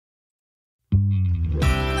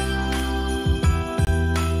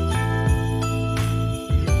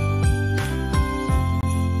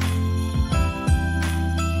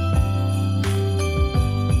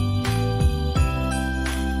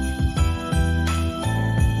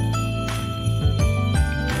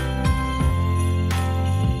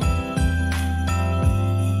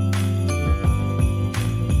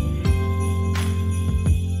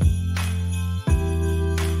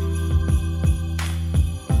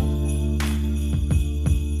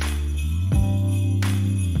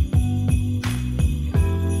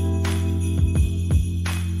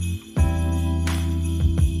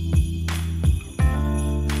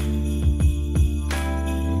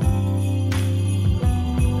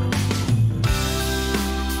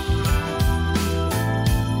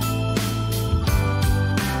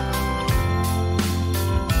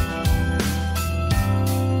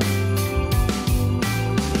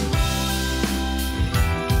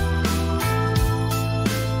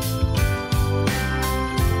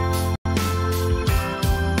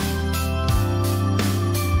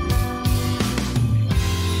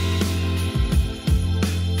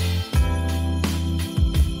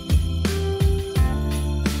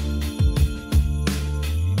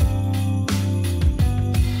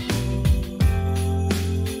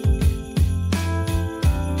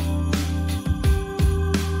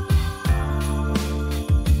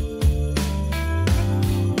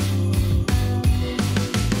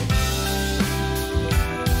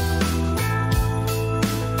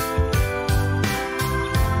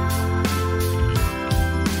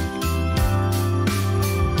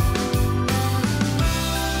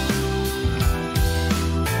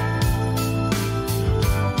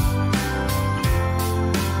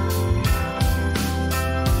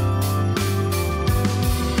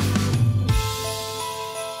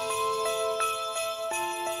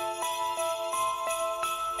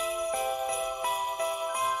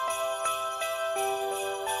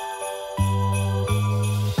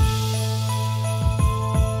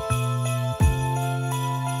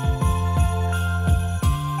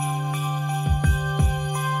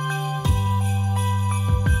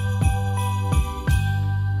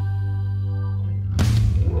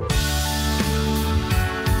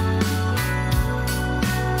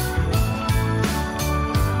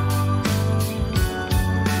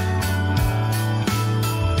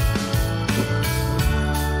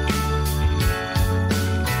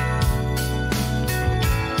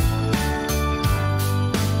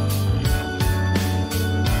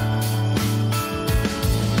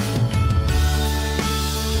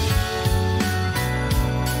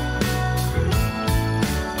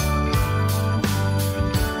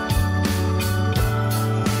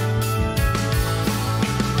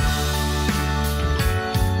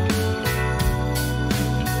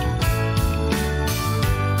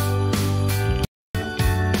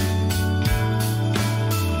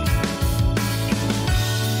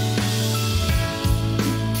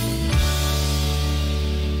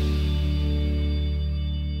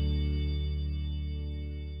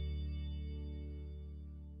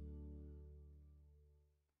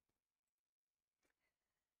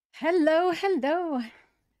Hello, hello.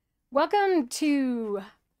 Welcome to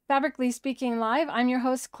Fabrically Speaking Live. I'm your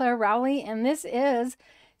host, Clare Rowley, and this is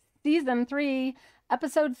Season 3,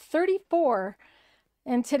 Episode 34.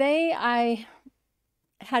 And today I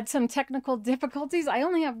had some technical difficulties. I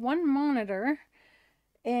only have one monitor,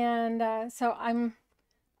 and so I'm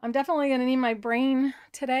definitely going to need my brain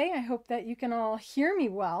today. I hope that you can all hear me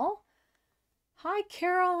well. Hi,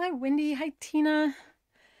 Carol. Hi, Wendy. Hi, Tina.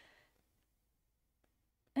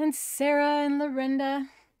 And Sarah and Lorinda.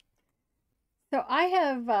 So I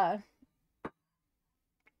have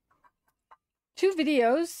two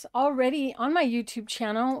videos already on my YouTube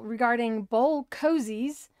channel regarding bowl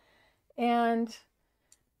cozies, and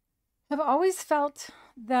I've always felt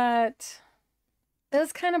that it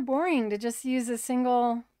was kind of boring to just use a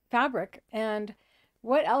single fabric, and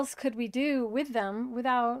what else could we do with them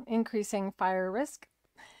without increasing fire risk?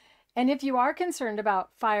 And if you are concerned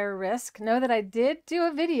about fire risk, know that I did do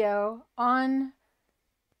a video on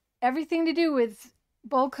everything to do with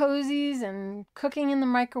bowl cozies and cooking in the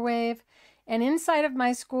microwave. And inside of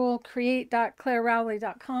my school,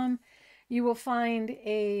 create.clarerowley.com, you will find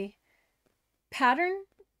a pattern.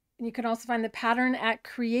 You can also find the pattern at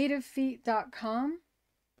creativefeet.com.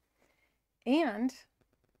 And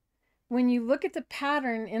when you look at the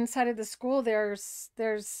pattern inside of the school, there's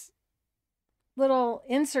little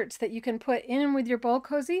inserts that you can put in with your bowl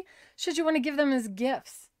cozy should you want to give them as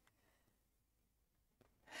gifts.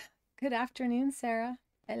 Good afternoon, Sarah.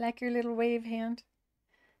 I like your little wave hand.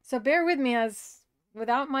 So bear with me as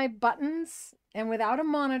without my buttons and without a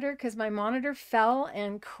monitor, because my monitor fell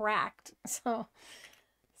and cracked. So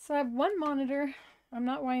I have one monitor. I'm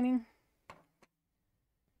not whining.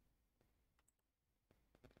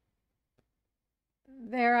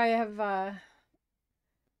 There I have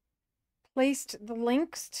placed the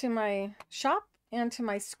links to my shop and to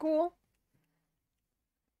my school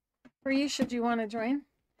for you should you want to join.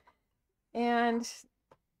 And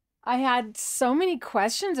I had so many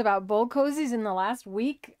questions about bowl cozies in the last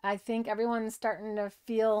week. I think everyone's starting to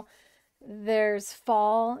feel there's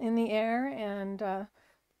fall in the air, and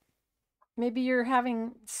maybe you're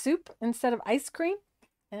having soup instead of ice cream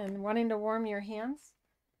and wanting to warm your hands.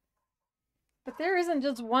 But there isn't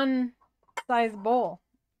just one size bowl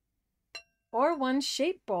or one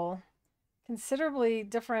shape bowl. Considerably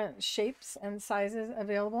different shapes and sizes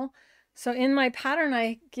available. So in my pattern,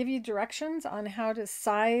 I give you directions on how to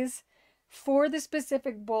size for the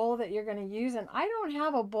specific bowl that you're going to use. And I don't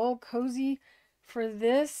have a bowl cozy for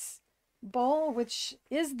this bowl, which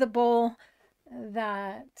is the bowl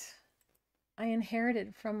that I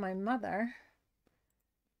inherited from my mother,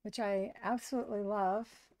 which I absolutely love.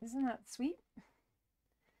 Isn't that sweet?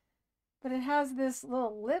 But it has this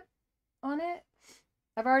little lip on it.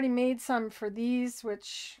 I've already made some for these,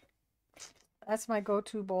 which that's my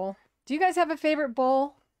go-to bowl. Do you guys have a favorite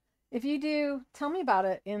bowl? If you do, tell me about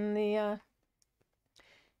it in the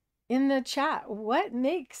chat. What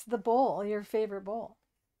makes the bowl your favorite bowl?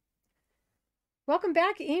 Welcome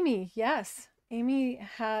back, Amy. Yes, Amy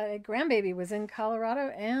had a grandbaby, was in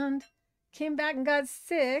Colorado and came back and got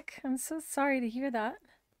sick. I'm so sorry to hear that.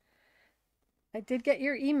 I did get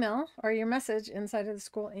your email or your message inside of the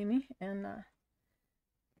school, Amy, and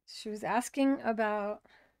she was asking about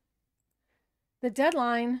the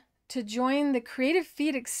deadline to join the Creative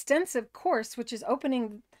Feet Extensive course, which is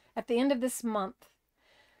opening at the end of this month.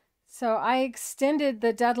 So I extended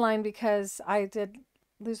the deadline because I did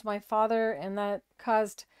lose my father, and that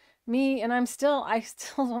caused me, and I still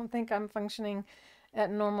don't think I'm functioning at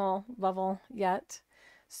normal level yet.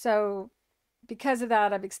 So because of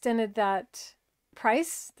that, I've extended that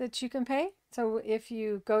price that you can pay. So if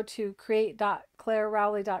you go to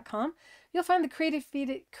create.clarerowley.com, you'll find the Creative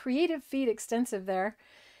Feet Extensive there.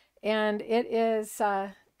 And it is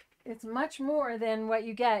it's much more than what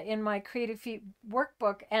you get in my Creative Feet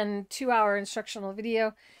workbook and 2-hour instructional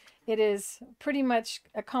video. It is pretty much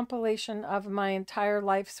a compilation of my entire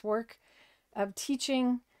life's work of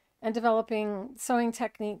teaching and developing sewing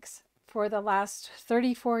techniques for the last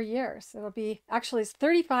 34 years. It'll be actually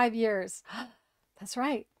 35 years. That's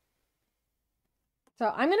right.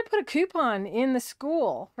 So I'm going to put a coupon in the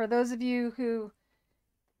school for those of you who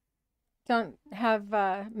don't have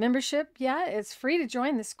membership yet. It's free to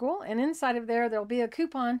join the school, and inside of there'll be a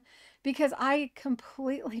coupon because I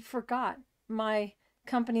completely forgot my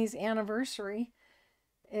company's anniversary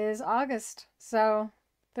is August. So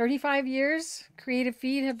 35 years Creative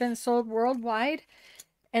Feet have been sold worldwide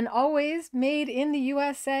and always made in the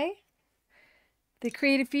USA. The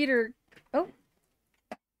Creative Feet are, oh,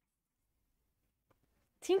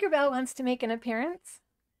 Tinkerbell wants to make an appearance.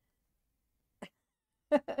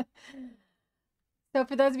 So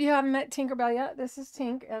for those of you who haven't met Tinkerbell yet, this is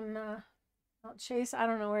Tink, and Chase, I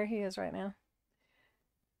don't know where he is right now.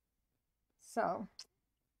 So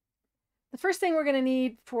the first thing we're going to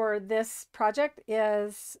need for this project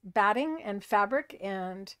is batting and fabric.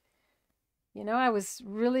 And, you know, I was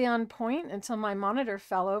really on point until my monitor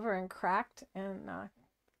fell over and cracked and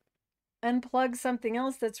unplugged something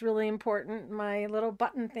else that's really important, my little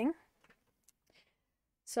button thing.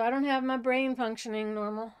 So I don't have my brain functioning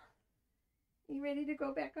normal. You ready to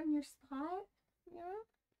go back on your spot? Yeah.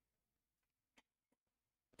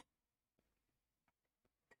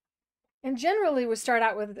 And generally we start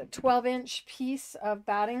out with a 12-inch piece of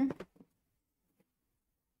batting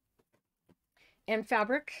and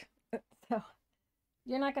fabric. So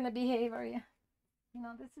you're not going to behave, are you? You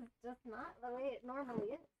know, this is just not the way it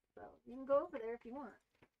normally is. So you can go over there if you want.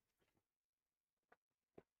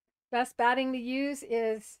 Best batting to use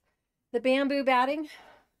is the bamboo batting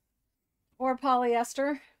or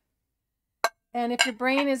polyester. And if your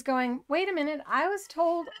brain is going, wait a minute, I was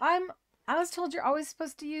told you're always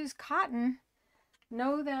supposed to use cotton.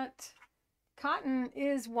 Know that cotton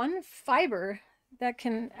is one fiber that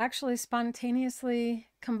can actually spontaneously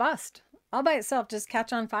combust all by itself, just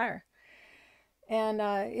catch on fire. And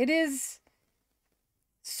it is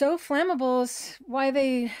so flammable, is why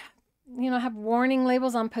they, you know, have warning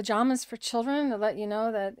labels on pajamas for children to let you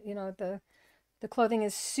know that, you know, the clothing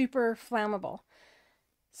is super flammable.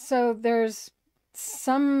 So there's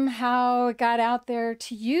somehow it got out there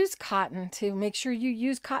to use cotton, to make sure you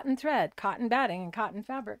use cotton thread, cotton batting, and cotton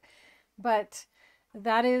fabric. But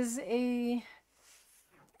that is a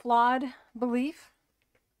flawed belief.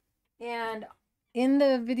 And in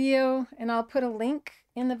the video, and I'll put a link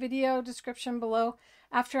in the video description below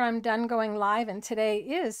after I'm done going live, and today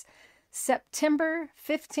is September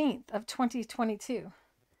 15th of 2022.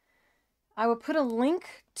 I will put a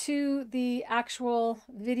link to the actual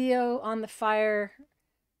video on the fire,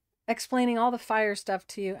 explaining all the fire stuff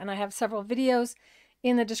to you. And I have several videos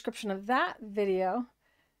in the description of that video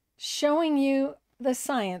showing you the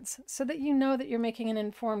science so that you know that you're making an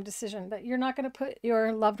informed decision, that you're not going to put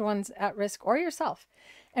your loved ones at risk or yourself.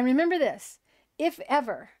 And remember this, if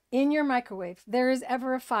ever in your microwave there is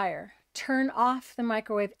ever a fire, turn off the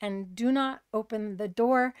microwave and do not open the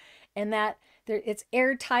door, and that it's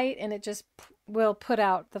airtight and it just will put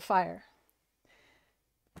out the fire.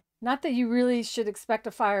 Not that you really should expect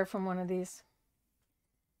a fire from one of these.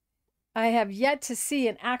 I have yet to see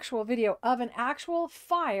an actual video of an actual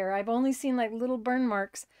fire. I've only seen like little burn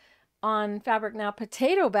marks on fabric. Now,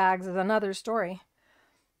 potato bags is another story.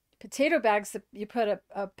 Potato bags, you put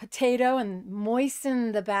a potato and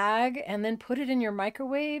moisten the bag and then put it in your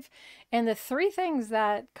microwave. And the three things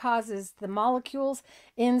that causes the molecules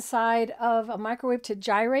inside of a microwave to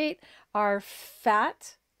gyrate are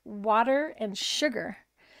fat, water, and sugar.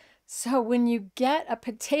 So when you get a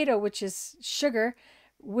potato, which is sugar,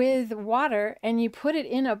 with water, and you put it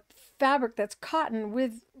in a fabric that's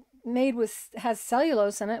cotton has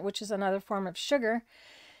cellulose in it, which is another form of sugar,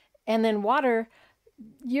 and then water,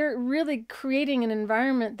 you're really creating an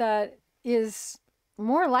environment that is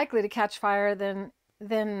more likely to catch fire than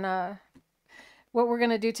what we're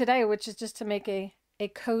going to do today, which is just to make a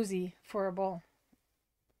cozy for a bowl.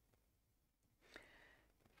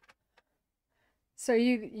 So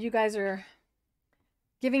you guys are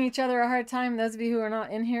giving each other a hard time, those of you who are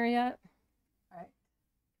not in here yet. All right.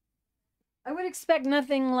 I would expect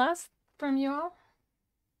nothing less from you all.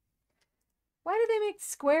 Why do they make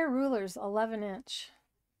square rulers 11-inch?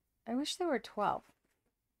 I wish they were 12.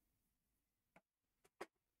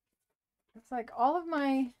 It's like all of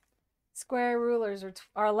my square rulers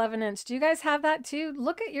are 11-inch. Do you guys have that too?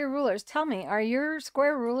 Look at your rulers. Tell me, are your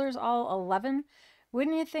square rulers all 11?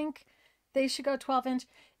 Wouldn't you think they should go 12-inch?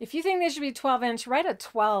 If you think they should be 12-inch, write a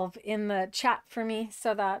 12 in the chat for me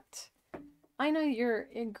so that I know you're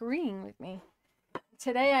agreeing with me.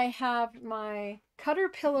 Today I have my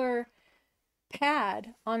Caterpillar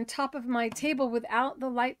pad on top of my table without the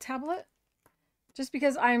light tablet, just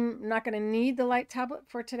because I'm not going to need the light tablet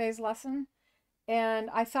for today's lesson. And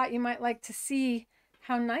I thought you might like to see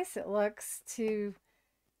how nice it looks to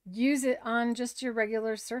use it on just your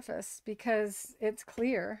regular surface, because it's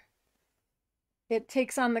clear. It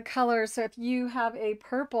takes on the color. So if you have a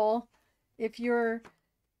purple, if your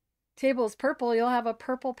table is purple, you'll have a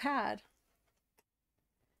purple pad.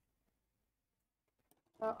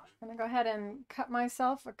 So I'm going to go ahead and cut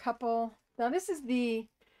myself a couple. Now this is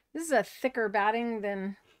a thicker batting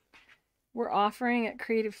than we're offering at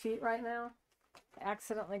Creative Feet right now. I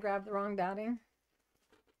accidentally grabbed the wrong batting.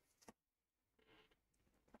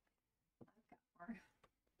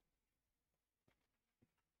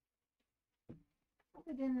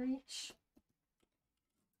 within reach.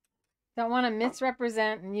 Don't want to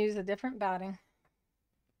misrepresent and use a different batting.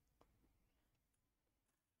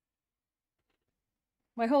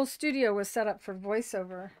 My whole studio was set up for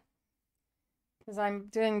voiceover because I'm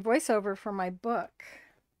doing voiceover for my book,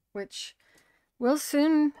 which will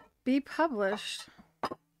soon be published.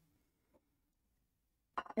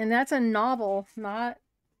 And that's a novel, not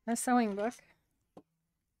a sewing book,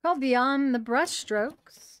 called Beyond the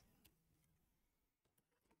Brushstrokes.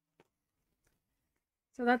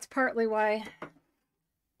 So that's partly why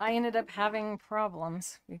I ended up having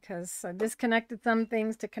problems, because I disconnected some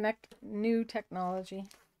things to connect new technology.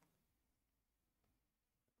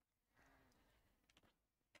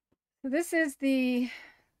 So this is the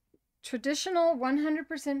traditional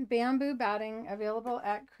 100% bamboo batting available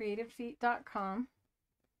at creativefeet.com.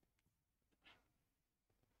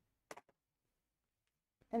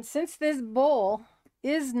 And since this bowl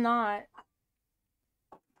is not,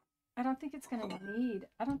 I don't think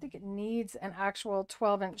it needs an actual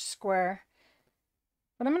 12-inch square.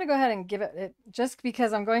 But I'm going to go ahead and give it, just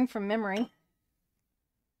because I'm going from memory.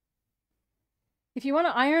 If you want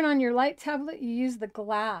to iron on your light tablet, you use the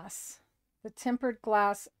glass, the tempered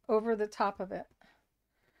glass over the top of it.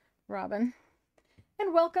 Robin.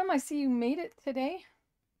 And welcome, I see you made it today.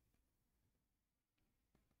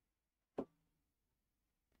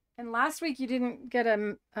 And last week you didn't get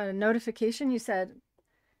a notification, you said,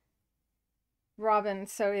 Robin,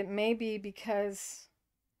 so it may be because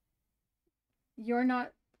you're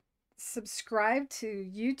not subscribed to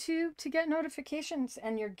YouTube to get notifications,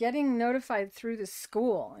 and you're getting notified through the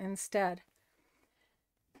school instead.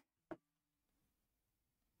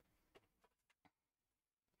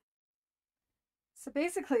 So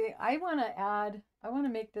basically, I want to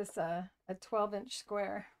make this a 12-inch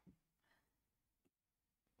square.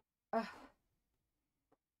 I'm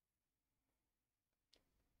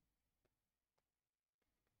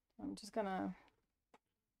just gonna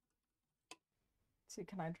see,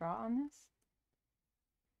 can I draw on this?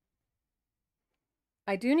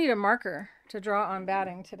 I do need a marker to draw on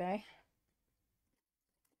batting today.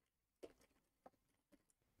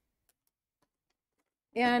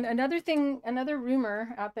 And another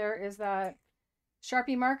rumor out there is that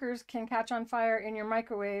Sharpie markers can catch on fire in your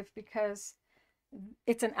microwave because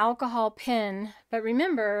it's an alcohol pen. But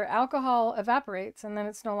remember, alcohol evaporates and then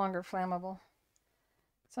it's no longer flammable.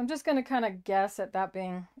 So I'm just going to kind of guess at that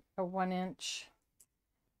being a 1-inch.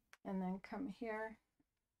 And then come here.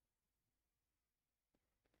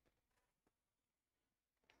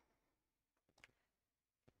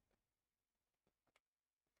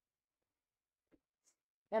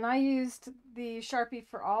 And I used the Sharpie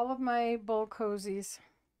for all of my bowl cozies.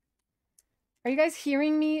 Are you guys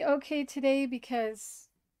hearing me okay today? Because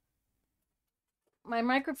my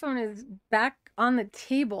microphone is back on the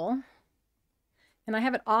table and I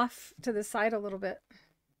have it off to the side a little bit.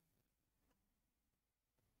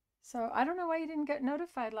 So I don't know why you didn't get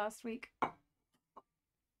notified last week.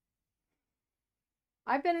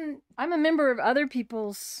 I'm a member of other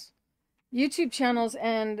people's YouTube channels,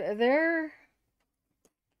 and their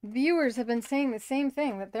viewers have been saying the same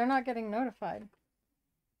thing, that they're not getting notified.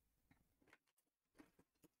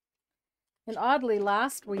 And oddly,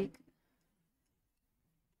 last week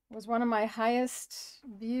was one of my highest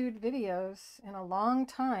viewed videos in a long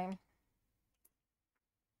time.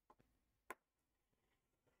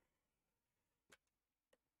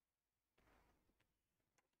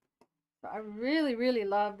 I really, really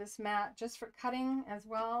love this mat just for cutting as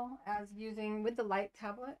well as using with the light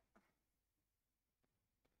tablet.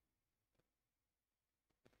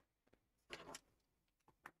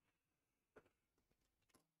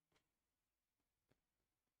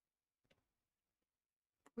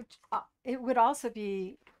 Which it would also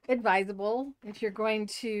be advisable if you're going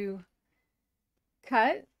to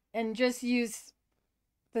cut and just use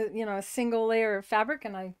the, a single layer of fabric.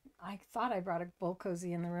 And I thought I brought a bowl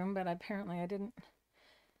cozy in the room, but apparently I didn't.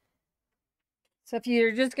 So if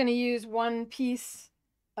you're just going to use one piece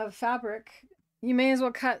of fabric, you may as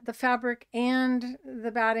well cut the fabric and the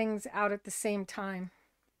battings out at the same time.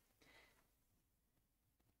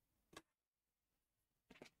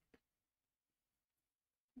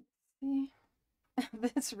 See,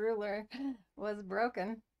 this ruler was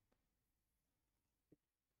broken.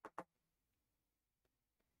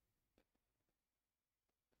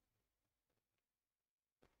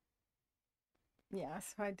 Yeah,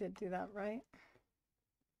 so I did do that right.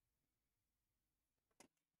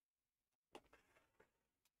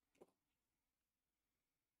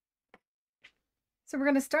 So we're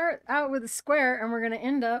going to start out with a square and we're going to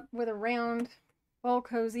end up with a round bowl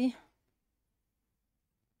cozy.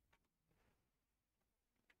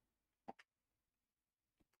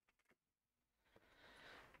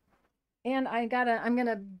 And I'm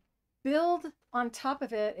gonna build on top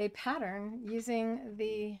of it a pattern using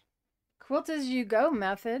the quilt as you go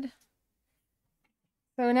method.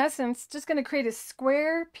 So in essence, just going to create a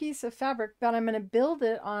square piece of fabric, but I'm going to build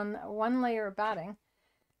it on one layer of batting.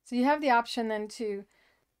 So you have the option then to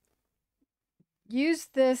use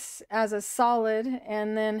this as a solid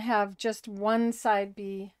and then have just one side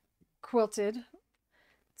be quilted.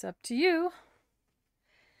 It's up to you.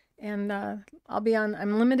 And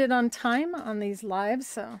I'm limited on time on these lives,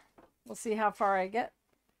 so we'll see how far I get.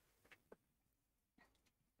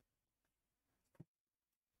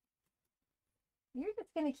 You're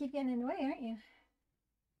just going to keep getting in the way, aren't you?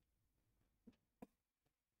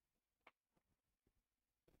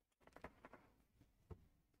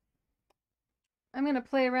 I'm going to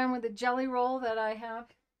play around with the jelly roll that I have.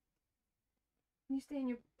 Can you stay in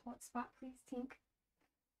your spot, please, Tink?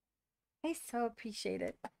 I so appreciate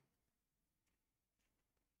it.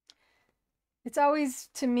 It's always,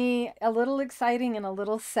 to me, a little exciting and a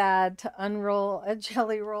little sad to unroll a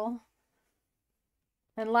jelly roll.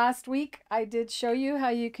 And last week, I did show you how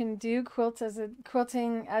you can do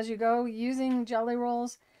quilting as you go using jelly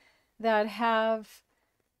rolls that have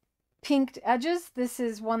pinked edges. This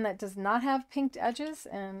is one that does not have pinked edges,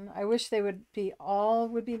 and I wish they would be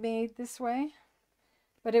made this way.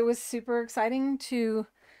 But it was super exciting to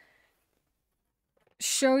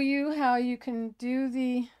show you how you can do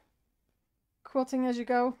the quilting as you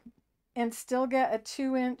go and still get a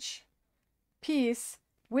 2-inch piece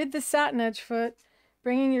with the Satinedge foot,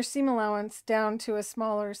 bringing your seam allowance down to a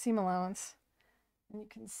smaller seam allowance. And you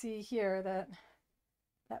can see here that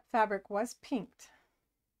that fabric was pinked.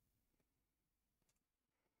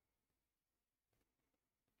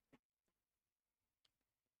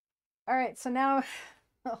 All right, so now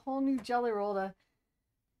a whole new jelly roll to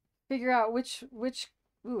figure out which,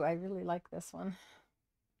 ooh, I really like this one.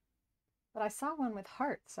 But I saw one with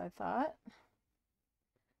hearts, I thought.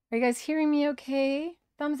 Are you guys hearing me okay?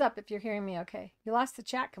 Thumbs up if you're hearing me okay. You lost the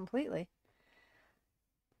chat completely.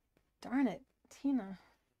 Darn it, Tina.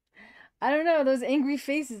 I don't know, those angry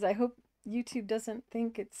faces. I hope YouTube doesn't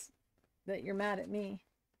think that you're mad at me.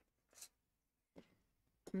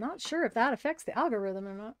 I'm not sure if that affects the algorithm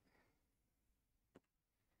or not.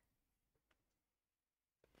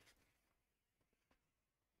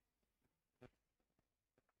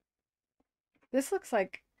 This looks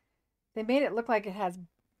like they made it look like it has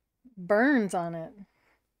burns on it.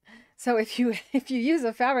 So if you use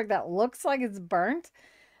a fabric that looks like it's burnt,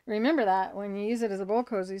 remember that when you use it as a bowl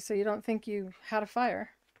cozy, so you don't think you had a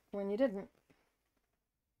fire when you didn't.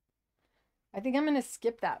 I think I'm going to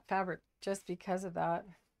skip that fabric just because of that.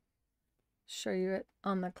 Show you it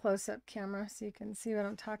on the close-up camera so you can see what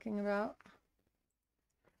I'm talking about.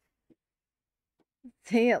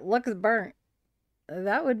 See, it looks burnt.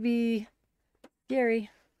 That would be scary.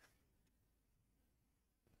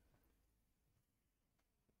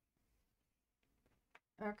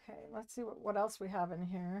 Okay, let's see what else we have in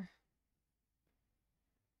here.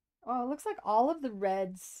 Oh, it looks like all of the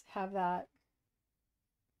reds have that.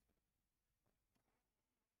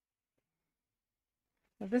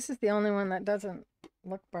 But this is the only one that doesn't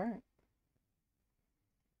look burnt.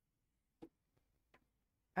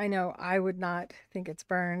 I know I would not think it's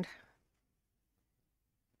burned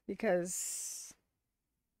because,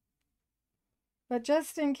 but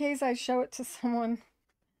just in case I show it to someone,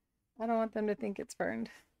 I don't want them to think it's burned.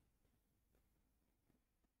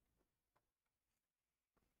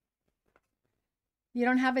 You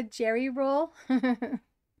don't have a jerry roll?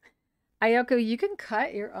 Ayoko, you can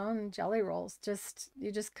cut your own jelly rolls.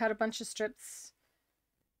 You just cut a bunch of strips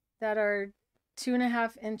that are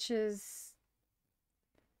 2.5 inches.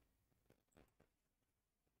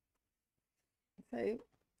 So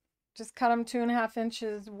just cut them 2.5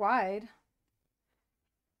 inches wide.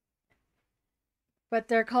 But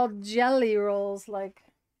they're called jelly rolls, like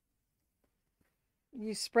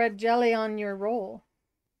you spread jelly on your roll.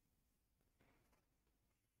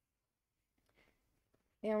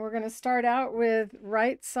 And we're going to start out with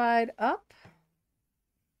right side up.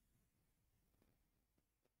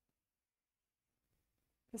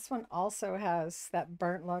 This one also has that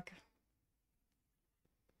burnt look.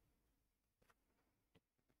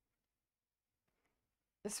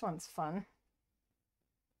 This one's fun.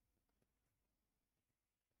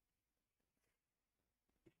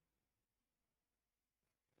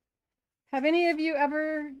 Have any of you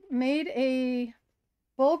ever made a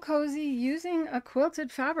bowl cozy using a quilted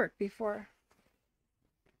fabric before?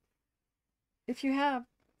 If you have,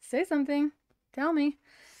 say something. Tell me.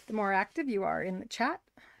 The more active you are in the chat,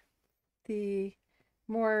 the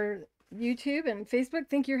more YouTube and Facebook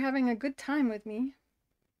think you're having a good time with me.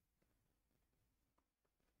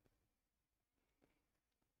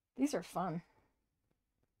 These are fun.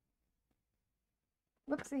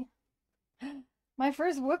 Whoopsie. My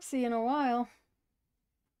first whoopsie in a while.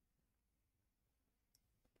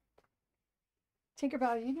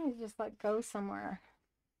 Tinkerbell, you need to just like go somewhere.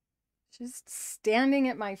 She's standing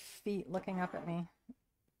at my feet looking up at me.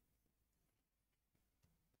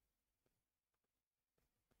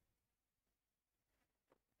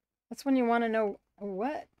 That's when you want to know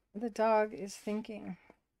what the dog is thinking.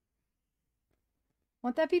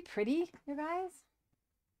 Won't that be pretty, you guys?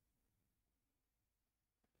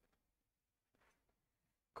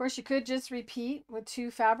 Of course, you could just repeat with 2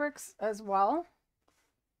 fabrics as well,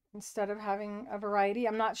 instead of having a variety.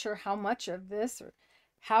 I'm not sure how much of this or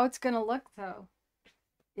how it's going to look, though.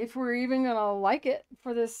 If we're even going to like it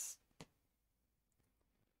for this.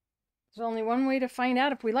 There's only one way to find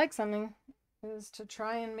out if we like something, is to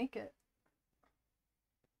try and make it.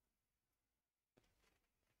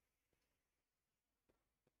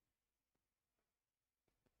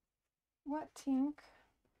 What, Tink?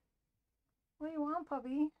 What do you want,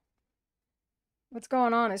 puppy? What's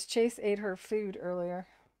going on is Chase ate her food earlier,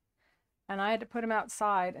 and I had to put him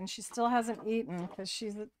outside, and she still hasn't eaten because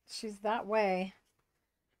she's that way.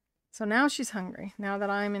 So now she's hungry, now that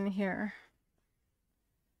I'm in here.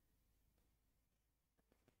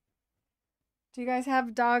 Do you guys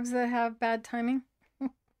have dogs that have bad timing?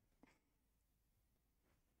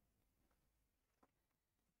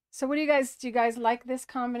 So what do you guys like this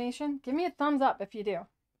combination? Give me a thumbs up if you do.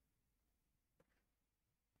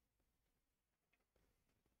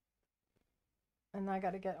 And I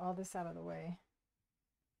got to get all this out of the way.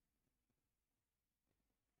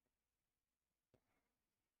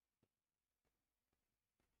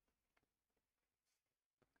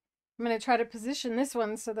 I'm going to try to position this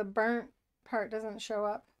one so the burnt part doesn't show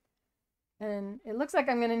up. And it looks like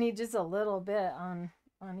I'm going to need just a little bit on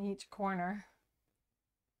each corner.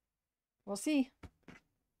 We'll see.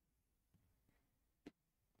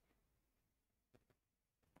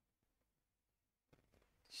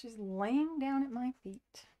 She's laying down at my feet.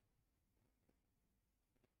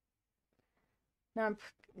 Now I'm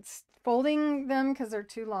folding them because they're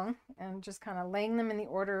too long and just kind of laying them in the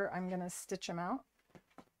order I'm going to stitch them out.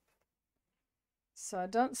 So I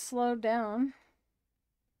don't slow down.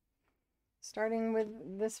 Starting with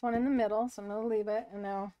this one in the middle, so I'm going to leave it. And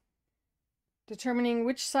now determining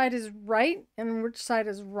which side is right and which side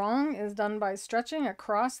is wrong is done by stretching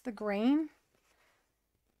across the grain.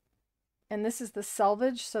 And this is the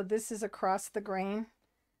selvage, so this is across the grain.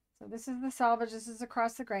 So this is the selvage, this is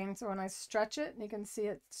across the grain. So when I stretch it, you can see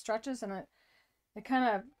it stretches and it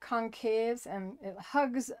kind of concaves and it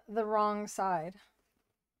hugs the wrong side.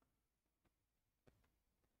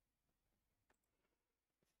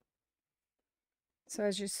 So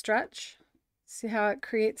as you stretch, see how it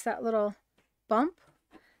creates that little bump?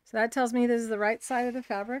 So that tells me this is the right side of the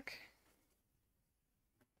fabric.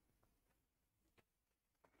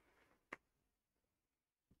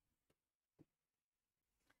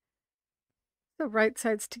 The right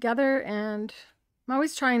sides together, and I'm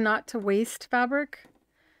always trying not to waste fabric.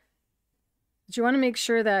 But you want to make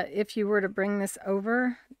sure that if you were to bring this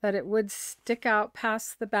over, that it would stick out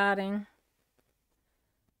past the batting.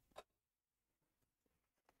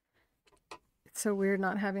 It's so weird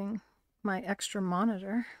not having my extra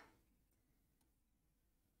monitor.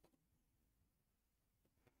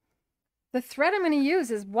 The thread I'm going to use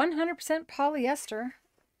is 100% polyester.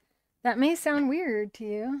 That may sound weird to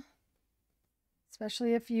you,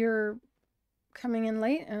 especially if you're coming in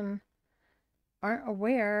late and aren't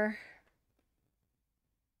aware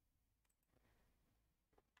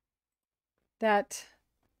that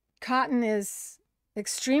cotton is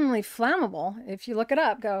extremely flammable. If you look it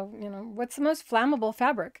up, go, you know, what's the most flammable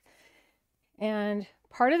fabric? And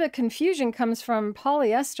part of the confusion comes from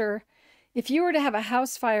polyester. If you were to have a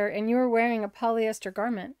house fire and you were wearing a polyester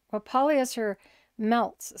garment, well, polyester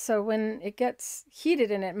melts. So when it gets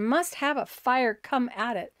heated and it must have a fire come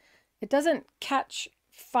at it, it doesn't catch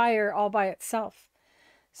fire all by itself.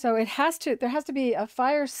 So there has to be a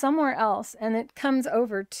fire somewhere else, and it comes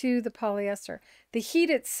over to the polyester. The heat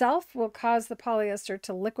itself will cause the polyester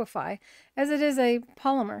to liquefy, as it is a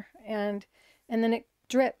polymer, and then it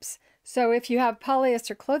drips. So if you have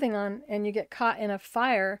polyester clothing on and you get caught in a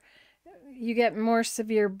fire, you get more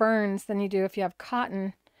severe burns than you do if you have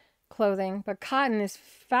cotton clothing. But cotton is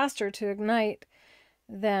faster to ignite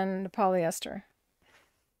than the polyester.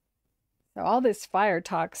 So all this fire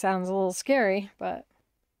talk sounds a little scary, but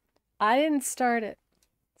I didn't start it.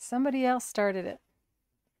 Somebody else started it.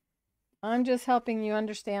 I'm just helping you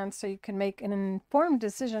understand so you can make an informed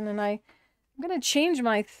decision. And I'm going to change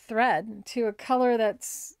my thread to a color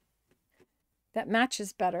that's that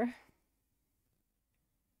matches better.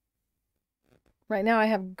 Right now I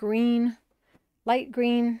have green, light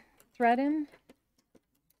green thread in.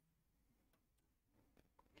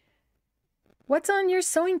 What's on your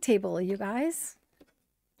sewing table, you guys?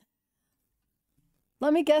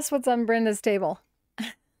 Let me guess what's on Brenda's table.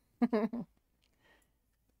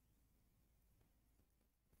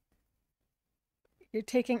 You're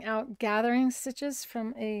taking out gathering stitches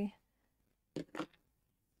from a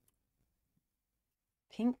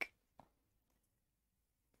pink.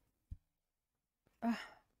 Oh,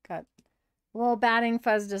 got a little batting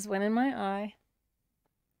fuzz just went in my eye.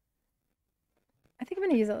 I think I'm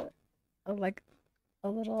going to use a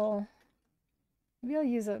little, maybe I'll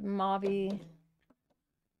use a mauvey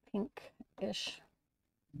pink-ish.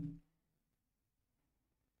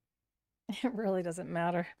 It really doesn't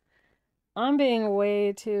matter. I'm being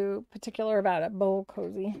way too particular about it. Bowl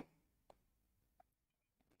cozy.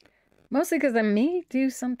 Mostly because I may do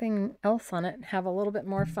something else on it and have a little bit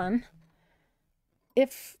more fun.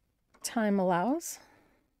 If time allows.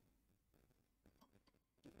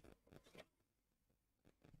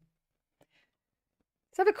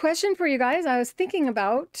 So I have a question for you guys. I was thinking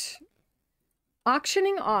about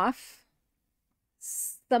auctioning off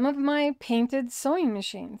some of my painted sewing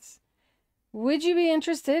machines. Would you be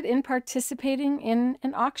interested in participating in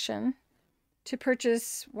an auction to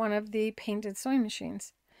purchase one of the painted sewing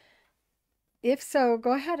machines? If so,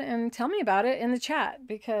 go ahead and tell me about it in the chat,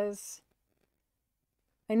 because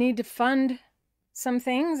I need to fund some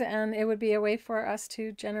things and it would be a way for us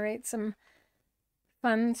to generate some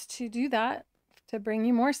funds to do that, to bring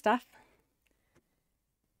you more stuff.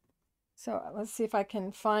 So let's see if I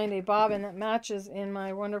can find a bobbin that matches in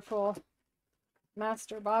my wonderful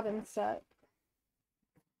master bobbin set.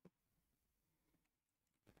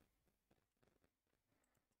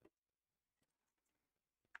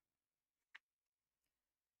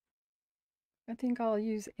 I think I'll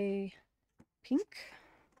use a pink.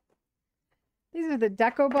 These are the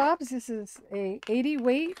Deco Bobs. This is a 80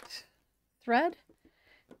 weight thread.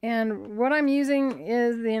 And what I'm using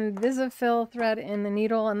is the Invisifill thread in the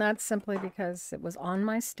needle, and that's simply because it was on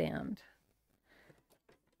my stand.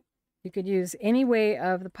 You could use any way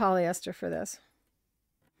of the polyester for this.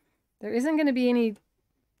 There isn't going to be any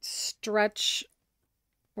stretch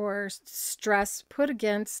or stress put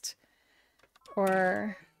against,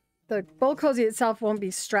 or the bowl cozy itself won't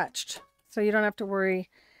be stretched, so you don't have to worry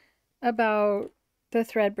about the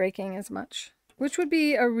thread breaking as much, which would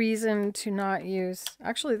be a reason to not use.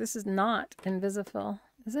 Actually, this is not Invisifill,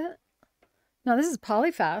 is it? No, this is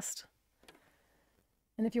Polyfast.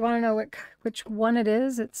 And if you want to know which one it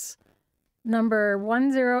is, it's number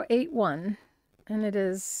 1081, and it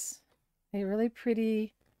is a really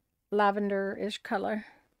pretty lavender-ish color.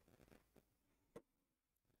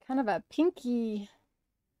 Kind of a pinky,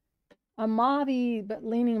 a mauve, but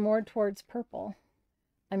leaning more towards purple.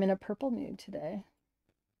 I'm in a purple mood today.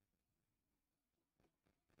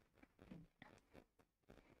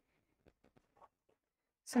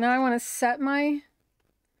 So now I want to set my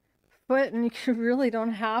foot, and you really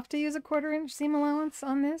don't have to use a 1/4 inch seam allowance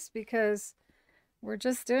on this, because we're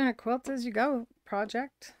just doing a quilt as you go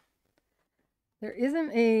project. There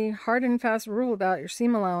isn't a hard and fast rule about your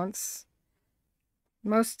seam allowance.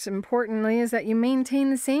 Most importantly is that you maintain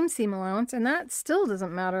the same seam allowance, and that still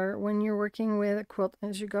doesn't matter when you're working with a quilt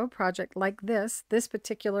as you go project like this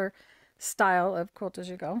particular style of quilt as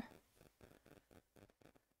you go.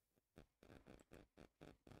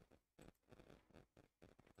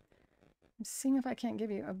 I'm seeing if I can't give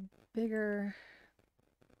you a bigger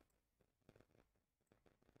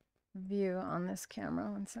view on this camera.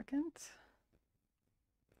 1 second.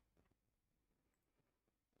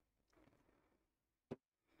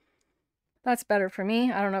 That's better for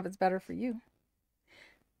me. I don't know if it's better for you.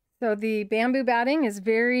 So the bamboo batting is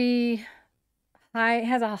very high,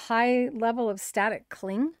 has a high level of static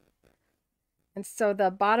cling. And so the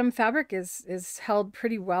bottom fabric is held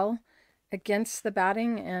pretty well against the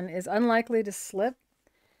batting and is unlikely to slip.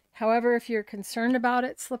 However, if you're concerned about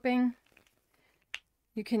it slipping,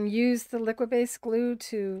 you can use the liquid-based glue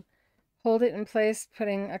to hold it in place,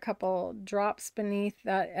 putting a couple drops beneath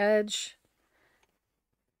that edge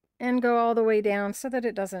and go all the way down so that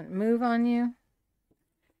it doesn't move on you.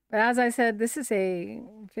 But as I said, this is a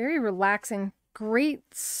very relaxing,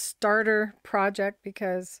 great starter project,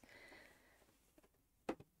 because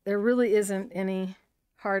there really isn't any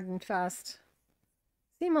hard and fast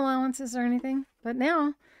seam allowances or anything. But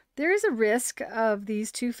now there is a risk of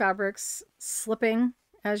these two fabrics slipping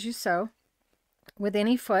as you sew with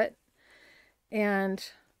any foot,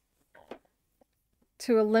 and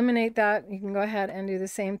to eliminate that, you can go ahead and do the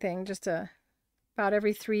same thing, just a about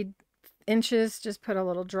every 3 inches, just put a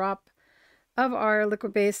little drop of our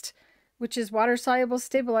liquid-based, which is water-soluble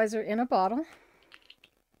stabilizer, in a bottle.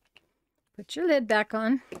 Put your lid back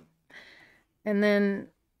on. And then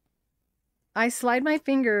I slide my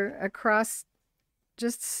finger across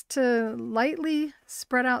just to lightly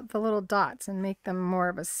spread out the little dots and make them more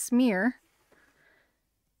of a smear.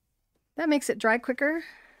 That makes it dry quicker.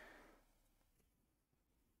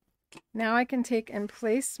 Now I can take and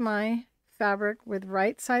place my fabric with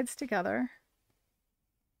right sides together.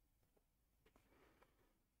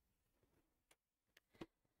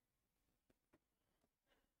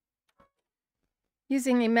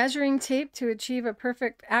 Using a measuring tape to achieve a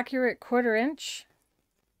perfect, accurate 1/4 inch.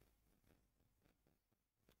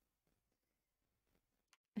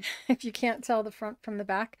 If you can't tell the front from the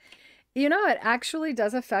back. You know, it actually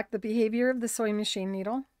does affect the behavior of the sewing machine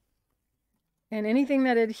needle. And anything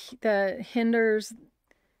that hinders...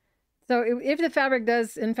 So if the fabric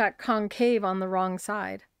does, in fact, concave on the wrong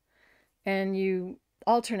side, and you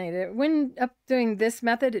alternate it, when doing this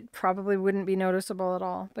method, it probably wouldn't be noticeable at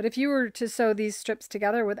all. But if you were to sew these strips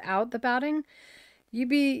together without the batting,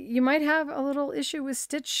 you might have a little issue with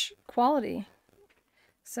stitch quality.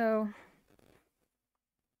 So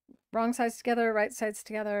wrong sides together, right sides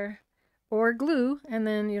together, or glue, and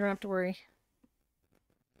then you don't have to worry.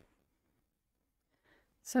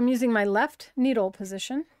 So I'm using my left needle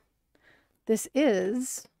position. This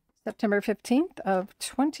is September 15th of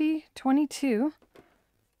 2022.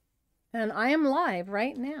 And I am live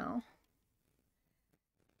right now.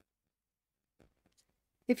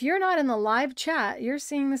 If you're not in the live chat, you're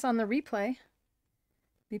seeing this on the replay.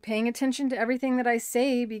 Be paying attention to everything that I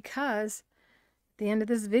say, because at the end of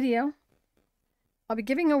this video, I'll be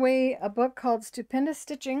giving away a book called Stupendous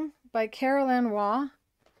Stitching by Carol Anne Waugh.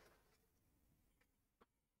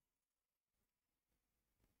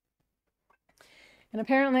 And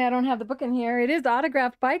apparently I don't have the book in here. It is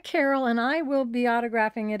autographed by Carol, and I will be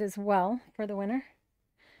autographing it as well for the winner.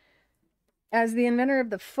 As the inventor of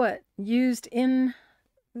the foot used in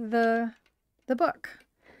the book.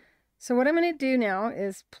 So what I'm going to do now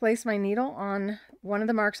is place my needle on one of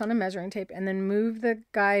the marks on a measuring tape, and then move the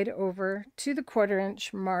guide over to the 1/4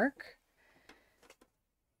 inch mark.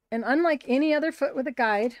 And unlike any other foot with a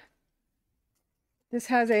guide, this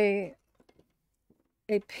has a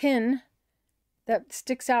pin that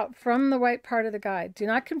sticks out from the white part of the guide. Do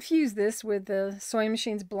not confuse this with the sewing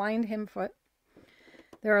machine's blind hem foot.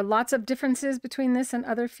 There are lots of differences between this and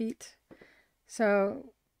other feet.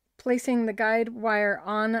 So placing the guide wire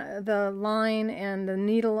on the line and the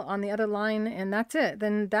needle on the other line, and that's it.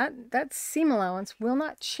 Then that seam allowance will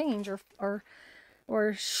not change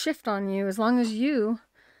or shift on you, as long as you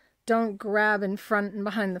don't grab in front and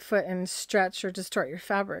behind the foot and stretch or distort your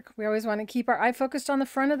fabric. We always want to keep our eye focused on the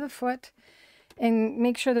front of the foot and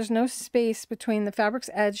make sure there's no space between the fabric's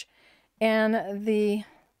edge and the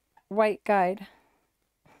white guide.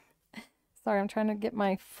 Sorry, I'm trying to get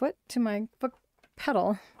my foot to my foot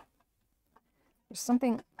pedal. There's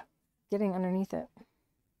something getting underneath it.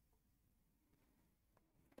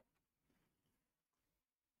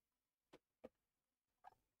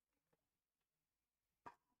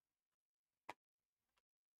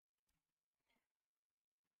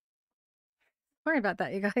 Sorry about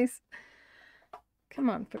that, you guys. Come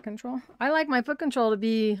on, foot control. I like my foot control to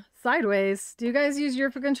be sideways. Do you guys use your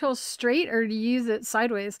foot control straight, or do you use it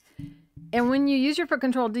sideways? And when you use your foot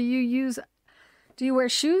control, do you wear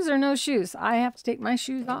shoes or no shoes? I have to take my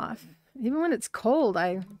shoes off. Even when it's cold,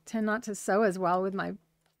 I tend not to sew as well with my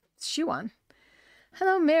shoe on.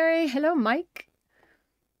 Hello, Mary. Hello, Mike.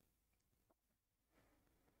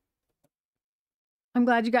 I'm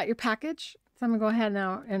glad you got your package. So I'm going to go ahead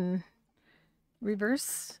now and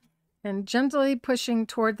reverse and gently pushing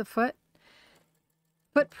toward the foot.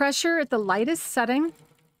 Put pressure at the lightest setting.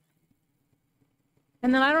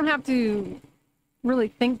 And then I don't have to really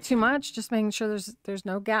think too much, just making sure there's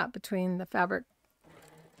no gap between the fabric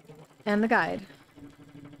and the guide.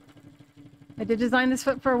 I did design this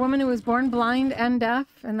foot for a woman who was born blind and deaf,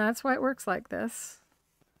 and that's why it works like this.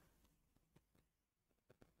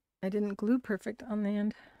 I didn't glue perfect on the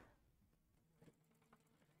end.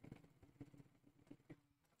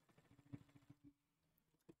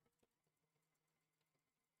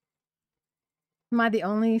 Am I the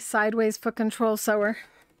only sideways foot control sewer?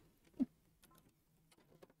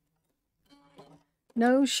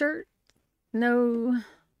 No shirt, no...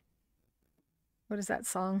 What is that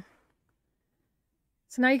song?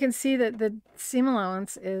 So now you can see that the seam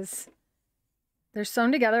allowance is... They're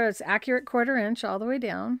sewn together. It's accurate 1/4 inch all the way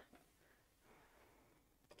down.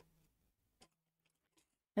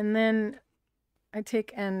 And then I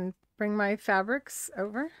take and bring my fabrics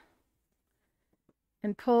over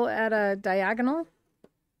and pull at a diagonal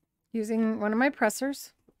using one of my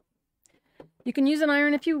pressers. You can use an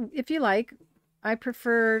iron if you like. I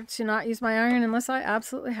prefer to not use my iron unless I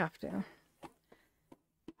absolutely have to.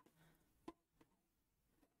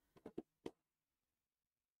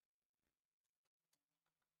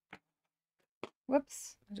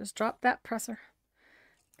 Whoops, I just dropped that presser.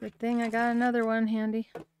 Good thing I got another one handy.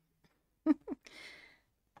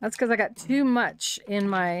 That's because I got too much in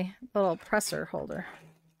my little presser holder.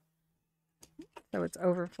 So it's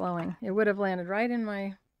overflowing. It would have landed right in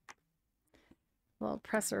my little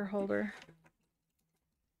presser holder.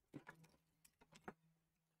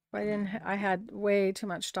 I had way too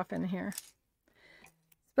much stuff in here.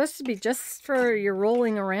 It's supposed to be just for your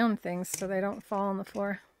rolling around things so they don't fall on the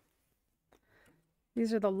floor.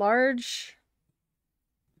 These are the large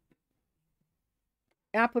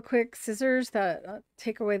Applquick scissors that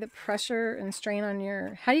take away the pressure and strain on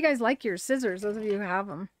your... How do you guys like your scissors, those of you who have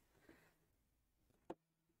them?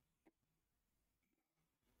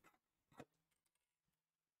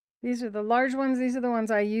 These are the large ones. These are the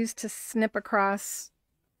ones I use to snip across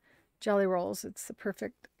jelly rolls. It's the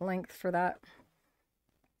perfect length for that.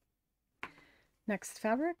 Next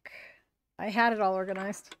fabric. I had it all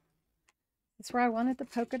organized. That's where I wanted the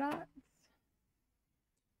polka dot.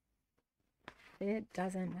 It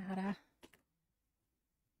doesn't matter.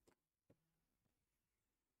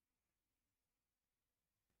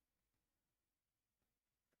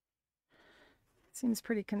 Seems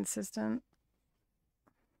pretty consistent.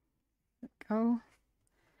 Go.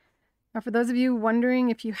 Now for those of you wondering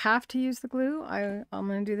if you have to use the glue, I'm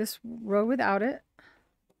going to do this row without it.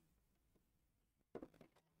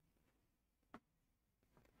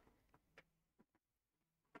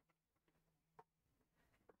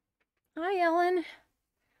 Hi Ellen,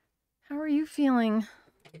 how are you feeling?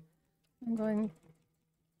 I'm going,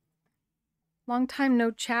 long time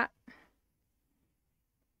no chat.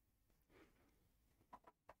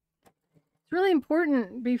 It's really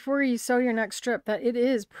important before you sew your next strip that it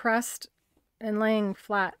is pressed and laying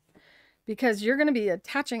flat, because you're going to be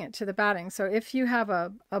attaching it to the batting. So if you have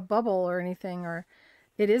a bubble or anything, or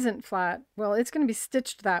it isn't flat, well, it's going to be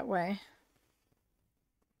stitched that way.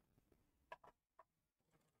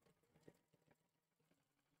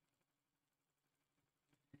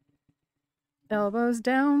 Elbows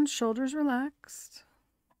down, shoulders relaxed.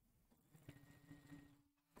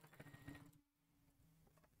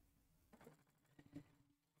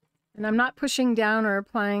 And I'm not pushing down or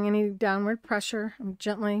applying any downward pressure. I'm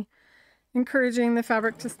gently encouraging the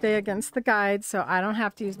fabric to stay against the guide so I don't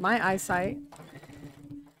have to use my eyesight,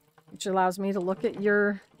 which allows me to look at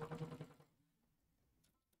your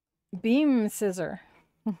beam scissor.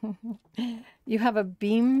 You have a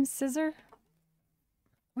beam scissor?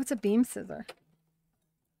 What's a beam scissor?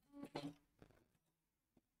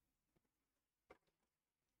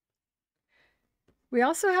 We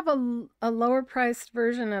also have a lower priced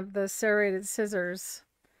version of the serrated scissors,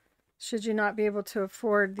 should you not be able to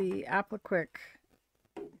afford the Applquick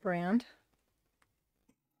brand.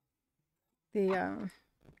 The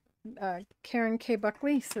Karen K.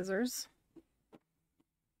 Buckley scissors.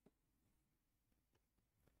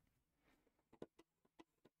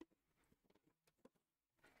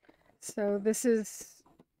 So this is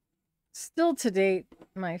still to date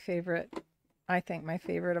my favorite. I think my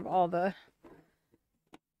favorite of all the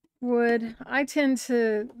wood. I tend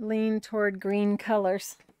to lean toward green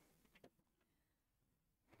colors.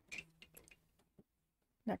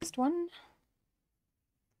 Next one.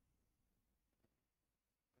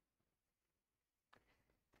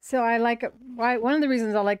 So I like one of the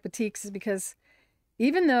reasons I like batiks is because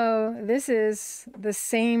even though this is the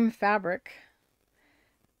same fabric,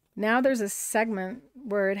 now there's a segment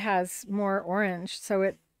where it has more orange, so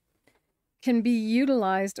it can be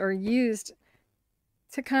utilized or used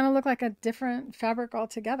to kind of look like a different fabric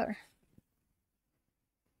altogether.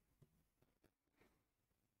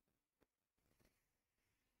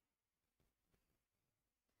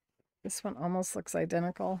 This one almost looks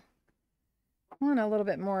identical. I want a little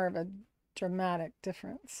bit more of a dramatic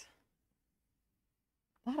difference.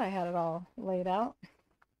 Thought I had it all laid out.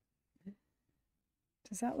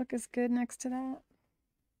 Does that look as good next to that?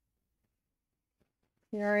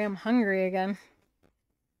 Here I am hungry again.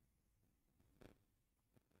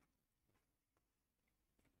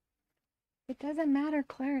 It doesn't matter,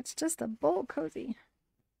 Claire. It's just a bowl cozy.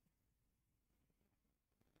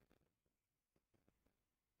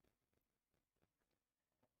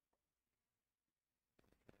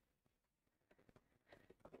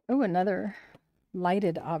 Oh, another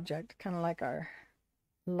lighted object, kind of like our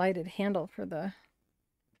lighted handle for the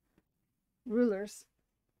rulers.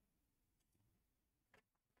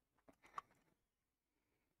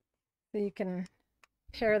 So you can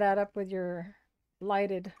pair that up with your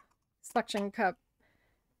lighted suction cup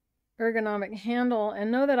ergonomic handle,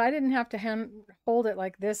 and know that I didn't have to hold it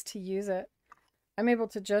like this to use it. I'm able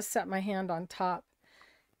to just set my hand on top.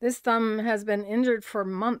 This thumb has been injured for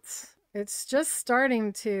months. It's just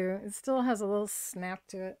starting to, it still has a little snap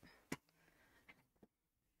to it. Of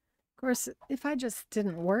course, if I just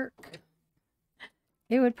didn't work,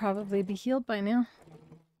 it would probably be healed by now.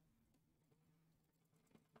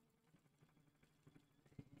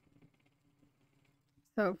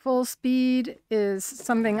 So full speed is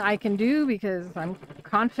something I can do because I'm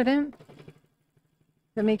confident.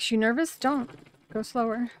 If it makes you nervous, don't. Go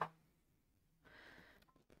slower.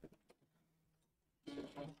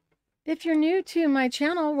 If you're new to my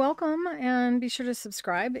channel, welcome, and be sure to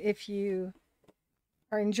subscribe. If you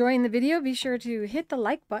are enjoying the video, be sure to hit the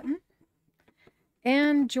like button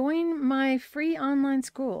and join my free online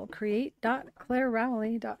school,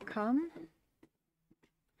 create.clarerowley.com.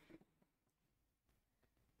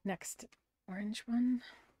 Next orange one.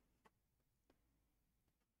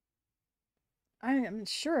 I am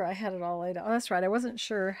sure I had it all laid out. Oh, that's right. I wasn't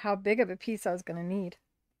sure how big of a piece I was going to need.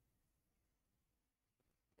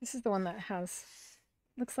 This is the one that has,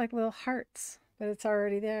 looks like little hearts, but it's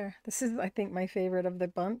already there. This is, I think, my favorite of the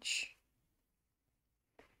bunch.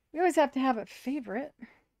 We always have to have a favorite.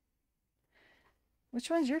 Which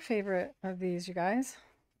one's your favorite of these, you guys?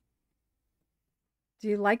 Do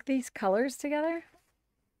you like these colors together?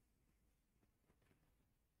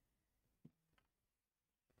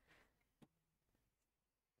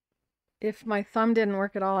 If my thumb didn't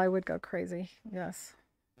work at all, I would go crazy. Yes.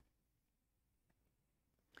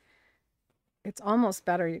 It's almost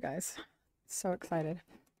better, you guys. So excited.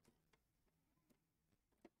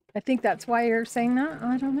 I think that's why you're saying that.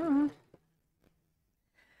 I don't know.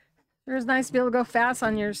 Sure is nice to be able to go fast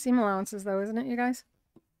on your seam allowances, though, isn't it, you guys?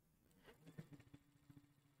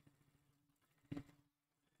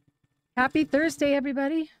 Happy Thursday,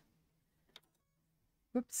 everybody.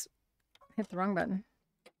 Whoops. Hit the wrong button.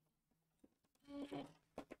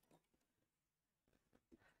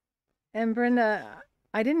 And Brenda,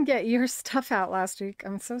 I didn't get your stuff out last week.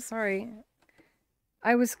 I'm so sorry.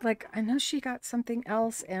 I was like, I know she got something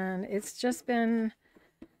else, and it's just been,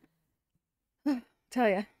 tell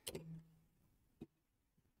you,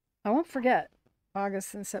 I won't forget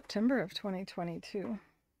August and September of 2022.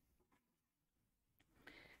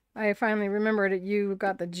 I finally remembered that you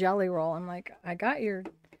got the jelly roll. I'm like, I got your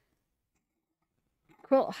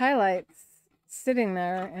quilt highlights sitting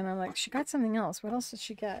there, and I'm like, she got something else. What else did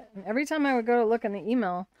she get? And every time I would go to look in the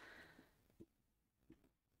email,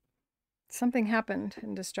 something happened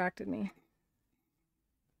and distracted me.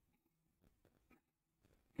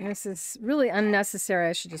 And this is really unnecessary.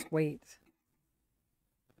 I should just wait.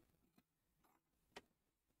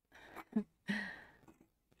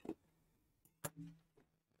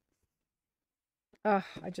 Oh,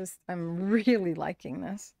 I'm really liking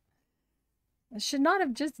this. I should not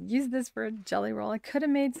have just used this for a jelly roll. I could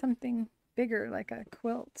have made something bigger, like a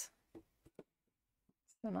quilt.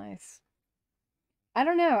 So nice. I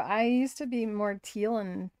don't know. I used to be more teal,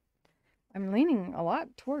 and I'm leaning a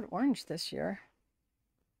lot toward orange this year.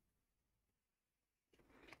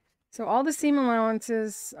 So all the seam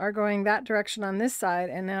allowances are going that direction on this side,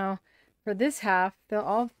 and now for this half, they'll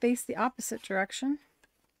all face the opposite direction.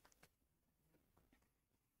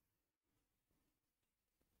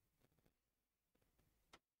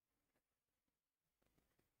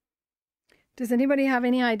 Does anybody have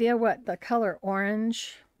any idea what the color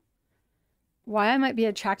orange, why I might be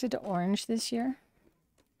attracted to orange this year?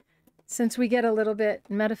 Since we get a little bit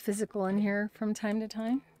metaphysical in here from time to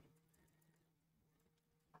time.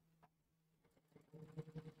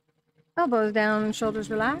 Elbows down,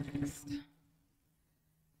 shoulders relaxed.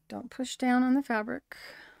 Don't push down on the fabric.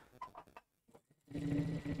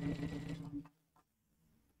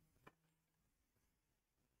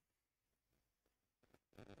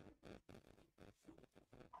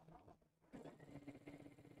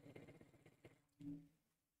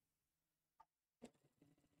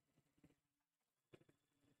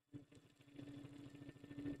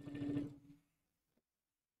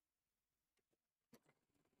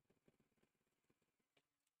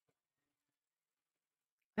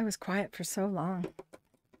 I was quiet for so long.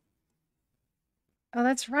 Oh,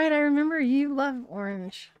 that's right. I remember you love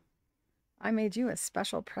orange. I made you a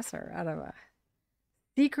special presser out of a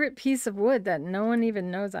secret piece of wood that no one even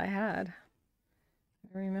knows I had.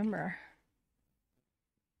 I remember.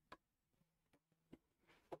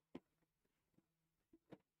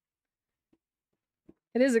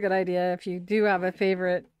 It is a good idea if you do have a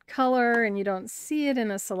favorite color and you don't see it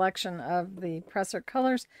in a selection of the presser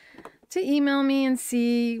colors to email me and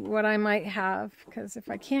see what I might have, because if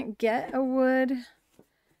I can't get a wood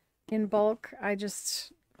in bulk, I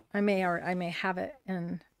may have it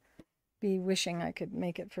and be wishing I could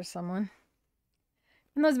make it for someone.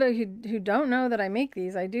 And those of you who don't know that I make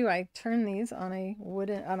these, I do. I turn these on a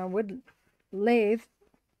wood lathe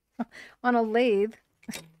on a lathe.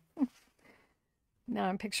 Now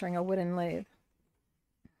I'm picturing a wooden lathe.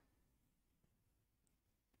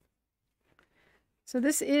 So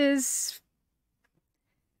this is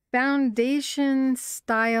foundation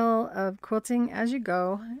style of quilting as you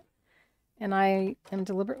go. And I am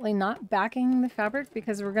deliberately not backing the fabric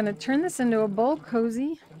because we're going to turn this into a bowl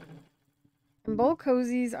cozy. And bowl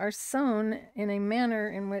cozies are sewn in a manner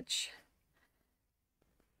in which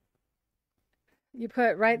you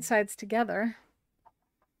put right sides together,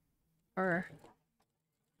 or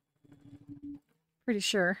pretty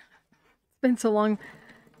sure. It's been so long.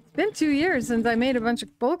 It's been 2 years since I made a bunch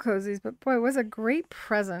of bowl cozies, but boy, it was a great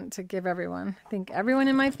present to give everyone. I think everyone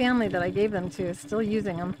in my family that I gave them to is still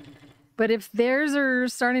using them. But if theirs are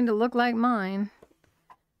starting to look like mine,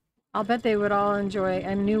 I'll bet they would all enjoy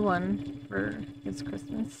a new one for this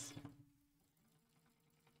Christmas.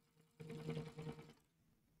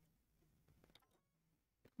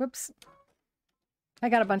 Whoops. I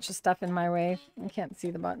got a bunch of stuff in my way. I can't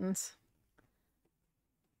see the buttons.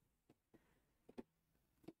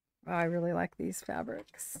 Oh, I really like these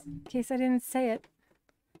fabrics. In case I didn't say it.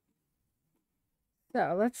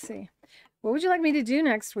 So let's see. What would you like me to do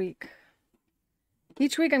next week?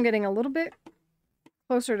 Each week I'm getting a little bit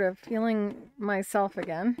closer to feeling myself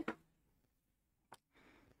again.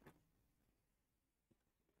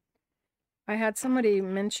 I had somebody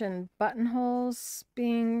mention buttonholes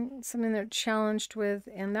being something they're challenged with,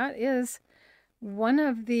 and that is one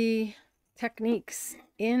of the techniques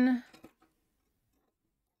in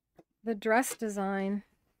the dress design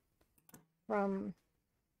from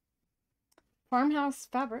Farmhouse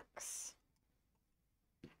Fabrics.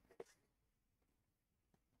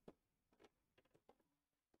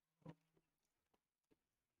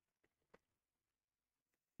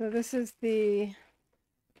 So this is the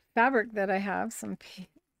fabric that I have, some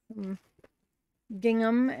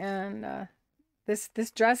gingham, and this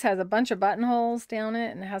dress has a bunch of buttonholes down it,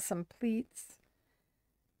 and it has some pleats.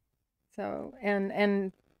 So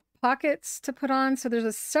and pockets to put on. So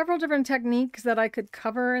there's several different techniques that I could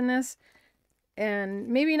cover in this, and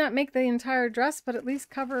maybe not make the entire dress, but at least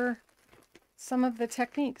cover some of the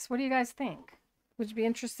techniques. What do you guys think? Would you be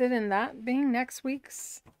interested in that being next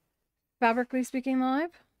week's Fabrically Speaking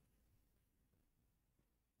Live?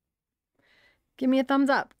 Give me a thumbs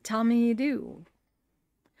up. Tell me you do.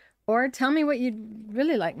 Or tell me what you'd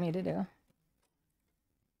really like me to do.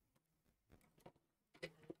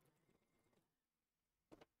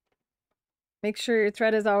 Make sure your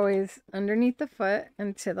thread is always underneath the foot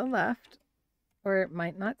and to the left, or it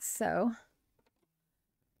might not sew.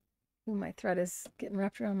 Ooh, my thread is getting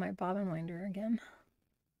wrapped around my bobbin winder again.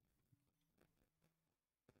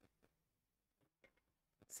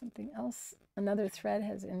 Something else, another thread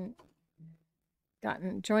has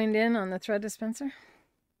gotten joined in on the thread dispenser.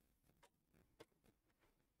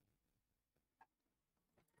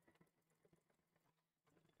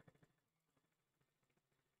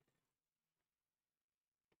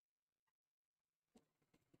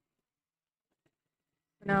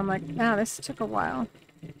 Now I'm like, wow, this took a while.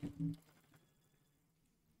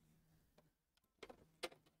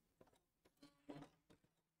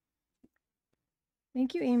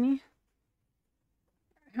 Thank you, Amy.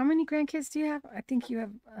 How many grandkids do you have? I think you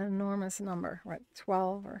have an enormous number. What,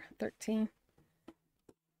 12 or 13?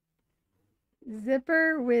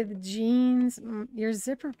 Zipper with jeans. Your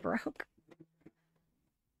zipper broke.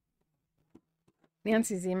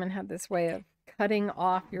 Nancy Zeman had this way of cutting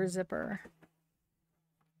off your zipper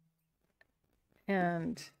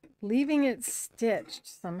and leaving it stitched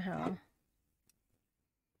somehow,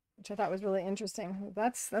 which I thought was really interesting.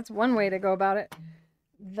 That's one way to go about it.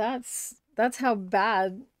 That's how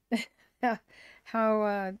bad,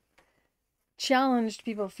 how challenged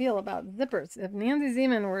people feel about zippers. If Nancy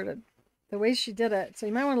Zeman were to, the way she did it, so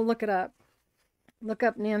you might want to look it up. Look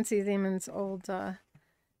up Nancy Zeman's old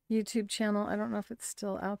YouTube channel. I don't know if it's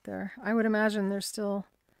still out there. I would imagine it's still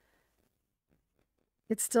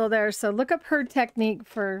there. So look up her technique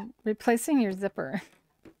for replacing your zipper.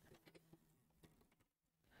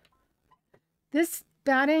 This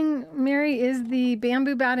batting, Mary, is the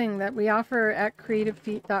bamboo batting that we offer at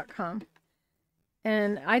creativefeet.com.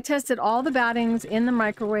 And I tested all the battings in the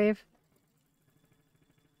microwave.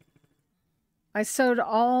 I sewed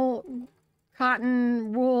all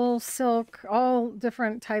cotton, wool, silk, all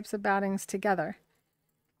different types of battings together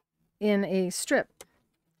in a strip.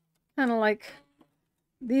 Kind of like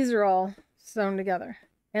these are all sewn together.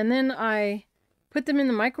 And then I put them in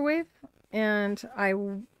the microwave, and I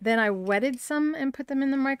wetted some and put them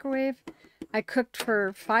in the microwave. I cooked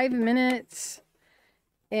for 5 minutes,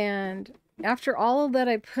 and after all that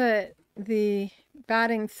I put the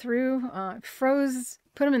batting through, froze,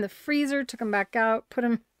 put them in the freezer, took them back out, put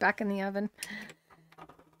them back in the oven.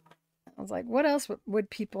 I was like, what else would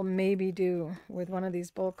people maybe do with one of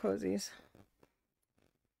these bowl cozies?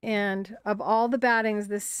 And of all the battings,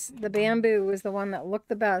 the bamboo was the one that looked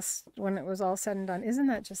the best when it was all said and done. Isn't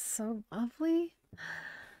that just so lovely?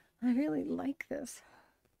 I really like this.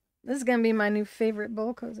 This is going to be my new favorite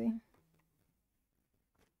bowl cozy.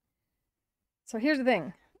 So here's the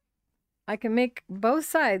thing. I can make both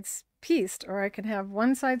sides pieced, or I can have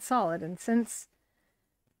one side solid. And since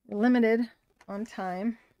we're limited on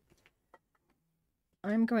time,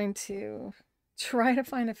 I'm going to try to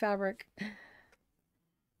find a fabric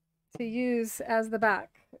to use as the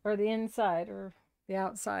back, or the inside, or the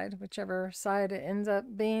outside, whichever side it ends up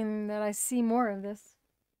being that I see more of this.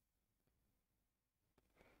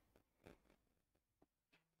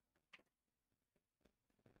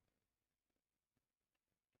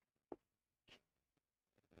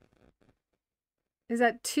 Is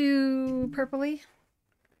that too purpley?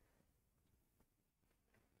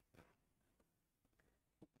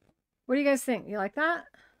 What do you guys think? You like that?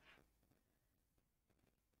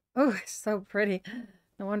 Oh, it's so pretty.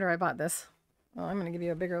 No wonder I bought this. Well, I'm going to give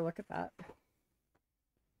you a bigger look at that.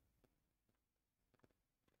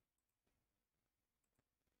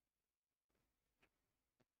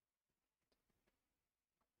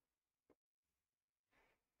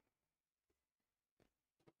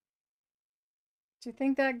 Do you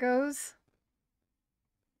think that goes?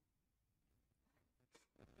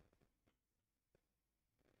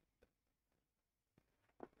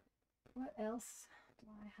 What else do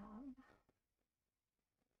I have?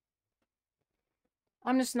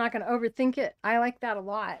 I'm just not going to overthink it. I like that a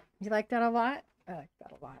lot. You like that a lot? I like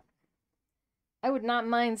that a lot. I would not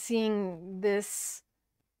mind seeing this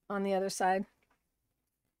on the other side.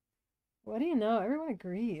 What do you know? Everyone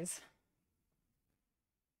agrees.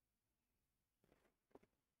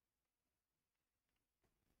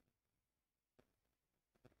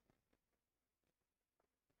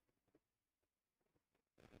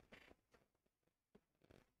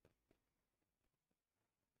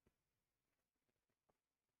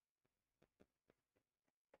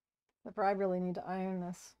 But I really need to iron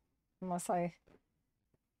this, unless I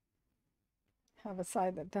have a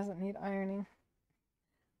side that doesn't need ironing.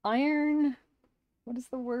 Iron, what is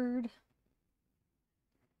the word?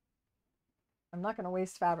 I'm not going to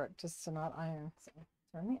waste fabric just to not iron. So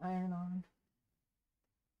turn the iron on.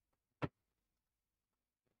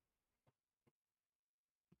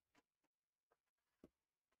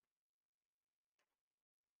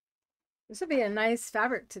 This would be a nice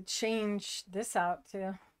fabric to change this out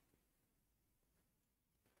too.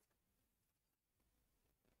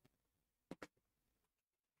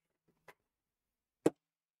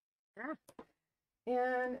 Ah.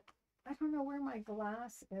 And I don't know where my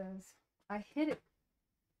glass is. I hit it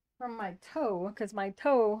from my toe because my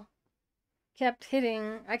toe kept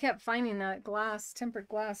hitting. I kept finding that glass, tempered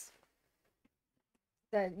glass,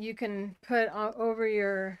 that you can put over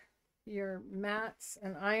your mats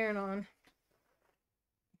and iron on.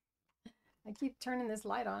 I keep turning this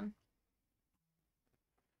light on.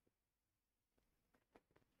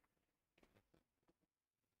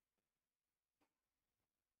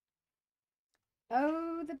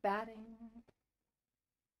 Oh, the batting.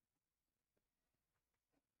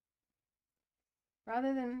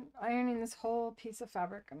 Rather than ironing this whole piece of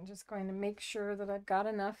fabric, I'm just going to make sure that I've got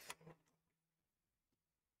enough.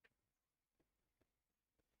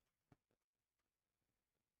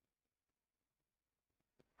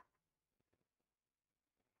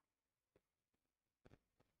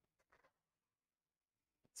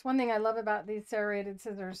 It's one thing I love about these serrated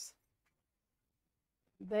scissors.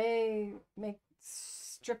 They make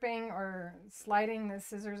stripping or sliding the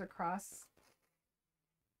scissors across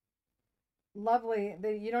lovely.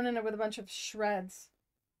 You don't end up with a bunch of shreds.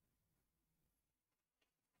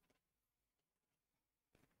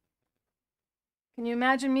 Can you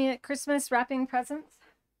imagine me at Christmas wrapping presents?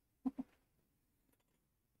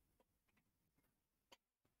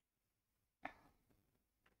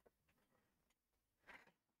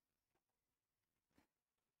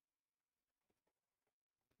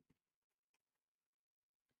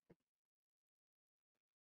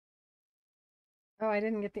 Oh, I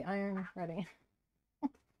didn't get the iron ready.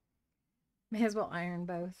 May as well iron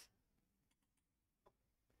both.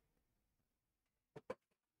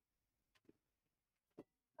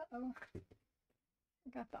 Uh-oh. I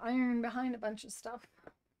got the iron behind a bunch of stuff.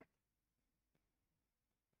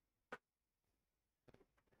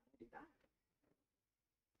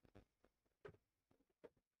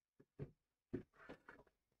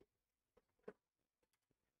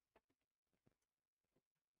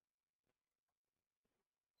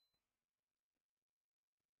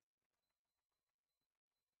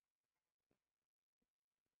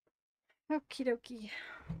 Okie dokie.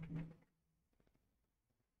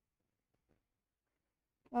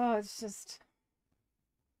 Oh, it's just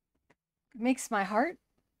makes my heart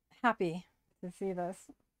happy to see this.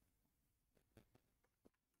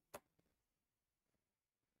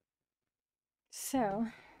 So,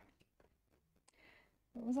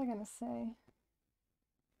 what was I going to say?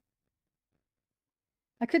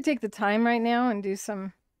 I could take the time right now and do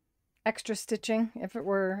some extra stitching. If it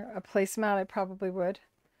were a placemat, I probably would.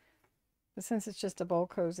 But since it's just a bowl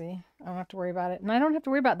cozy, I don't have to worry about it. And I don't have to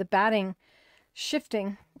worry about the batting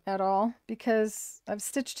shifting at all because I've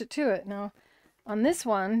stitched it to it. Now, on this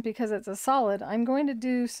one, because it's a solid, I'm going to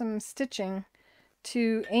do some stitching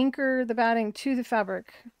to anchor the batting to the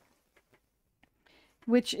fabric,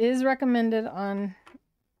 which is recommended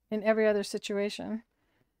in every other situation.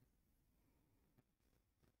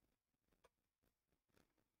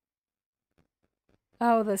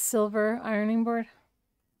 Oh, the silver ironing board.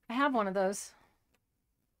 I have one of those.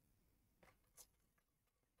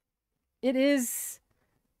 It is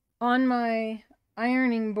on my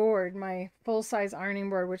ironing board, my full-size ironing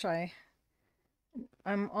board, which I'm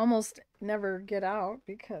almost never get out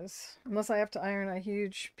because unless I have to iron a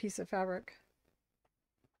huge piece of fabric.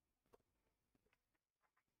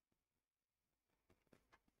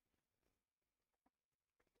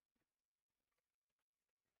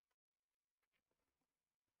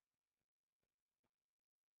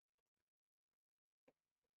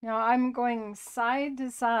 Now I'm going side to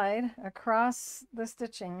side across the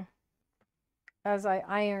stitching as I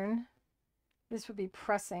iron. This would be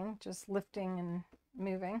pressing, just lifting and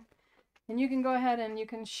moving. And you can go ahead and you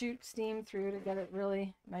can shoot steam through to get it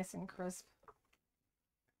really nice and crisp.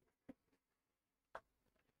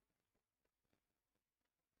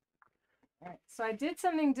 All right, so I did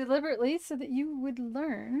something deliberately so that you would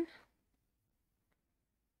learn.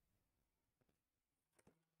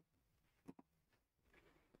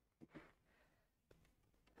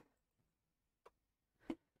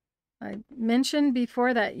 I mentioned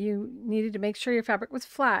before that you needed to make sure your fabric was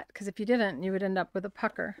flat because if you didn't, you would end up with a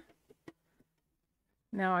pucker.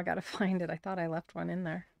 Now I got to find it. I thought I left one in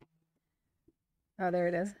there. Oh, there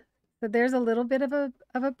it is. So there's a little bit of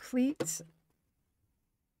a pleat.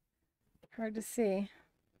 Hard to see.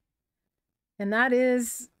 And that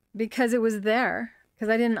is because it was there, because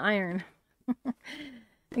I didn't iron.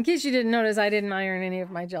 In case you didn't notice, I didn't iron any of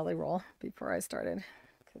my jelly roll before I started,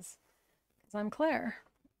 because I'm Claire.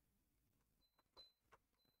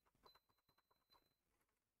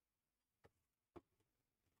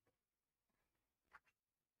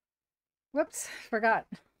 Whoops, forgot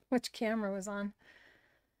which camera was on.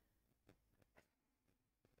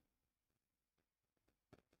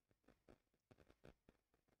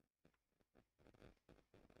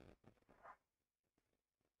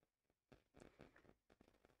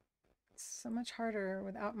 It's so much harder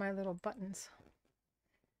without my little buttons.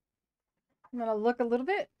 I'm gonna look a little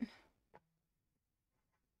bit.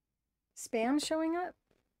 Spam showing up.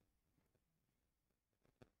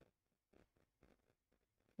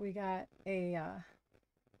 We got a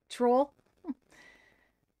troll.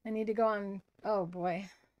 I need to go on. Oh boy.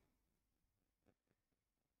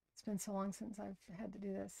 It's been so long since I've had to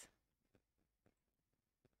do this.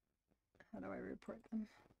 How do I report them?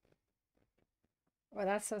 Oh,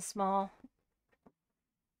 that's so small.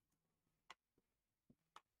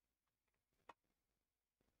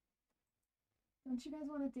 Don't you guys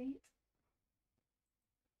want a date?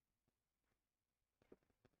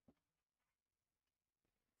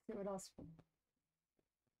 See what else?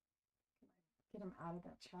 Get them out of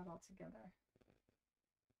that chat altogether.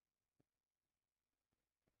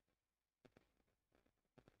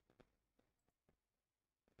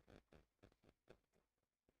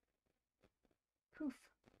 Poof.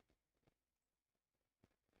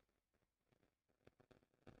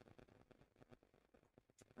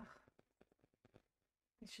 Ugh.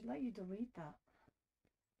 They should let you delete that.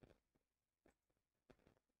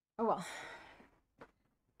 Oh well.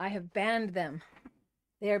 I have banned them.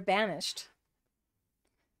 They are banished.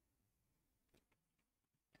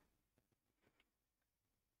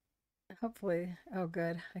 Hopefully, oh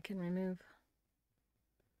good, I can remove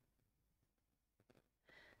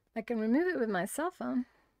it with my cell phone.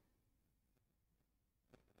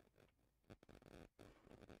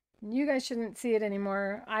 You guys shouldn't see it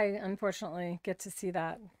anymore. I unfortunately get to see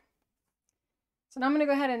that. So now I'm going to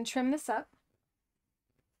go ahead and trim this up.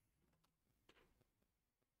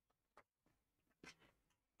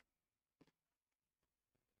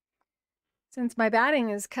 Since my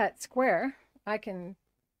batting is cut square, I can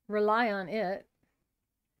rely on it.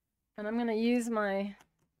 And I'm going to use my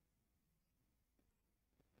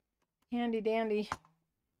handy dandy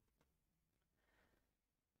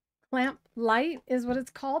clamp light is what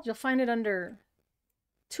it's called. You'll find it under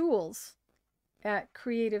tools at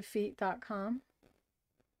creativefeet.com.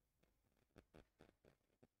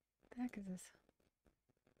 What the heck is this?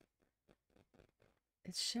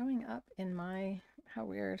 It's showing up in my, how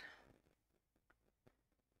weird.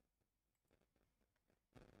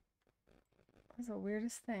 That's the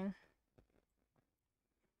weirdest thing.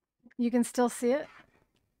 You can still see it.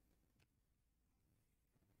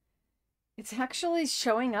 It's actually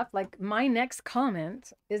showing up like my next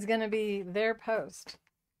comment is going to be their post.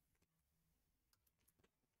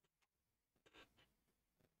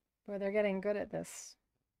 Boy, they're getting good at this.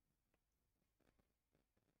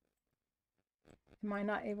 Am I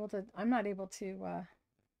not able to, I'm not able to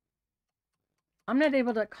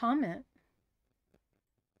comment.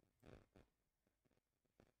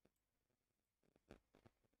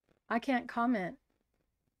 I can't comment.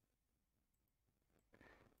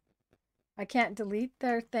 I can't delete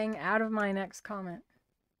their thing out of my next comment.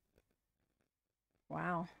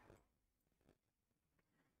 Wow.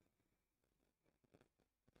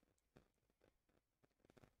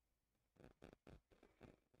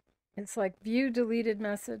 It's like view deleted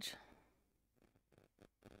message.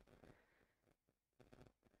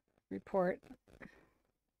 Report.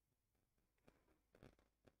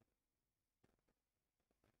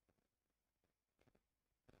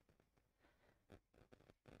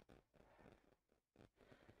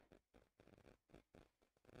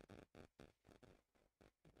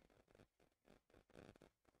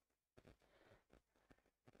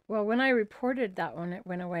 Well, when I reported that one, it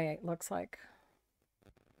went away, it looks like.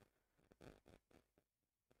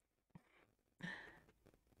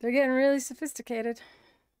 They're getting really sophisticated.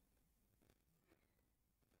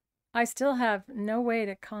 I still have no way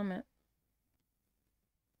to comment.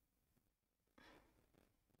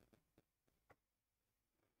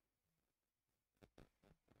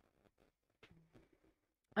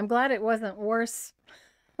 I'm glad it wasn't worse.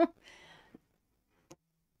 I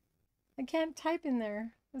can't type in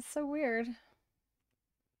there. It's so weird.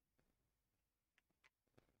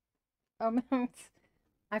 Oh,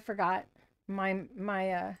 I forgot my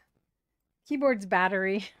keyboard's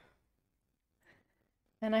battery.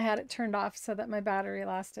 And I had it turned off so that my battery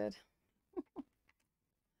lasted.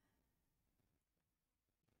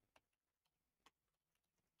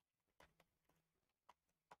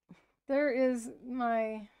 There is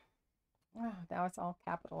my, oh, now it's all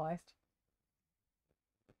capitalized.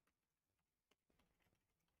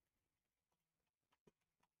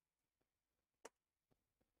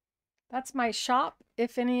 That's my shop.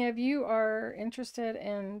 If any of you are interested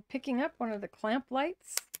in picking up one of the clamp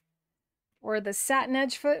lights or the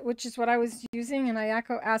Satinedge foot, which is what I was using, and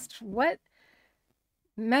Ayako asked what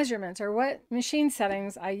measurements or what machine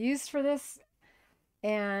settings I used for this,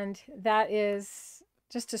 and that is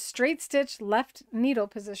just a straight stitch left needle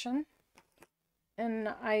position. And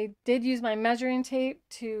I did use my measuring tape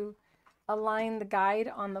to align the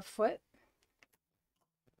guide on the foot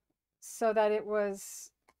so that it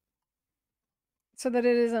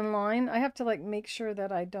is in line. I have to like make sure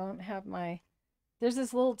that I don't have my, there's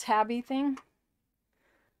this little tabby thing.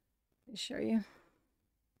 Let me show you.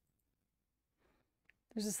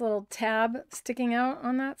 There's this little tab sticking out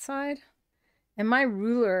on that side. And my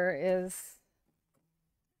ruler is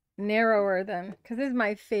narrower than, because this is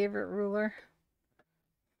my favorite ruler.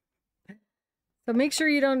 So make sure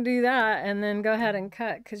you don't do that and then go ahead and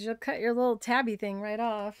cut, because you'll cut your little tabby thing right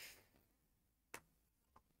off.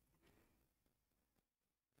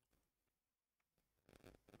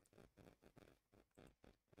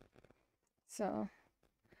 So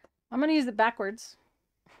I'm going to use it backwards,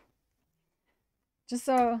 just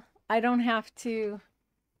so I don't have to,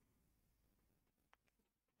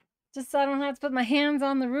 put my hands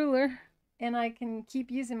on the ruler and I can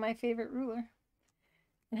keep using my favorite ruler.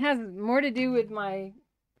 It has more to do with my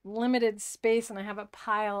limited space, and I have a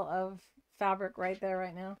pile of fabric right there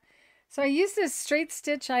right now. So I used this straight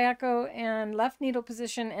stitch, Ayako, and left needle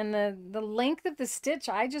position, and the length of the stitch,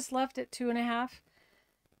 I just left at 2.5.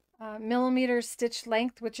 millimeter stitch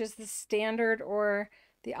length, which is the standard or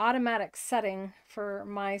the automatic setting for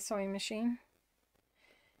my sewing machine.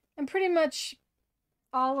 And pretty much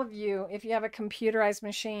all of you, if you have a computerized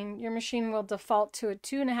machine, your machine will default to a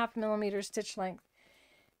 2.5 millimeter stitch length.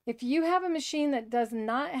 If you have a machine that does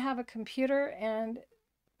not have a computer and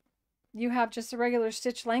you have just a regular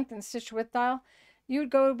stitch length and stitch width dial, you would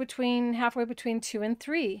go halfway between 2 and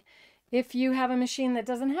 3. If you have a machine that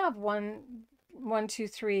doesn't have 1, 2,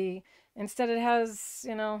 3, instead it has,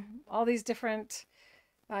 you know, all these different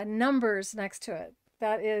numbers next to it,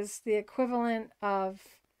 that is the equivalent of,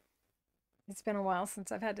 it's been a while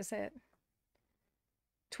since I've had to say it,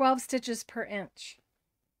 12 stitches per inch.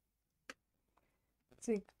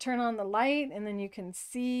 So you turn on the light and then you can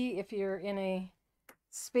see if you're in a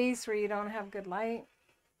space where you don't have good light.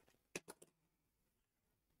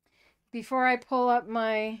 Before I pull up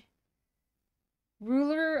my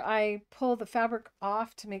ruler, I pull the fabric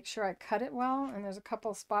off to make sure I cut it well, and there's a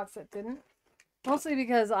couple spots that didn't. Mostly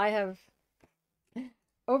because I have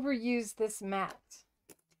overused this mat.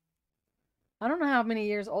 I don't know how many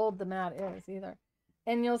years old the mat is either.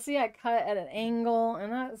 And you'll see I cut at an angle,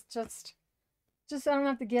 and that's just I don't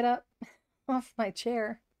have to get up off my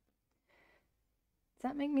chair. Does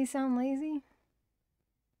that make me sound lazy?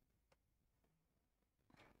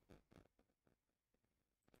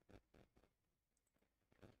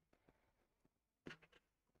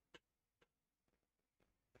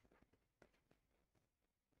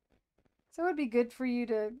 So it would be good for you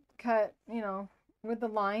to cut, you know, with the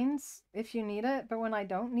lines if you need it. But when I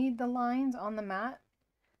don't need the lines on the mat,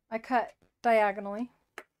 I cut diagonally.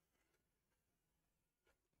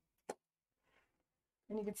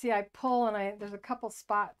 And you can see I pull and there's a couple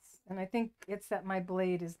spots, and I think it's that my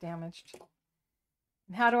blade is damaged.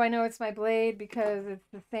 And how do I know it's my blade? Because it's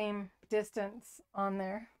the same distance on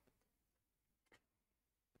there.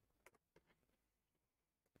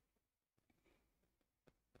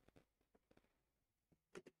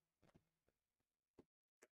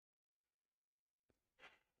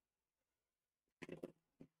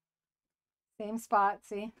 Same spot,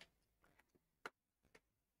 see?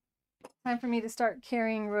 Time for me to start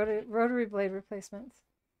carrying rotary blade replacements.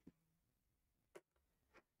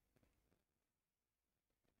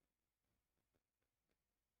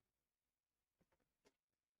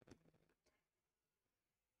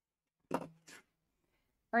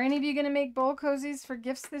 Are any of you going to make bowl cozies for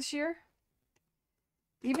gifts this year?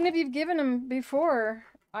 Even if you've given them before,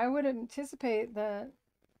 I would anticipate that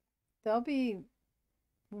they'll be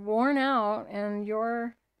worn out and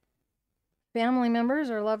your family members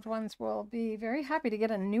or loved ones will be very happy to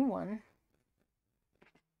get a new one.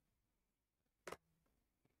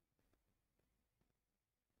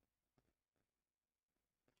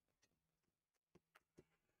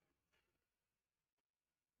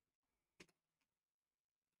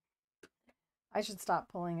 I should stop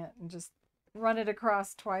pulling it and just run it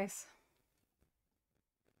across twice.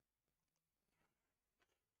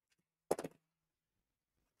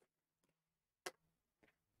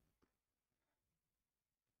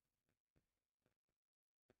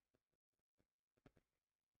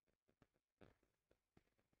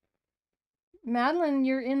 Madeline,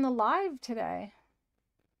 you're in the live today.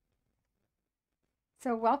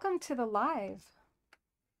 So welcome to the live.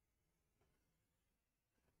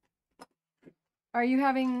 Are you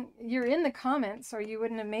you're in the comments, or you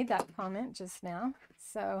wouldn't have made that comment just now.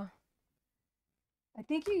 So I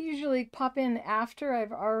think you usually pop in after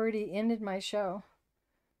I've already ended my show.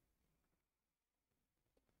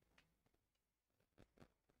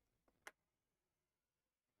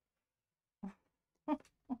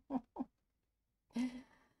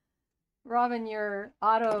 Robin, your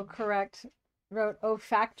autocorrect wrote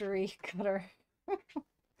olfactory cutter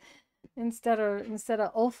instead of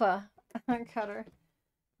ulfa cutter.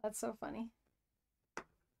 That's so funny.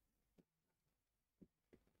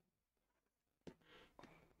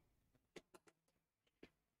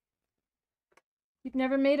 You've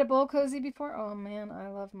never made a bowl cozy before? Oh man, I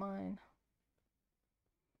love mine.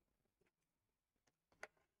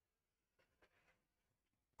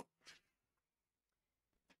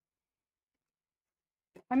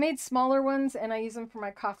 I made smaller ones and I use them for my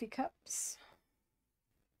coffee cups.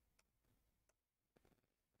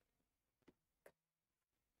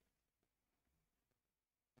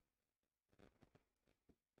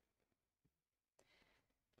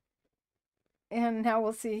 And now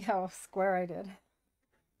we'll see how square I did.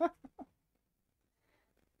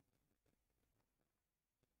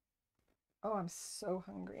 Oh, I'm so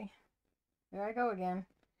hungry. There I go again.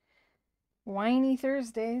 Whiny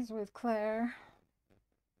Thursdays with Claire.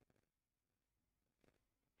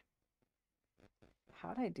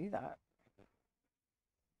 How'd I do that?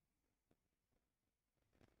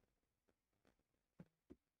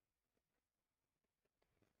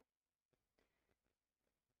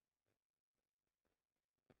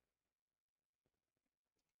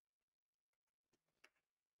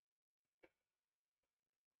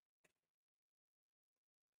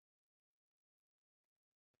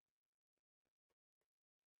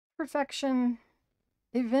 Perfection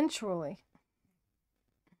eventually.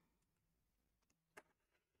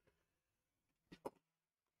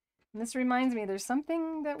 And this reminds me, there's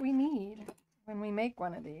something that we need when we make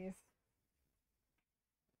one of these.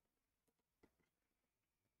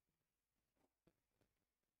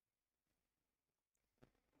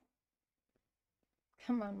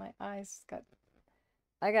 Come on, my eyes got...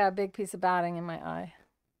 I got a big piece of batting in my eye.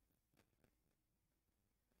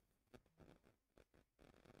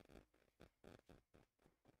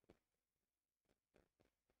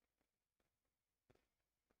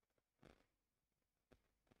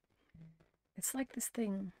 It's like this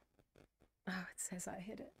thing. Oh, it says I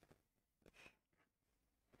hit it.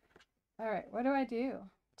 All right, what do I do?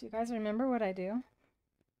 Do you guys remember what I do?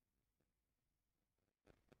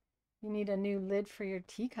 You need a new lid for your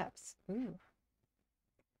teacups. Ooh.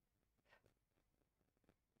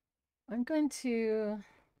 I'm going to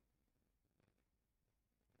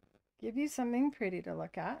give you something pretty to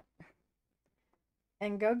look at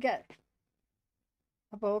and go get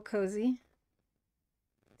a bowl cozy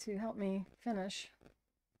to help me finish.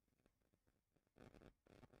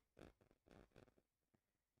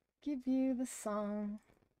 Give you the song.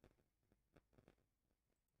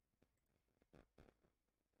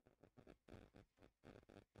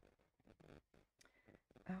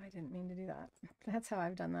 Oh, I didn't mean to do that. That's how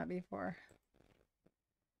I've done that before.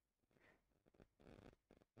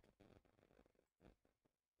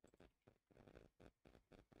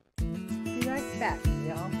 Be right back,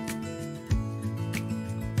 y'all.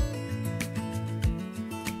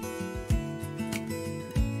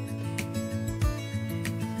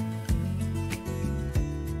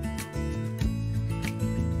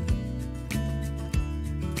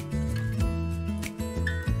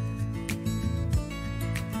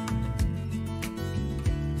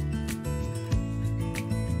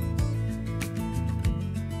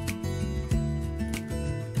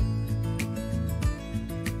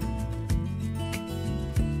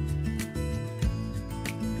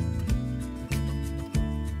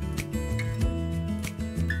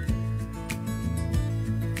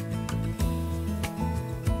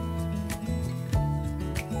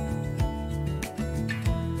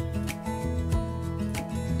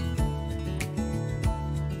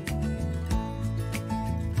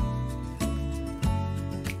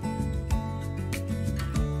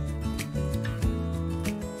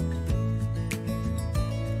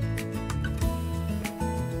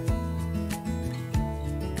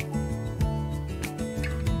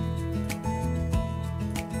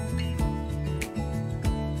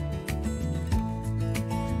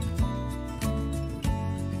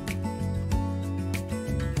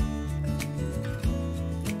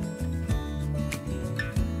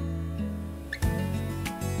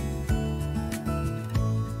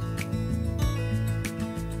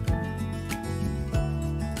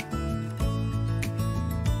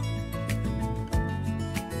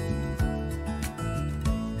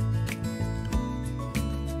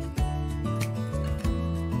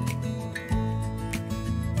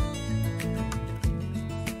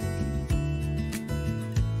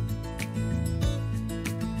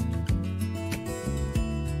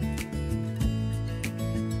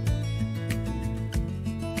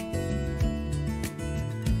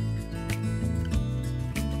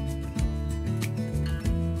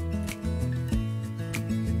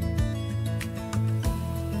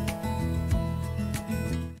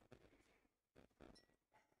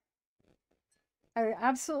 I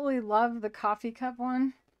absolutely love the coffee cup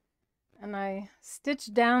one. And I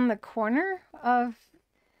stitched down the corner of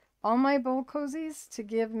all my bowl cozies to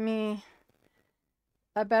give me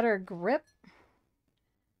a better grip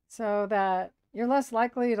so that you're less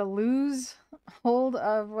likely to lose hold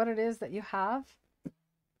of what it is that you have.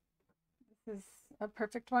 This is a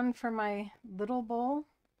perfect one for my little bowl.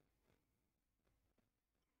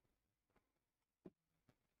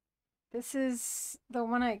 This is the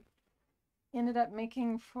one I ended up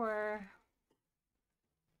making for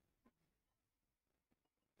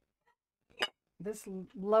this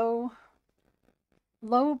low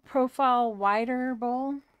profile, wider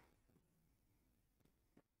bowl.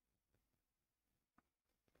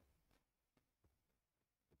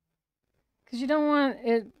 Because you don't want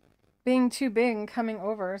it being too big and coming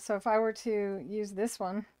over. So if I were to use this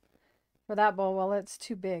one for that bowl. Well, it's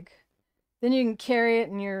too big. Then you can carry it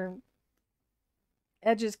and your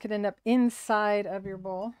edges could end up inside of your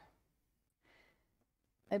bowl.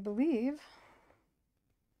 I believe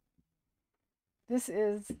this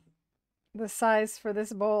is the size for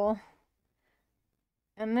this bowl.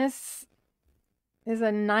 And this is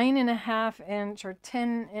a 9.5 inch or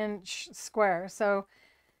 10-inch square. So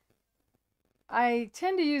I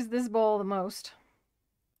tend to use this bowl the most.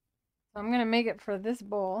 So I'm going to make it for this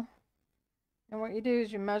bowl. And what you do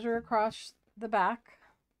is you measure across the back.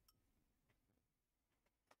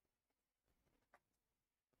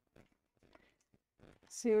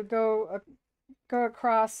 So you would go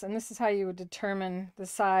across, and this is how you would determine the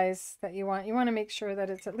size that you want. You want to make sure that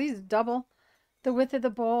it's at least double the width of the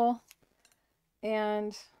bowl.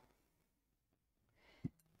 And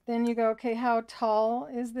then you go, okay, how tall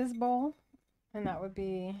is this bowl? And that would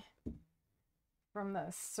be from the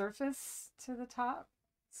surface to the top.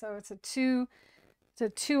 So it's a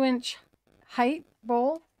 2-inch height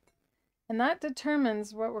bowl. And that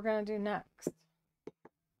determines what we're going to do next.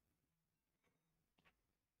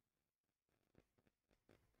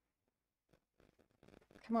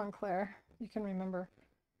 Come on, Claire. You can remember.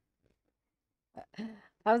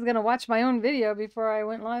 I was going to watch my own video before I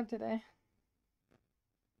went live today.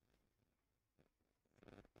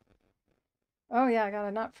 Oh yeah, I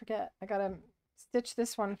gotta not forget. I gotta stitch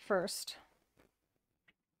this one first.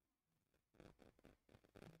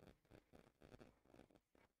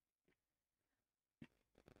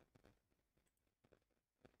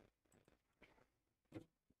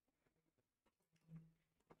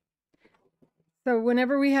 So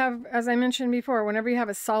whenever we have, as I mentioned before, whenever you have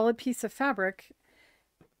a solid piece of fabric,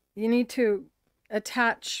 you need to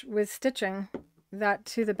attach with stitching that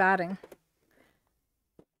to the batting.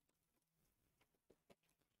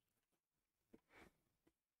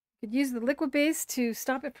 You could use the liquid base to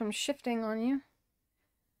stop it from shifting on you.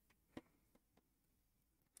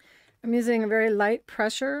 I'm using a very light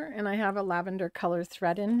pressure and I have a lavender color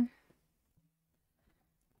thread in.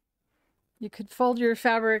 You could fold your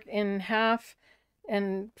fabric in half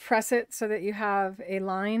and press it so that you have a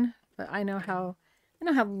line, but I know how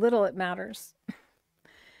little it matters.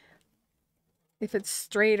 If it's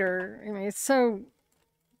straighter, I mean, it's so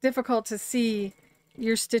difficult to see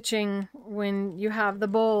your stitching when you have the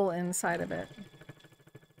bowl inside of it.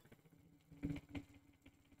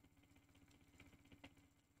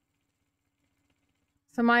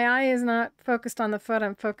 So my eye is not focused on the foot,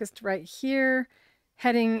 I'm focused right here,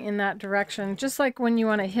 heading in that direction, just like when you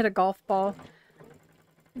want to hit a golf ball.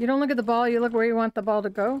 You don't look at the ball, you look where you want the ball to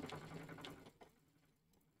go.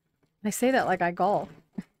 I say that like I golf.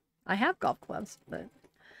 I have golf clubs, but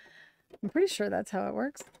I'm pretty sure that's how it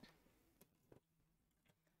works.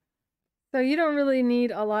 So you don't really need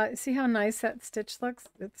a lot. See how nice that stitch looks?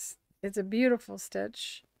 It's a beautiful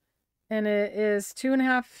stitch. And it is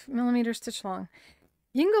 2.5 millimeter stitch long.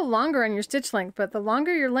 You can go longer on your stitch length, but the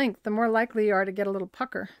longer your length, the more likely you are to get a little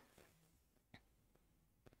pucker.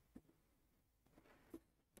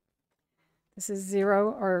 This is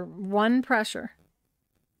 0 or 1 pressure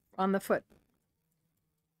on the foot.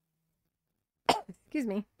 Excuse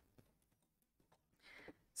me.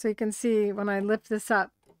 So you can see when I lift this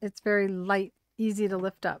up, it's very light, easy to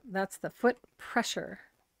lift up. That's the foot pressure.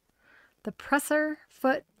 The presser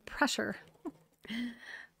foot pressure.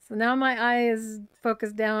 So now my eye is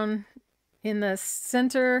focused down in the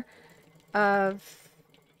center of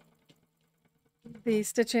the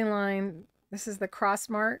stitching line. This is the cross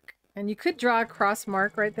mark. And you could draw a cross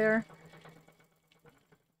mark right there.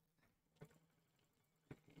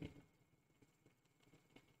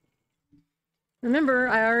 Remember,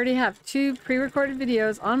 I already have 2 pre-recorded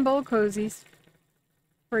videos on bowl cozies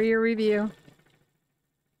for your review.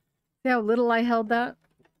 See how little I held that?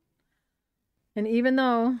 And even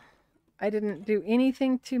though I didn't do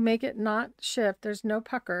anything to make it not shift, there's no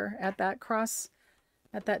pucker at that cross,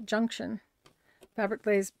 at that junction. Fabric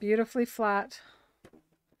lays beautifully flat.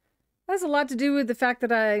 That has a lot to do with the fact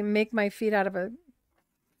that I make my feet out of a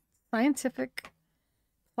scientific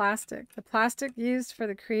plastic. The plastic used for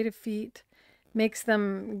the creative feet makes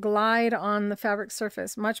them glide on the fabric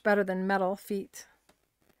surface much better than metal feet.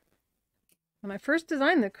 When I first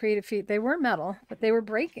designed the creative feet, they were metal, but they were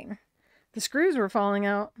breaking. The screws were falling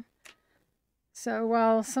out. So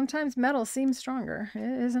while sometimes metal seems stronger,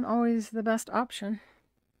 it isn't always the best option.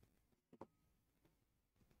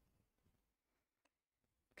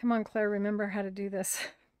 Come on, Claire, remember how to do this.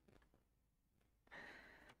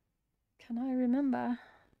 Can I remember?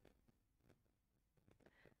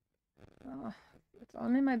 Oh, if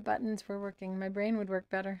only my buttons were working. My brain would work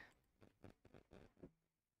better.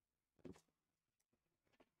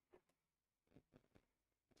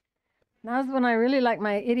 Now's when I really like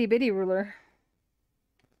my itty bitty ruler.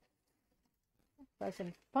 If I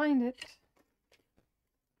can find it.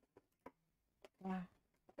 Wow.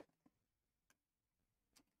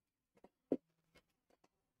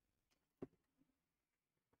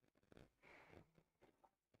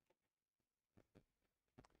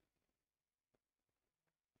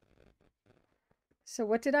 So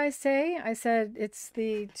what did I say? I said it's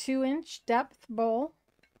the 2-inch depth bowl.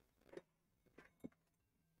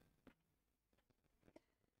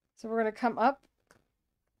 So we're going to come up.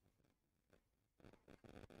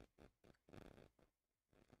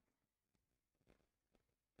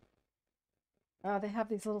 Oh, they have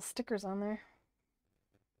these little stickers on there.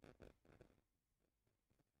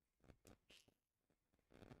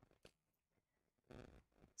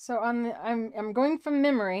 So on the, I'm going from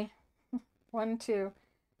memory. 1, 2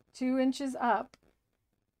 inches up.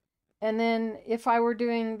 And then if I were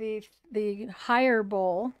doing the higher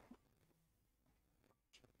bowl,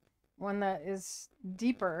 one that is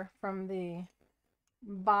deeper from the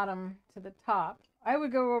bottom to the top, I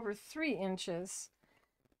would go over 3 inches.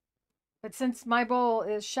 But since my bowl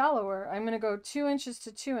is shallower, I'm going to go 2 inches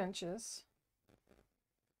to 2 inches.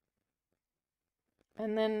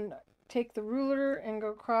 And then take the ruler and go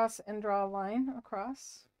across and draw a line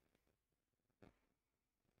across.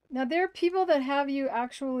 Now there are people that have you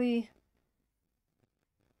actually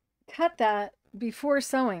cut that before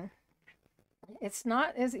sewing. It's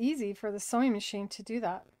not as easy for the sewing machine to do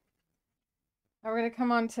that. Now we're going to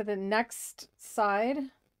come on to the next side,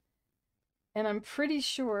 and I'm pretty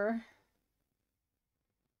sure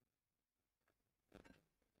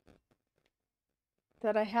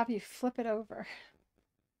that I have you flip it over.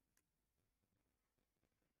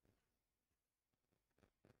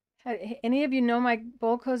 Any of you know my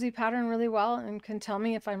bowl cozy pattern really well and can tell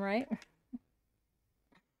me if I'm right?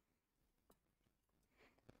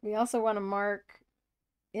 We also want to mark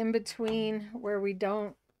in between where we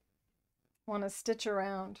don't want to stitch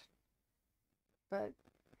around, but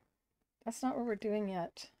that's not what we're doing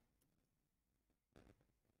yet.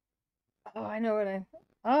 Oh, I know what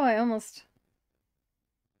I almost,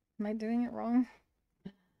 am I doing it wrong?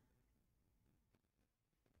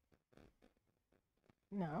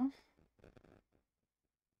 No.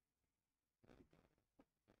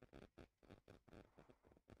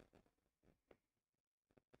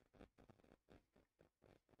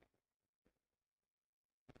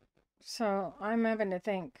 So I'm having to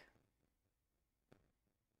think.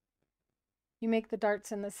 You make the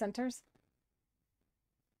darts in the centers?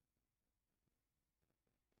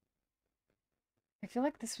 I feel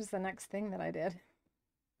like this was the next thing that I did.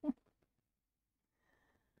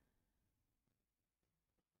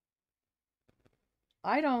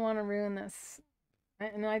 I don't want to ruin this.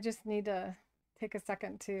 And I just need to take a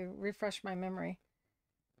second to refresh my memory.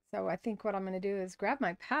 So I think what I'm going to do is grab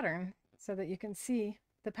my pattern so that you can see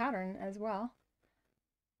the pattern as well.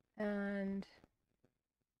 And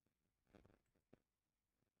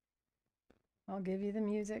I'll give you the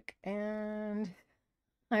music and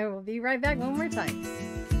I will be right back one more time.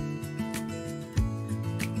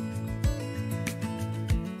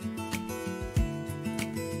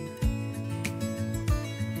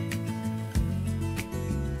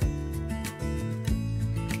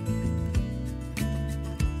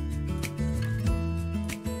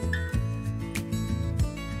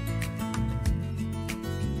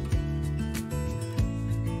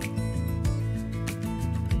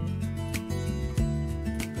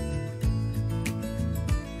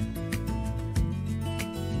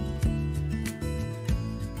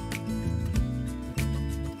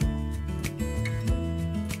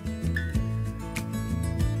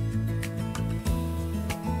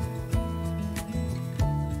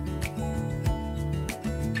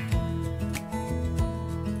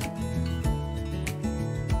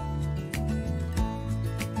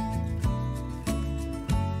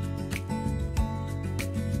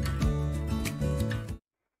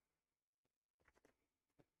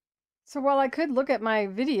 So while I could look at my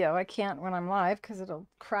video, I can't when I'm live because it'll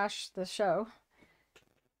crash the show.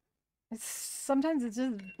 Sometimes it's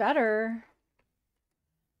just better.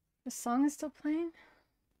 The song is still playing?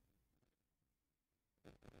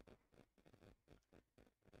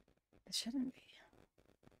 It shouldn't be.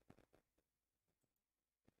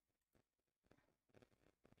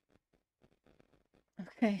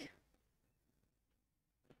 Okay.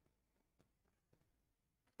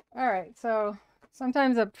 All right, so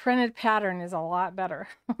sometimes a printed pattern is a lot better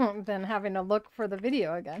than having to look for the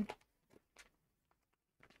video again.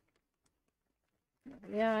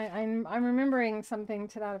 Yeah, I'm remembering something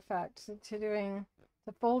to that effect, to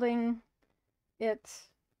folding it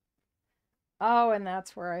Oh, and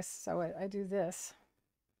that's where I sew it. I do this.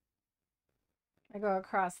 I go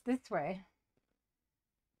across this way.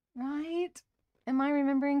 Right? Am I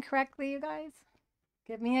remembering correctly, you guys?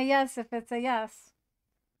 Give me a yes if it's a yes.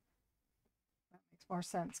 That makes more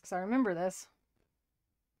sense because I remember this.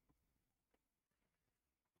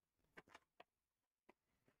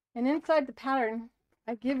 And inside the pattern,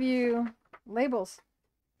 I give you labels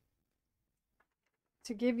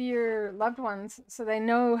to give your loved ones so they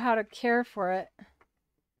know how to care for it,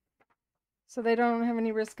 so they don't have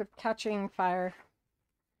any risk of catching fire.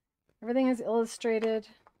 Everything is illustrated.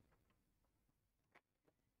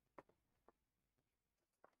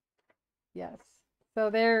 Yes. So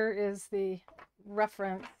there is the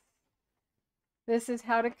reference. This is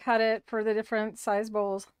how to cut it for the different size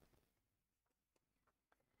bowls.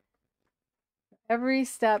 Every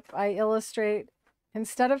step I illustrate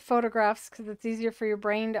instead of photographs because it's easier for your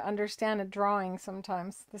brain to understand a drawing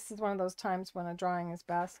sometimes. This is one of those times when a drawing is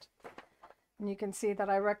best. And you can see that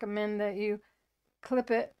I recommend that you clip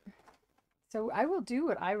it. So I will do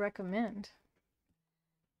what I recommend.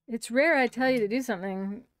 It's rare I tell you to do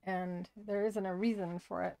something and there isn't a reason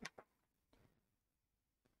for it.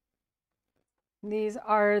 These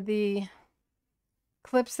are the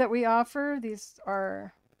clips that we offer. These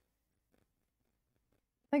are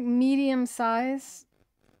like medium size.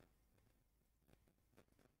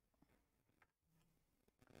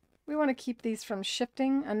 We want to keep these from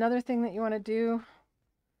shifting. Another thing that you want to do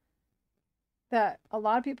that a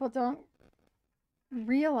lot of people don't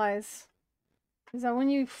realize is that when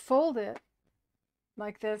you fold it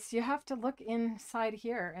like this, you have to look inside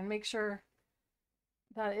here and make sure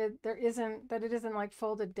that it isn't like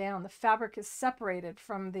folded down. The fabric is separated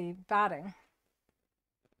from the batting.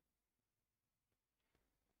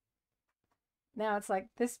 Now it's like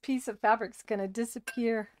this piece of fabric's going to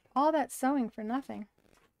disappear. All that sewing for nothing.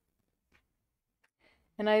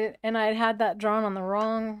 And I had that drawn on the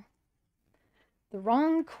wrong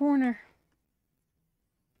corner.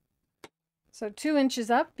 So 2 inches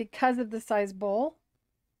up because of the size bowl.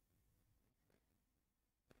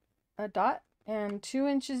 A dot, and 2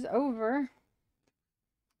 inches over.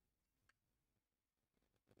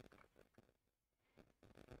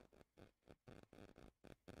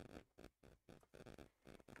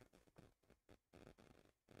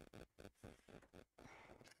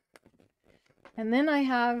 And then I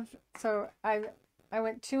have, so I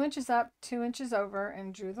went 2 inches up, 2 inches over,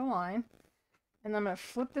 and drew the line. And I'm going to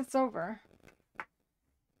flip this over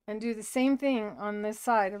and do the same thing on this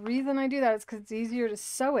side. The reason I do that is because it's easier to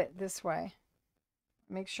sew it this way.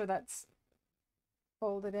 Make sure that's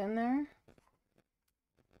folded in there.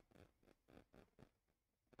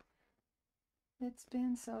 It's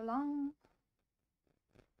been so long.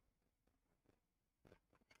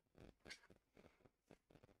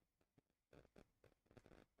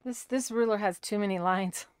 This ruler has too many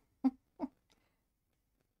lines.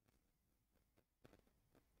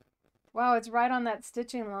 Wow, it's right on that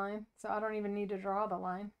stitching line, so I don't even need to draw the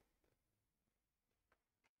line.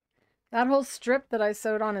 That whole strip that I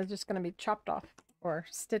sewed on is just going to be chopped off or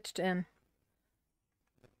stitched in.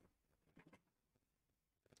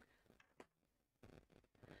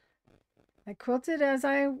 I quilted as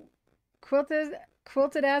I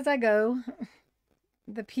go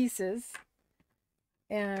the pieces,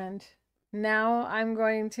 and now I'm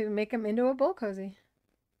going to make them into a bowl cozy.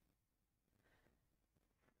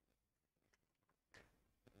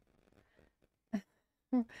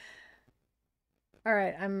 All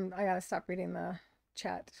right, I gotta stop reading the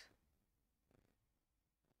chat.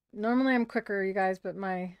 Normally I'm quicker, you guys, but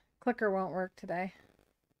my clicker won't work today.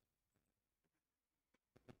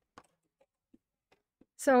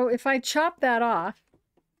 So if I chop that off,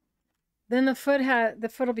 then the foot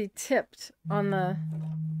will be tipped on the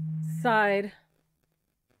side.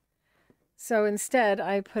 So instead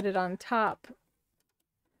I put it on top.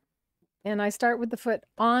 And I start with the foot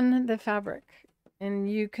on the fabric.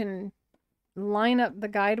 And you can line up the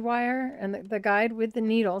guide wire and the guide with the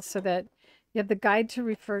needle so that you have the guide to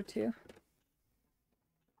refer to.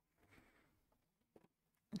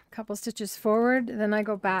 A couple stitches forward, then I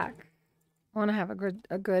go back. I want to have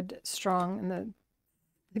a good strong, and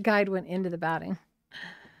the guide went into the batting.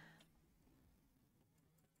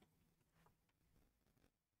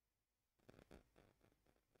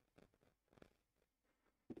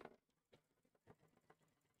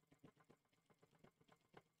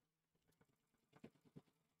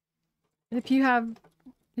 If you have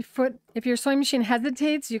if your sewing machine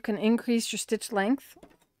hesitates, you can increase your stitch length.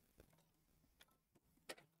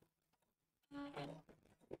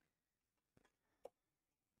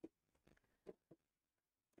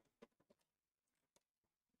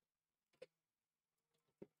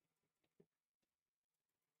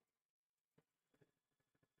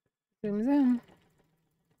 Zooms in.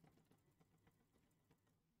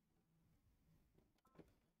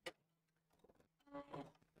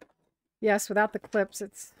 Yes, without the clips,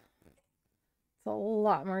 it's a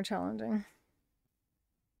lot more challenging.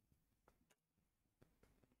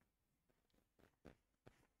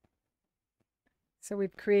 So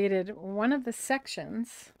we've created one of the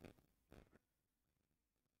sections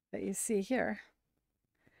that you see here.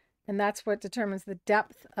 And that's what determines the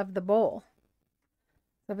depth of the bowl.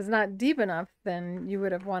 So if it's not deep enough, then you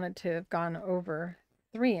would have wanted to have gone over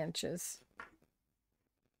 3 inches.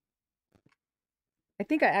 I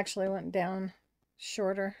think I actually went down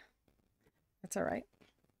shorter. That's all right.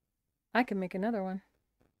 I can make another one.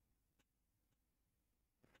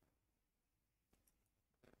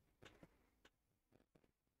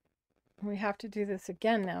 We have to do this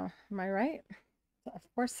again now. Am I right?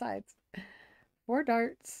 4 sides, 4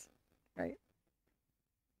 darts, right?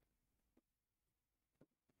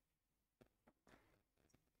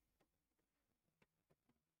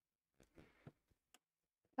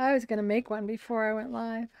 I was going to make one before I went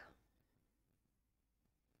live.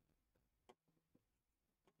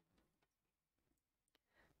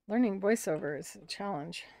 Learning voiceover is a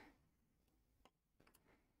challenge.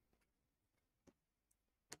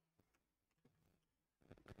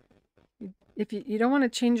 If you don't want to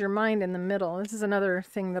change your mind in the middle, this is another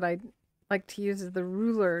thing that I like to use is the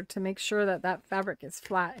ruler to make sure that that fabric is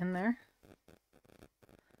flat in there.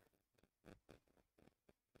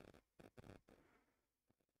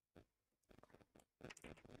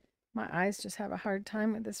 My eyes just have a hard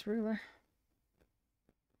time with this ruler.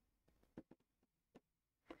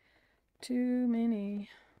 Too many.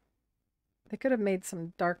 They could have made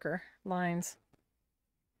some darker lines.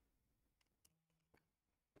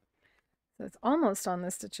 So it's almost on the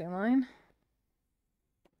stitching line.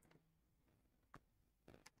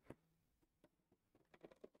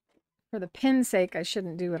 For the pin's sake, I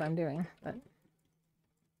shouldn't do what I'm doing, but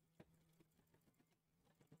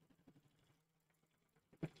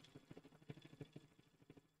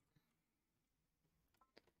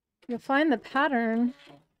you'll find the pattern,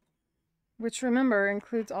 which remember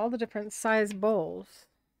includes all the different size bowls,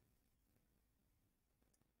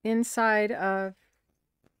 inside of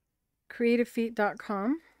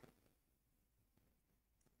creativefeet.com.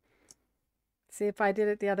 See, if I did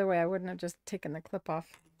it the other way, I wouldn't have just taken the clip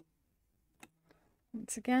off.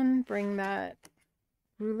 Once again, bring that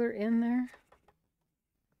ruler in there.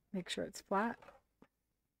 Make sure it's flat.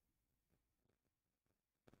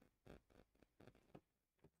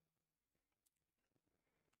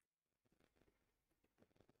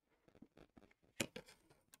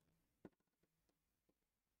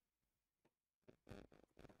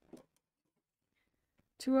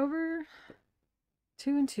 Two over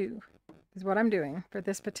 2 and 2 is what I'm doing for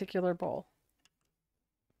this particular bowl.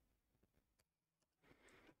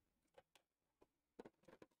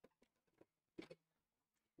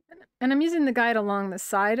 And I'm using the guide along the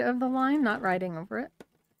side of the line, not riding over it.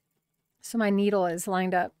 So my needle is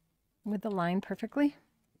lined up with the line perfectly.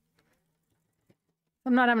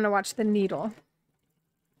 I'm not having to watch the needle.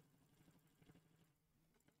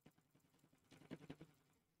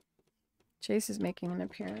 Chase is making an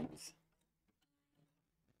appearance.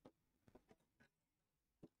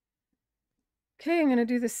 Okay, I'm going to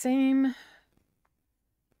do the same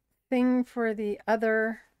thing for the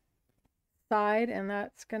other side, and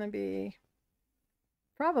that's going to be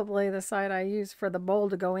probably the side I use for the bowl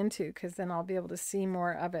to go into, because then I'll be able to see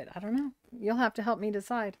more of it. I don't know. You'll have to help me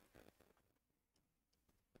decide.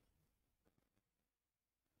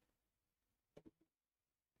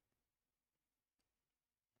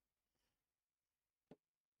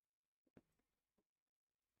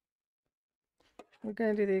 We're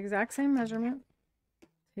going to do the exact same measurement.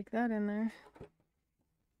 Take that in there.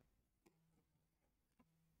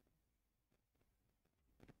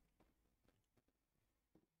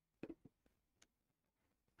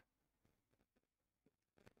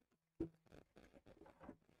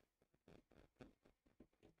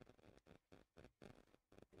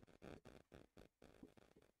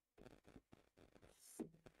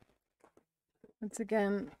 Once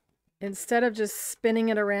again, instead of just spinning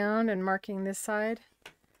it around and marking this side,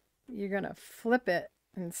 you're going to flip it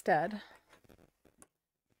instead.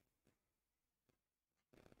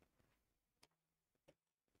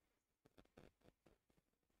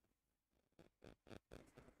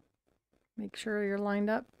 Make sure you're lined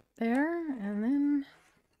up there, and then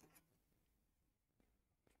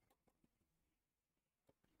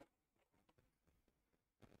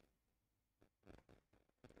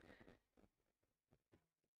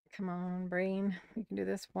come on, brain. You can do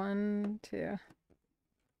this. 1, 2.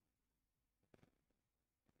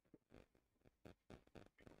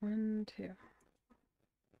 1, 2.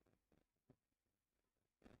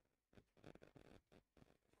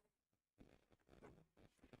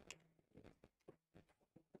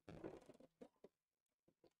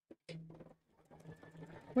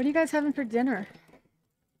 What are you guys having for dinner?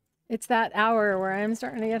 It's that hour where I'm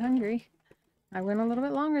starting to get hungry. I went a little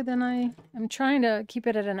bit longer than I'm trying to keep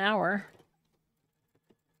it at an hour.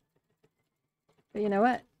 But you know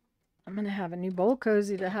what? I'm going to have a new bowl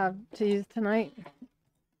cozy to use tonight.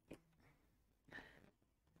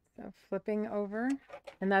 So flipping over.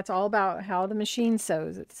 And that's all about how the machine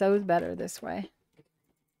sews. It sews better this way.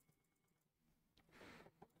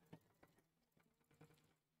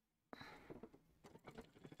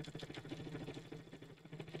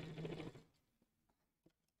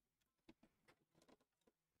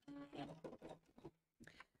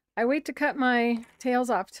 I wait to cut my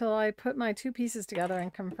tails off till I put my 2 pieces together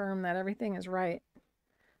and confirm that everything is right.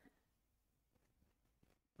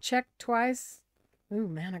 Check twice. Ooh,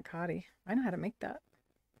 manicotti. I know how to make that.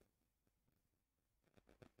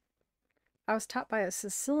 I was taught by a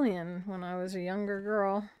Sicilian when I was a younger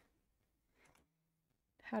girl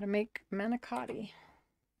how to make manicotti.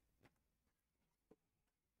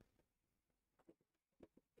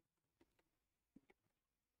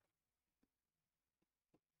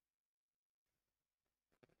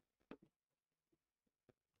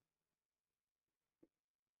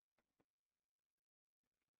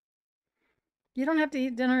 You don't have to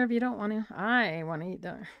eat dinner if you don't want to. I want to eat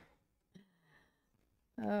dinner.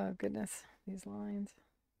 Oh, goodness. These lines.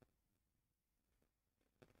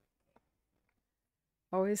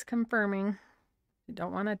 Always confirming. You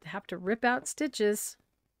don't want to have to rip out stitches.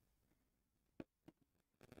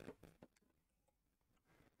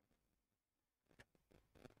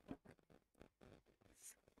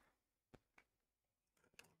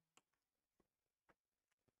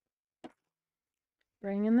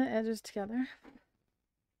 Bringing the edges together.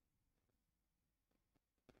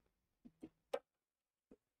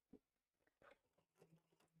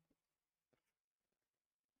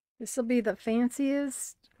 This will be the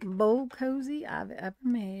fanciest bowl cozy I've ever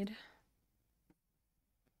made.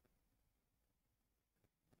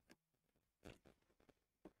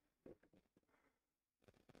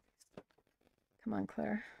 Come on,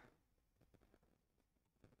 Claire.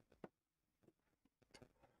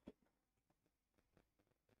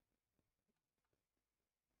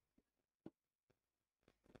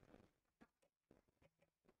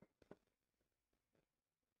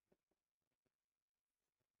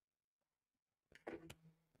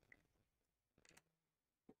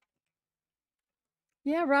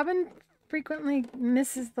 Yeah, Robin frequently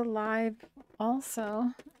misses the live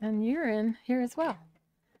also, and you're in here as well.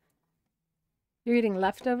 You're eating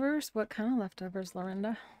leftovers? What kind of leftovers,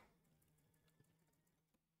 Lorinda?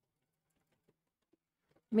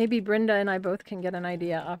 Maybe Brenda and I both can get an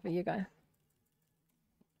idea off of you guys.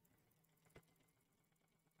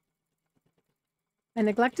 I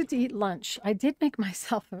neglected to eat lunch. I did make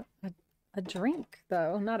myself a drink,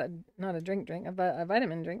 though. Not a drink, a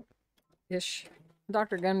vitamin drink-ish.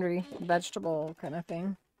 Dr. Gundry vegetable kind of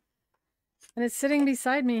thing. And it's sitting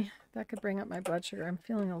beside me. That could bring up my blood sugar. I'm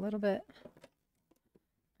feeling a little bit.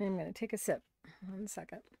 I'm going to take a sip. 1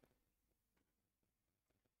 second.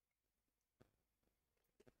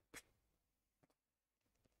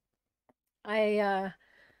 I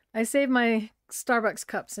save my Starbucks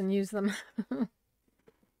cups and use them.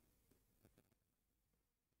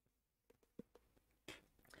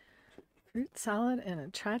 Fruit salad and a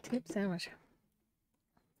tri-tip sandwich.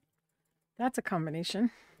 That's a combination.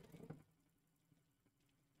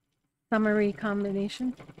 Summery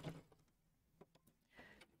combination.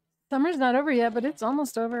 Summer's not over yet, but it's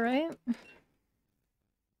almost over, right?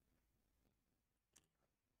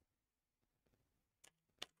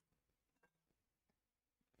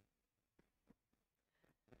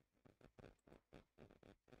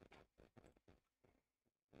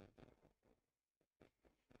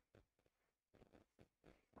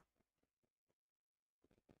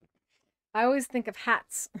 I always think of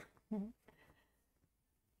hats.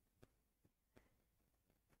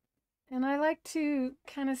 And I like to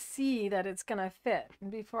kind of see that it's going to fit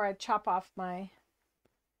before I chop off my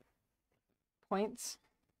points.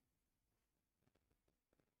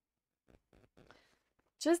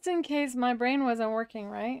 Just in case my brain wasn't working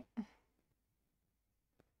right.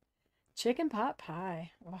 Chicken pot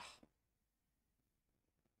pie. Ugh.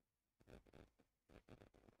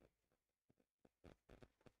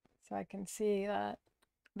 So I can see that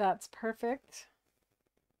that's perfect.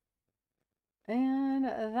 And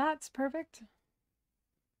that's perfect.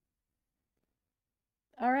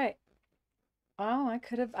 All right. Oh,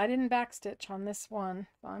 I didn't backstitch on this one.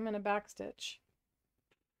 So I'm going to backstitch.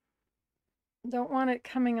 Don't want it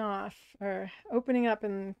coming off or opening up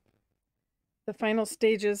in the final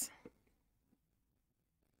stages.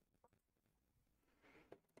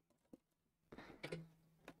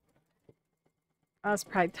 I was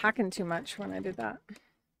probably talking too much when I did that.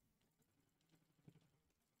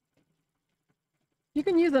 You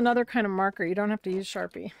can use another kind of marker. You don't have to use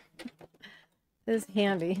Sharpie. This is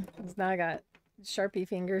handy because now I got Sharpie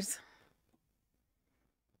fingers.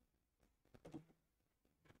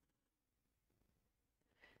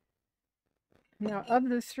 Now, of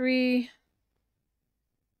the 3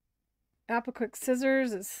 Apple Quick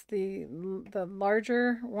scissors, it's the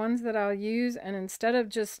larger ones that I'll use, and instead of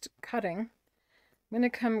just cutting, I'm going to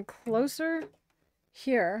come closer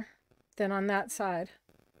here than on that side.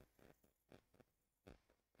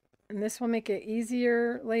 And this will make it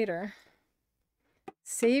easier later.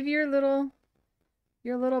 Save your little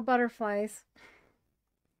butterflies.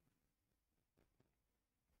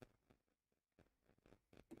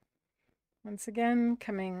 Once again,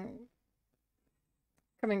 coming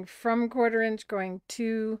from 1/4 inch, going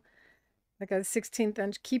to like a 1/16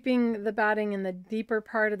 inch, keeping the batting in the deeper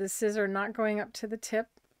part of the scissor, not going up to the tip.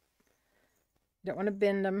 You don't want to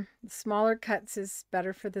bend them. The smaller cuts is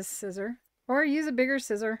better for this scissor, or use a bigger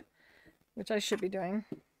scissor, which I should be doing.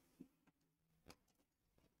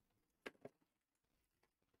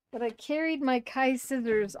 But I carried my qayg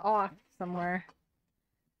scissors off somewhere,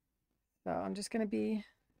 so I'm just going to be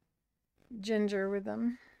ginger with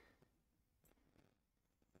them.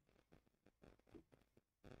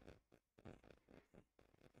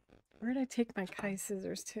 Where did I take my qayg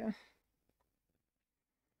scissors to?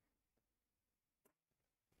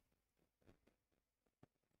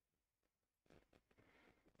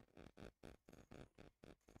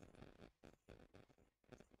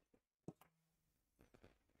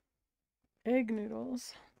 Egg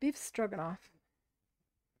noodles, beef stroganoff.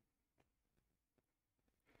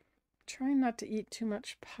 Trying not to eat too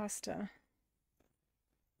much pasta.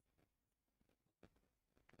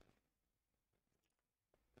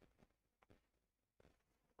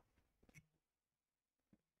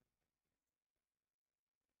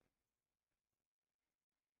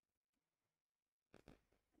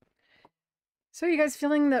 So, you guys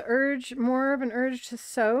feeling the urge, more of an urge to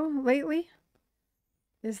sew lately?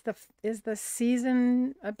 Is the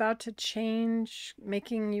season about to change,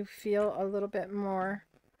 making you feel a little bit more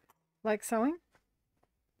like sewing?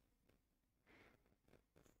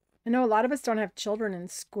 I know a lot of us don't have children in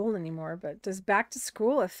school anymore, but does back to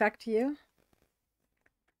school affect you?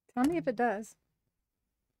 Tell me if it does.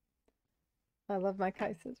 I love my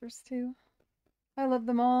qayg scissors too. I love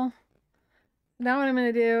them all. Now what I'm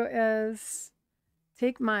going to do is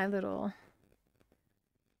take my little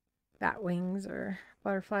bat wings or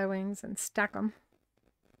butterfly wings and stack them.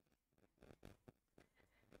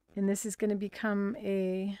 And this is going to become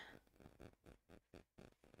a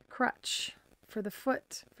crutch for the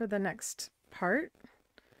foot for the next part.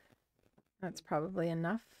 That's probably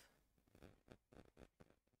enough.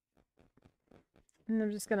 And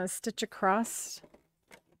I'm just going to stitch across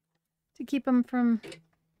to keep them from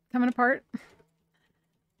coming apart.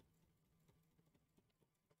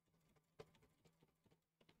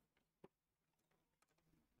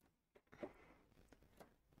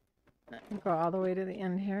 Go all the way to the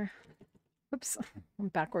end here. Oops, I'm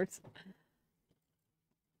backwards.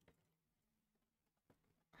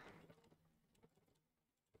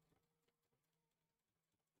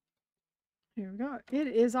 Here we go. It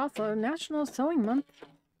is also National Sewing Month.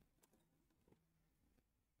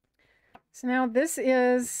 So now this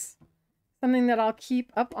is something that I'll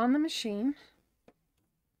keep up on the machine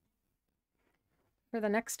for the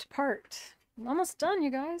next part. I'm almost done,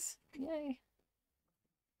 you guys. Yay.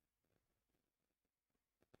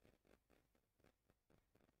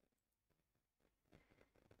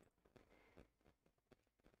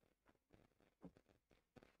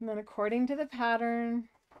 And then according to the pattern,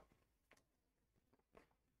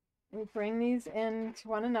 we bring these into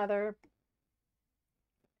one another,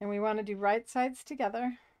 and we want to do right sides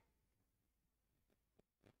together.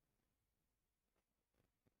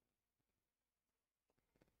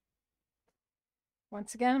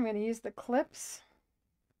 Once again, I'm going to use the clips.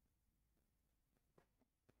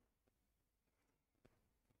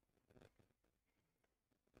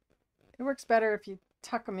 It works better if you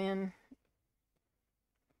tuck them in.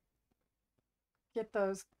 Get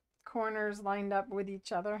those corners lined up with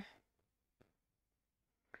each other.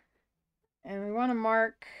 And we want to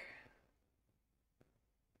mark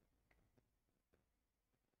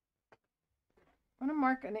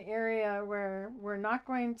an area where we're not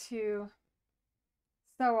going to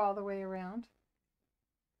sew all the way around.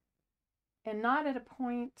 And not at a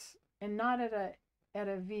point and not at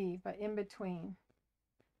a V, but in between.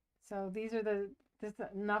 So these are there's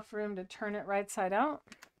enough room to turn it right side out.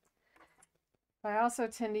 I also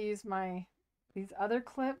tend to use these other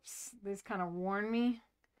clips. These kind of warn me.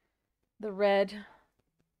 The red,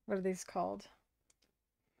 what are these called?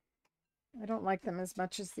 I don't like them as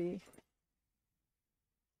much as the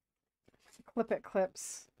clip-it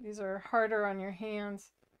clips. These are harder on your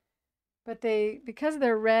hands. But because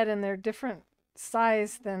they're red and they're different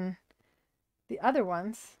size than the other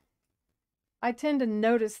ones, I tend to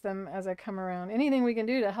notice them as I come around. Anything we can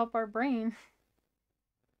do to help our brain.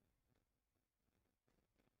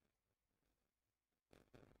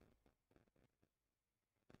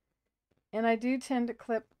 And I do tend to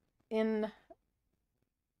clip in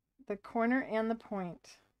the corner and the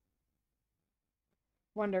point.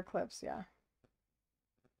 Wonder clips, yeah.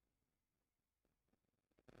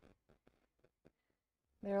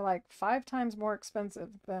 They're like 5 times more expensive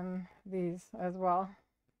than these as well.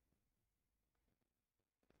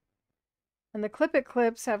 And the clip-it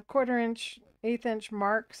clips have 1/4 inch, 1/8 inch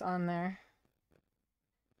marks on there.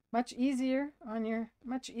 Much easier on your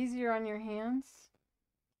hands.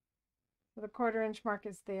 So the 1/4 inch mark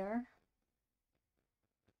is there.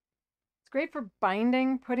 It's great for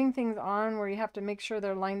binding, putting things on where you have to make sure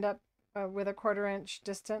they're lined up with a 1/4 inch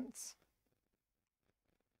distance.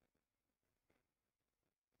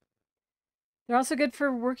 They're also good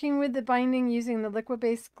for working with the binding using the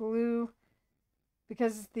liquid-based glue,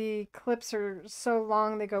 because the clips are so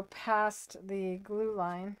long they go past the glue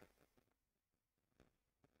line.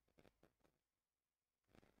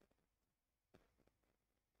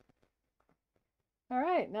 All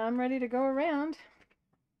right, now I'm ready to go around.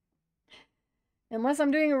 Unless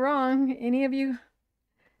I'm doing it wrong, any of you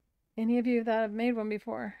that have made one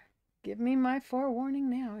before, give me my forewarning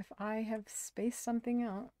now if I have spaced something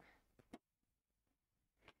out.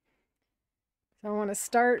 So I want to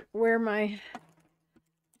start where my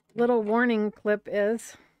little warning clip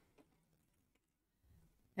is.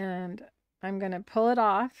 And I'm going to pull it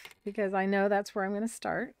off because I know that's where I'm going to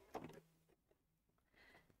start.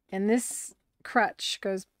 And this crutch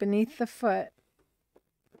goes beneath the foot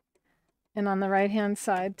and on the right hand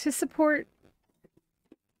side to support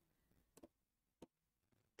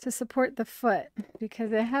the foot,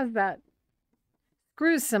 because it has that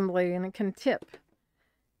screw assembly and it can tip.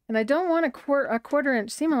 And I don't want a 1/4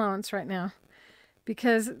 inch seam allowance right now,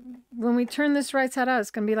 because when we turn this right side out,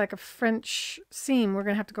 it's going to be like a French seam. We're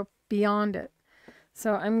going to have to go beyond it.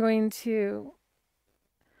 So I'm going to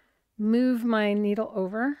move my needle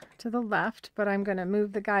over to the left, but I'm going to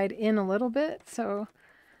move the guide in a little bit. So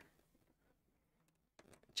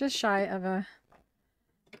just shy of a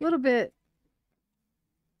little bit.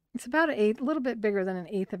 It's about a little bit bigger than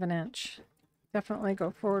 1/8 of an inch. Definitely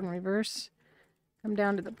go forward and reverse. Come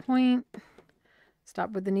down to the point.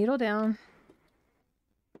 Stop with the needle down.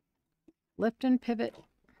 Lift and pivot.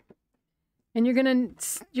 And you're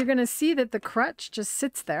gonna see that the crutch just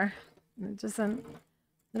sits there. It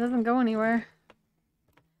doesn't go anywhere.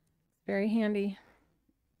 Very handy.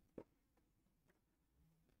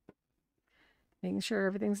 Making sure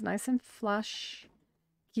everything's nice and flush.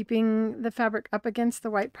 Keeping the fabric up against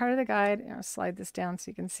the white part of the guide. I'll slide this down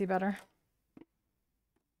so you can see better.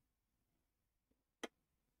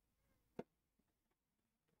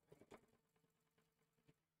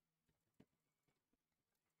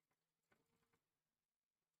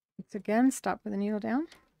 Once again, stop with the needle down.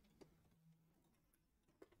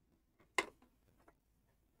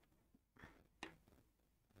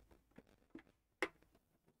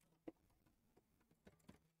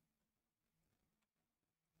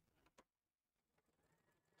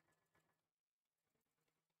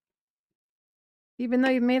 Even though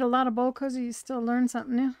you've made a lot of bowl cozy, you still learn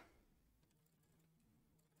something new.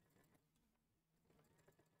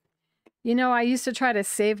 You know, I used to try to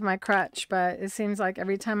save my crutch, but it seems like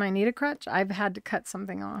every time I need a crutch, I've had to cut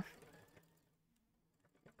something off.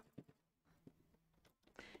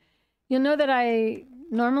 You'll know that I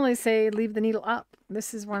normally say leave the needle up.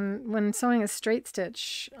 This is when sewing a straight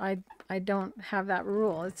stitch, I don't have that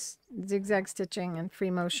rule. It's zigzag stitching and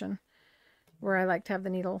free motion, where I like to have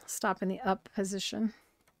the needle stop in the up position.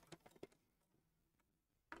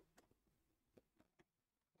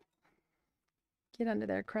 Get under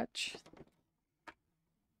there, crutch.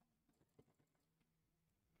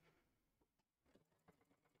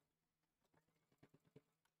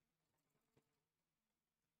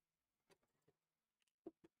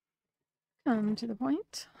 Come to the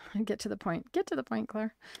point. Get to the point. Get to the point,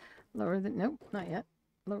 Claire. Lower the... Nope, not yet.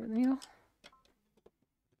 Lower the needle.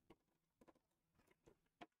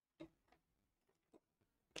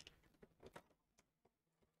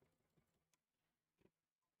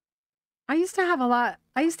 I used to have a lot.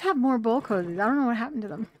 I used to have more bowl cozies. I don't know what happened to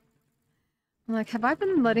them. I'm like, have I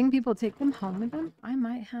been letting people take them home with them? I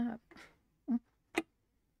might have.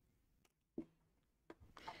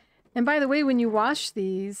 And by the way, when you wash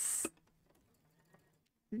these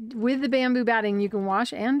with the bamboo batting, you can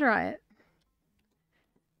wash and dry it.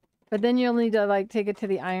 But then you'll need to like take it to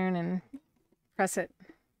the iron and press it.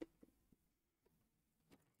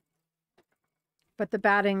 But the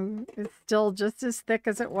batting is still just as thick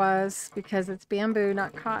as it was because it's bamboo,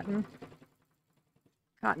 not cotton.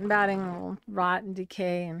 Cotton batting will rot and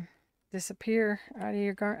decay and disappear out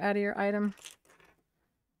of your item.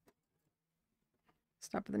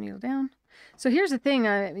 Stop with the needle down. So here's the thing.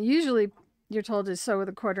 Usually you're told to sew with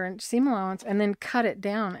a 1/4 inch seam allowance and then cut it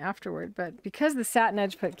down afterward. But because the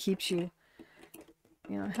Satinedge put keeps you,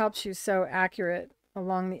 helps you sew accurate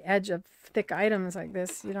along the edge of thick items like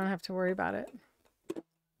this, you don't have to worry about it.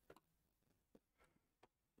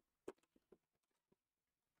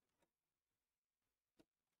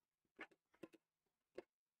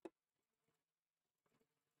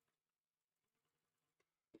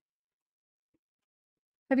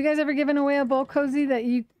 Have you guys ever given away a bowl cozy that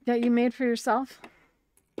you made for yourself?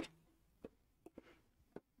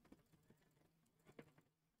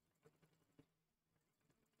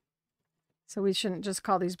 So we shouldn't just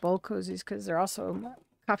call these bowl cozies because they're also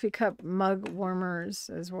coffee cup mug warmers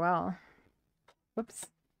as well. Whoops.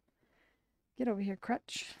 Get over here,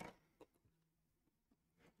 crutch.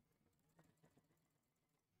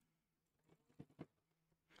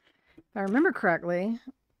 If I remember correctly,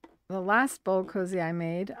 the last bowl cozy I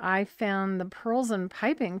made, I found the pearls and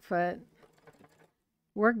piping foot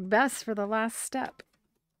worked best for the last step.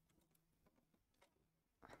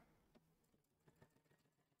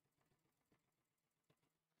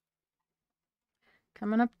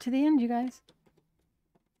 Coming up to the end, you guys.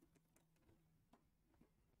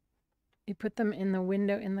 You put them in the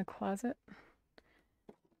window in the closet.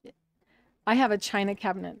 I have a china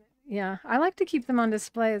cabinet. Yeah, I like to keep them on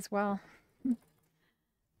display as well.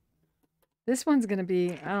 This one's gonna be,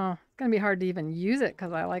 it's gonna be hard to even use it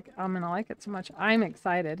because I'm gonna like it so much. I'm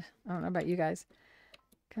excited. I don't know about you guys.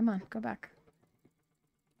 Come on, go back.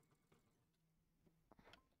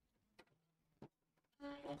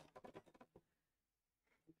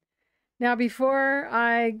 Now, before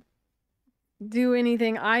I do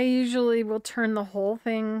anything, I usually will turn the whole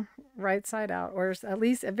thing right side out, or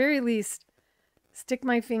at very least, stick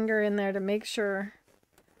my finger in there to make sure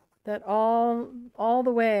that all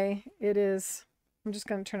the way it is. I'm just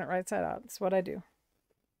going to turn it right side out. That's what I do.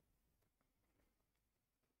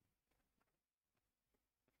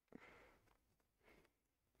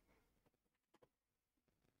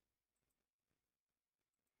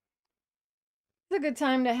 It's a good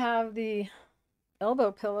time to have the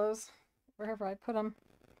elbow pillows wherever I put them.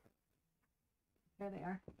 There they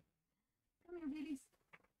are. Come here, babies.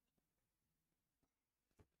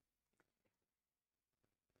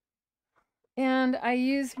 And I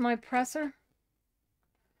use my presser.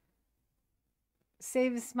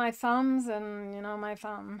 Saves my thumbs, and my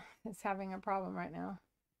thumb is having a problem right now.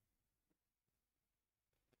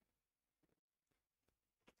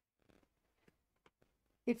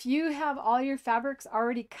 If you have all your fabrics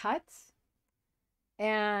already cut,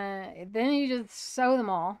 and then you just sew them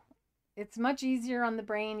all, it's much easier on the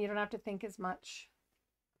brain. You don't have to think as much.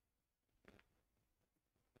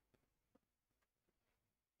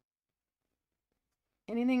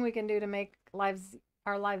 Anything we can do to make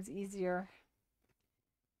our lives easier.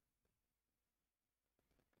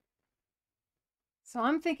 So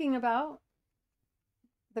I'm thinking about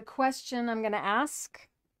the question I'm going to ask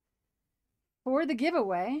for the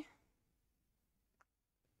giveaway.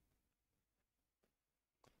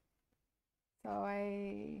 So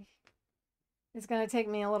it's going to take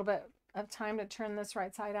me a little bit of time to turn this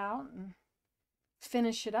right side out and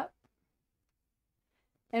finish it up.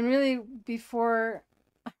 And really, before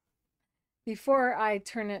I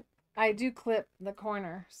turn it, I do clip the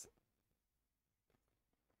corners.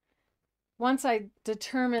 Once I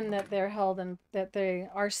determine that they're held and that they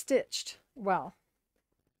are stitched well.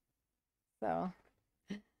 So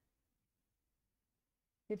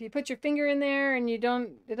if you put your finger in there and it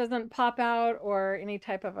doesn't pop out, or any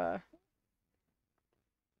type of a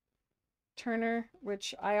turner,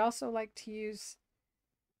 which I also like to use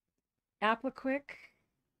Appliquick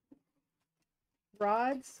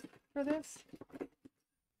rods for this.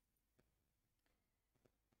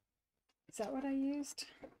 Is that what I used?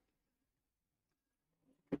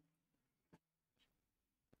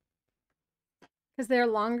 Because they're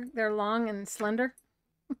long and slender.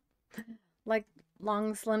 Like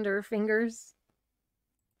long, slender fingers.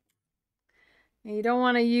 And you don't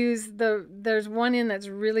want to use there's one end that's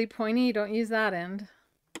really pointy. You don't use that end.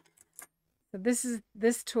 So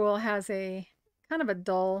this tool has a kind of a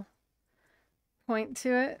dull point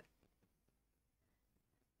to it.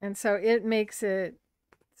 And so it makes it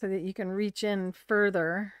so that you can reach in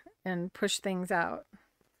further and push things out.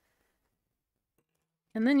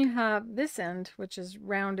 And then you have this end, which is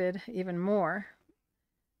rounded even more.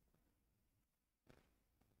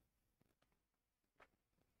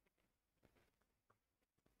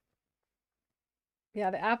 Yeah,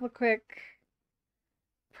 the Quilt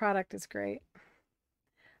product is great.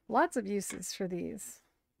 Lots of uses for these.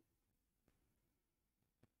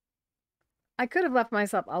 I could have left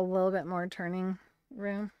myself a little bit more turning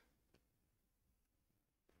room.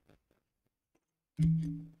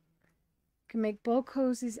 Can make bowl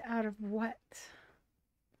cozies out of what?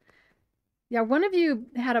 Yeah, one of you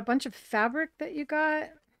had a bunch of fabric that you got.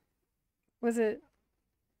 Was it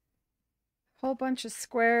a whole bunch of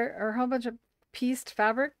square or a whole bunch of pieced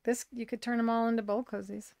fabric? This, you could turn them all into bowl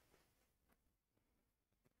cozies.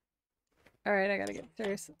 All right, I gotta get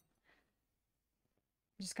serious. I'm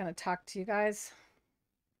just gonna talk to you guys.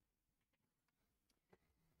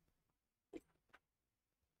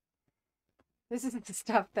 This is the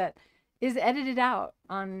stuff that is edited out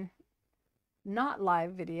on not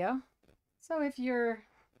live video. So if you're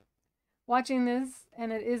watching this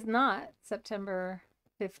and it is not September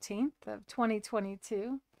 15th of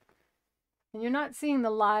 2022, and you're not seeing the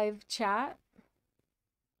live chat,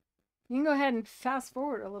 you can go ahead and fast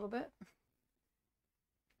forward a little bit.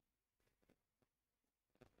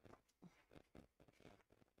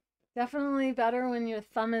 Definitely better when your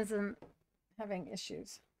thumb isn't having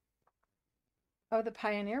issues. Oh, the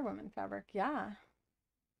Pioneer Woman fabric, yeah.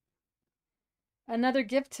 Another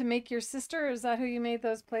gift to make your sister? Is that who you made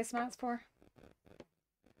those placemats for?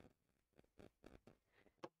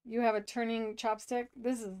 You have a turning chopstick?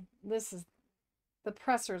 This is the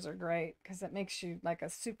pressers are great because it makes you like a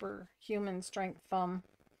superhuman strength thumb.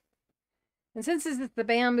 And since this is the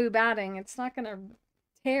bamboo batting, it's not going to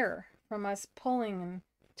tear from us pulling and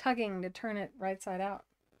tugging to turn it right side out.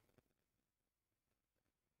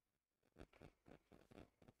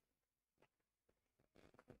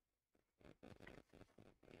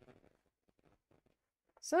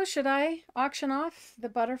 So should I auction off the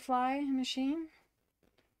butterfly machine?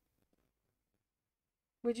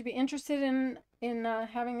 Would you be interested in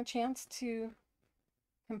having a chance to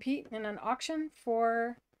compete in an auction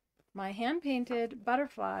for my hand-painted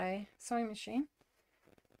butterfly sewing machine,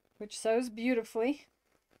 which sews beautifully?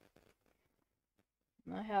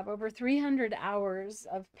 I have over 300 hours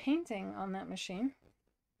of painting on that machine.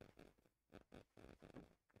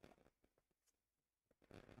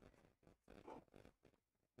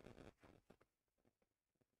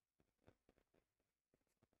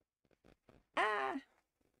 Ah!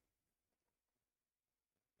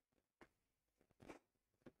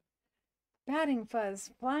 Batting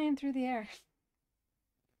fuzz flying through the air.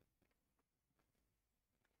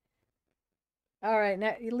 All right,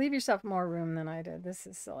 now you leave yourself more room than I did. This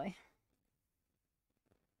is silly.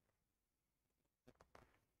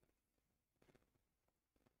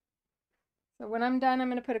 So when I'm done, I'm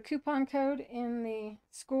going to put a coupon code in the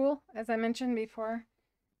school, as I mentioned before.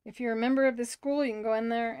 If you're a member of the school, you can go in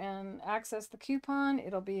there and access the coupon.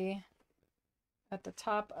 It'll be at the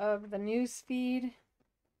top of the news feed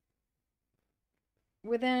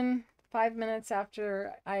within 5 minutes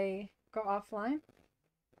after I go offline.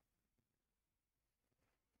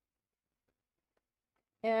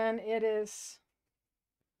 And it is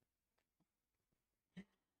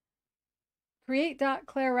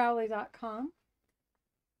create.clarerowley.com.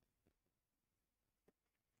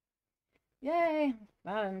 Yay!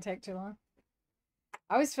 That didn't take too long.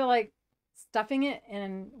 I always feel like stuffing it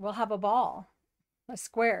and we'll have a ball, a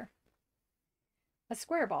square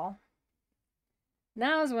ball.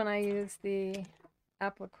 Now is when I use the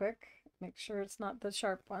Quilt. Make sure it's not the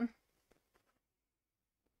sharp one.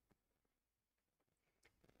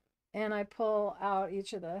 And I pull out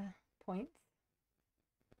each of the points.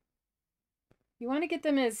 You want to get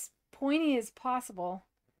them as pointy as possible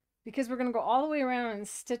because we're going to go all the way around and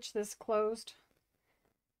stitch this closed.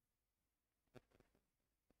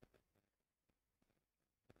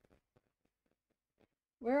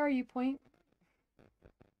 Where are you, point?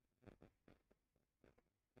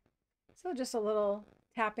 So just a little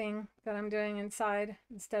tapping that I'm doing inside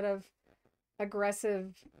instead of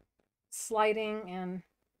aggressive sliding, and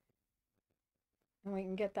we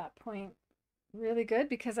can get that point really good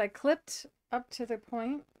because I clipped up to the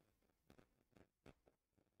point.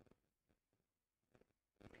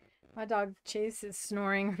 My dog Chase is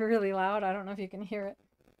snoring really loud. I don't know if you can hear it.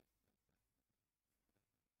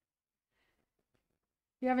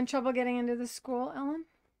 You having trouble getting into the school, Ellen?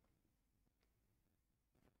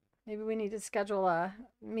 Maybe we need to schedule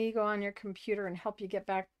me go on your computer and help you get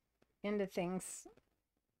back into things.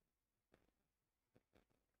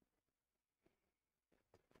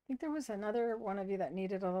 I think there was another one of you that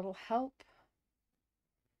needed a little help.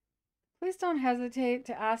 Please don't hesitate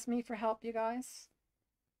to ask me for help, you guys.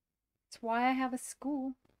 It's why I have a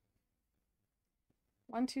school.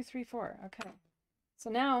 1, 2, 3, 4. Okay.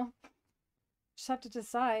 So now, just have to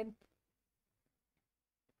decide.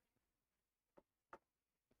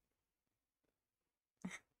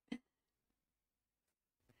 This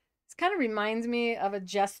kind of reminds me of a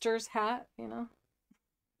jester's hat, you know.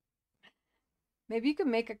 Maybe you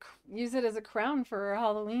could use it as a crown for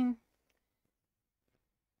Halloween.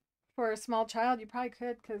 For a small child, you probably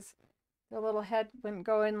could, because their little head wouldn't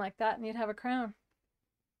go in like that and you'd have a crown.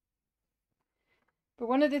 But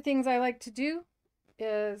one of the things I like to do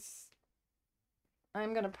is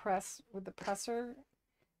I'm going to press with the presser,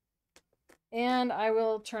 and I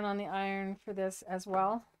will turn on the iron for this as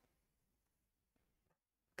well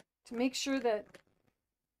to make sure that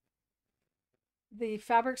the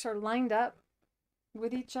fabrics are lined up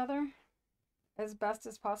with each other as best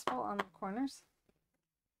as possible on the corners.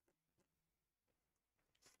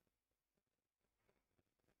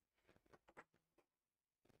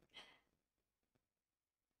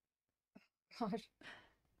 Gosh.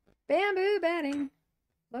 Bamboo batting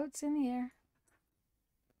floats in the air.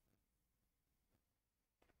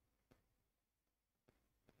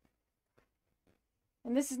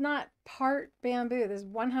 And this is not part bamboo. This is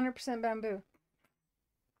 100% bamboo.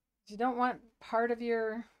 You don't want part of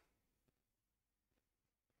your...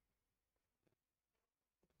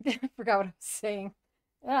 I forgot what I was saying.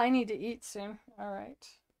 Yeah, I need to eat soon. All right.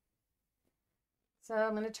 So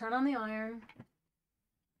I'm going to turn on the iron.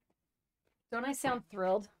 Don't I sound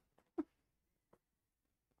thrilled?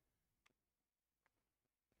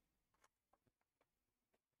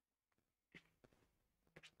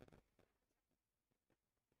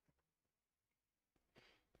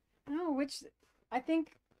 No, I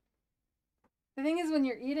think the thing is when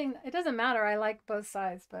you're eating, it doesn't matter. I like both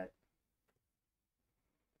sides, but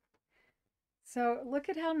so look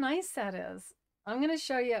at how nice that is. I'm going to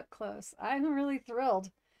show you up close. I'm really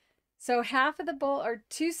thrilled. So half of the bowl, or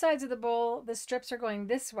 2 sides of the bowl, the strips are going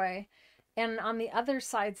this way, and on the other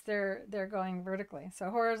sides they're going vertically. So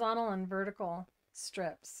horizontal and vertical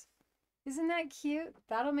strips. Isn't that cute?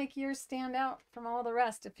 That'll make yours stand out from all the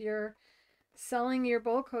rest if you're selling your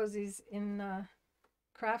bowl cozies in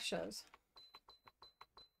craft shows.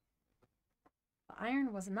 The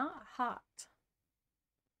iron was not hot.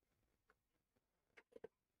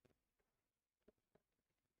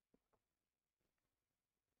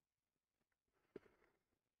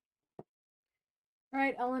 All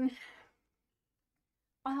right, Ellen,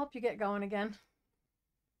 I'll help you get going again.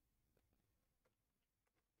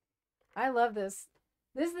 I love this.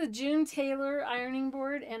 This is the June Taylor ironing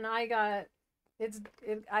board, and I got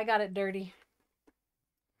it dirty.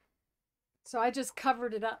 So I just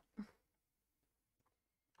covered it up.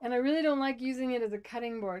 And I really don't like using it as a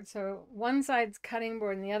cutting board. So one side's cutting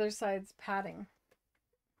board and the other side's padding.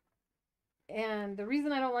 And the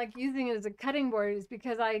reason I don't like using it as a cutting board is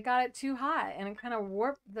because I got it too hot and it kind of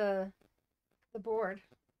warped the board.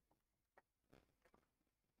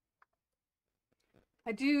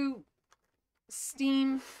 I do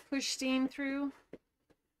push steam through.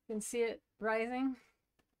 You can see it rising.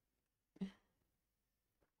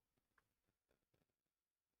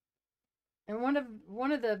 And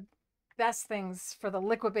one of the best things for the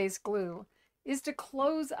liquid-based glue is to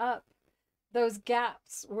close up those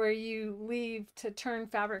gaps where you leave to turn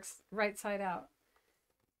fabrics right side out,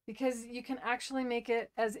 because you can actually make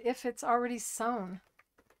it as if it's already sewn,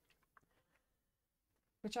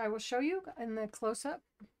 which I will show you in the close-up.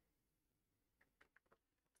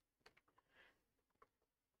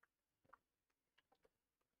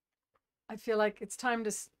 I feel like it's time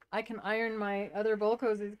I can iron my other bowl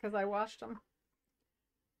cozies because I washed them.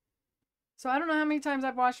 So I don't know how many times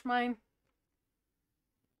I've washed mine,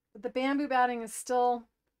 but the bamboo batting is still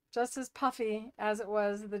just as puffy as it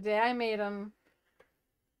was the day I made them.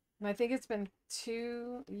 And I think it's been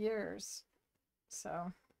 2 years.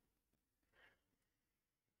 So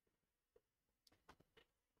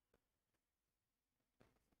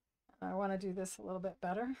I want to do this a little bit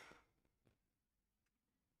better.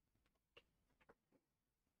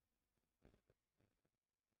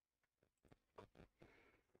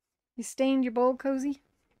 You stained your bowl cozy?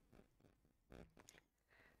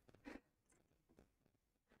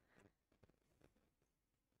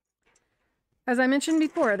 As I mentioned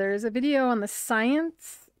before, there is a video on the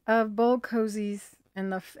science of bowl cozies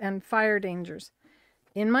and fire dangers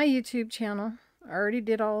in my YouTube channel. I already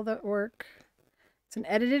did all the work. It's an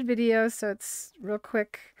edited video, so it's real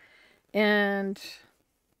quick. And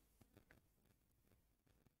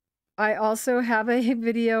I also have a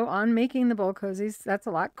video on making the bowl cozies. That's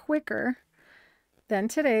a lot quicker than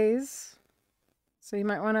today's. So you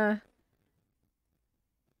might want to,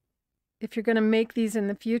 if you're going to make these in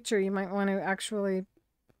the future, you might want to actually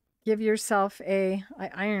give yourself I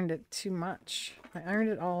ironed it too much. I ironed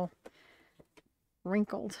it all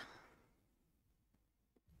wrinkled.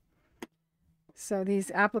 So these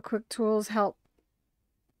Appliquick tools help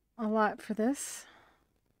a lot for this,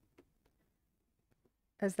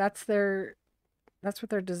 as that's what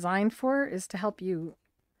they're designed for, is to help you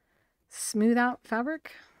smooth out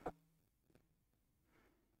fabric.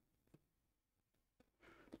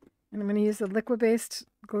 And I'm going to use the liquid-based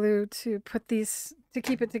glue to put these, to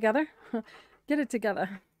keep it together. Get it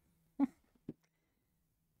together.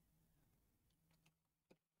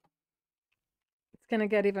 It's going to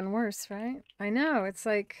get even worse, right? I know. It's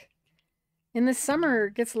like in the summer,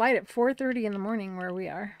 it gets light at 4:30 in the morning where we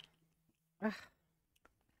are. Ugh.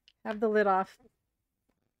 Have the lid off.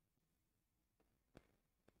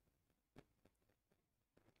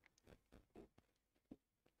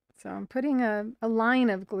 So I'm putting a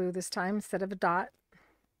line of glue this time instead of a dot.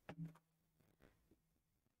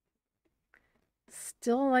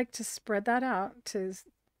 Still like to spread that out to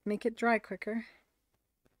make it dry quicker.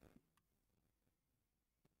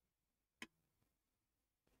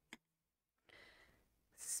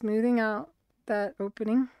 Smoothing out that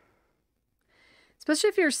opening. Especially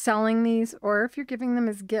if you're selling these, or if you're giving them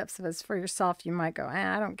as gifts. If it's for yourself, you might go,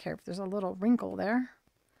 I don't care if there's a little wrinkle there.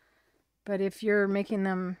 But if you're making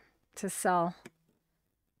them to sell,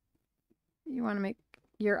 you want to make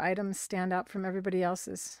your items stand out from everybody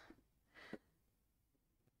else's.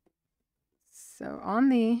 So on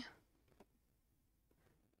the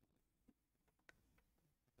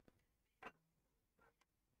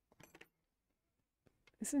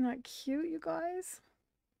isn't that cute, you guys?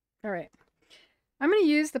 All right. I'm going to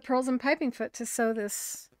use the pearls and piping foot to sew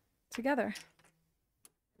this together,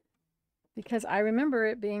 because I remember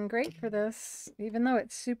it being great for this, even though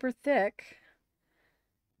it's super thick.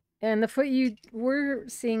 And the foot you were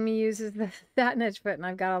seeing me use is the Satinedge foot, and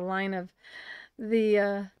I've got a line of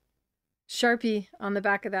the Sharpie on the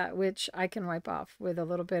back of that, which I can wipe off with a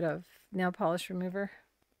little bit of nail polish remover.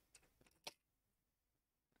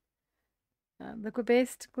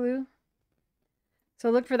 Liquid-based glue. So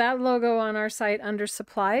look for that logo on our site under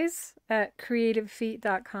supplies at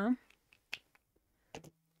creativefeet.com.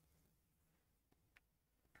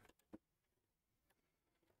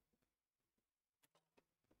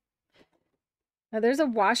 Now there's a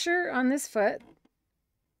washer on this foot,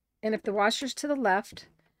 and if the washer's to the left,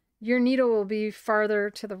 your needle will be farther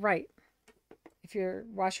to the right. If your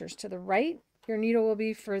washer's to the right, your needle will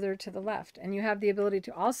be further to the left, and you have the ability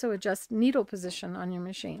to also adjust needle position on your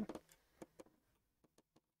machine.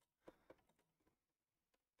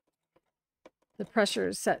 The pressure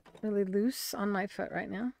is set really loose on my foot right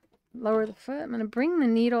now. Lower the foot. I'm going to bring the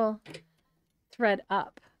needle thread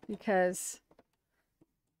up because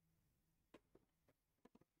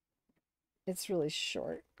it's really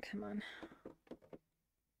short. Come on.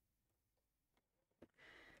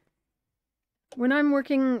 When I'm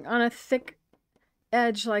working on a thick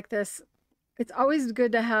edge like this, it's always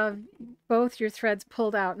good to have both your threads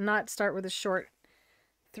pulled out and not start with a short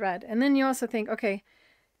thread. And then you also think, okay,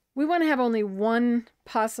 we want to have only one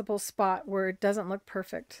possible spot where it doesn't look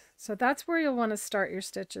perfect. So that's where you'll want to start your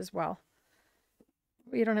stitch as well.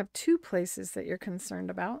 You don't have two places that you're concerned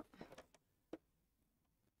about.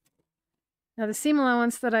 Now the seam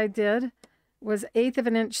allowance that I did was 1/8 of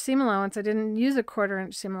an inch seam allowance. I didn't use a 1/4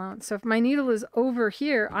 inch seam allowance. So if my needle is over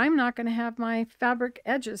here, I'm not going to have my fabric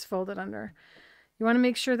edges folded under. You want to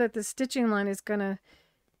make sure that the stitching line is going to,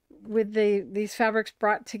 with these fabrics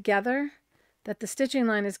brought together, that the stitching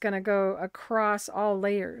line is going to go across all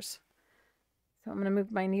layers. So I'm going to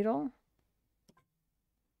move my needle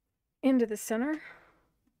into the center.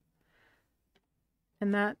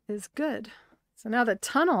 And that is good. So now the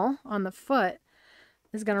tunnel on the foot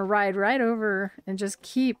is going to ride right over and just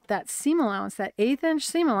keep that seam allowance. That 1/8 inch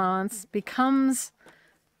seam allowance becomes,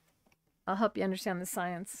 I'll help you understand the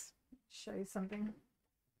science. Show you something.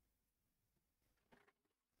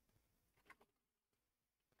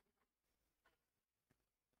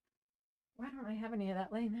 Why don't I have any of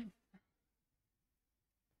that laying there?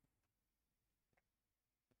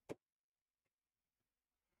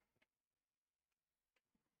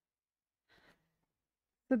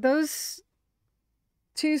 So those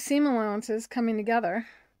two seam allowances coming together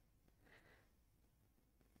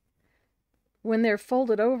when they're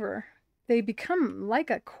folded over, they become like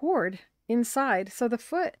a cord inside. So the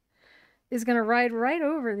foot is going to ride right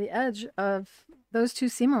over the edge of those two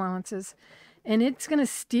seam allowances, and it's going to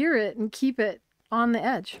steer it and keep it on the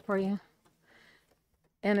edge for you.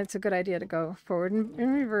 And it's a good idea to go forward and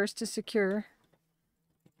in reverse to secure.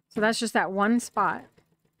 So that's just that one spot.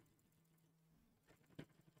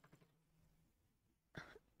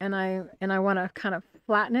 And I want to kind of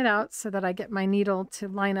flatten it out so that I get my needle to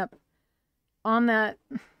line up on that.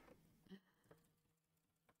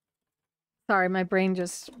 Sorry, my brain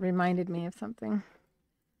just reminded me of something.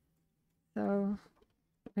 So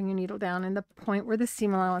bring your needle down in the point where the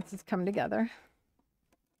seam allowances come together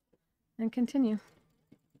and continue.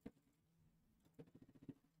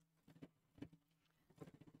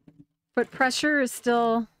 Foot pressure is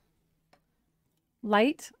still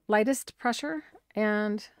lightest pressure,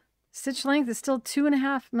 and stitch length is still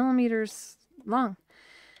 2.5 millimeters long.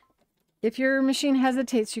 If your machine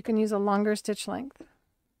hesitates, you can use a longer stitch length.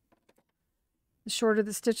 The shorter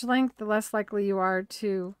the stitch length, the less likely you are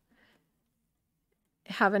to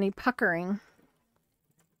have any puckering.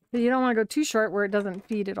 But you don't want to go too short where it doesn't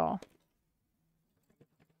feed at all.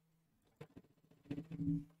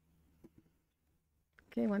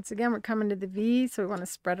 Okay, once again, we're coming to the V, so we want to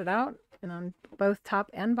spread it out and on both top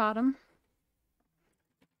and bottom.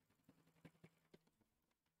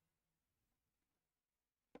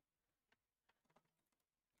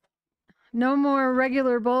 No more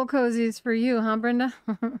regular bowl cozies for you, huh, Brenda?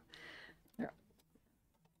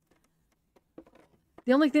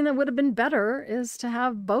 The only thing that would have been better is to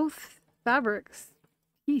have both fabrics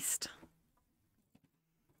pieced.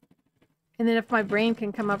 And then if my brain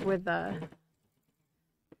can come up with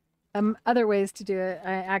other ways to do it,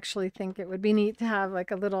 I actually think it would be neat to have like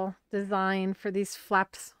a little design for these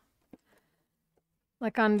flaps.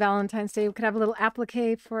 Like on Valentine's Day, we could have a little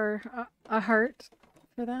applique for a heart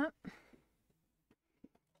for that.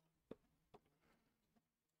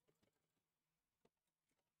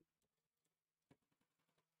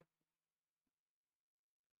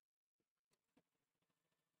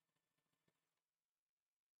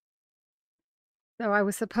 So I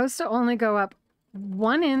was supposed to only go up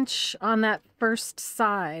 1 inch on that first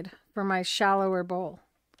side for my shallower bowl.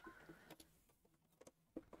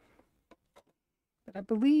 But I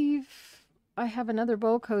believe I have another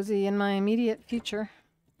bowl cozy in my immediate future.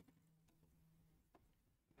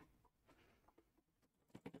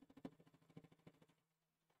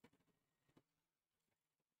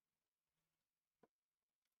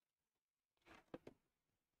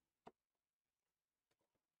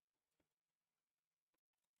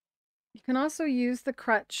 You can also use the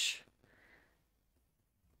crutch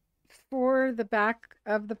for the back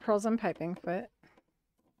of the pearls and piping foot,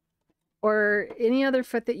 or any other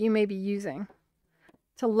foot that you may be using,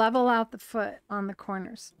 to level out the foot on the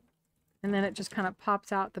corners. And then it just kind of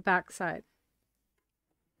pops out the back side.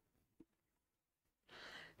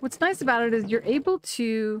 What's nice about it is you're able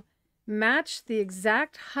to match the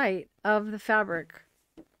exact height of the fabric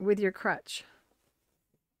with your crutch.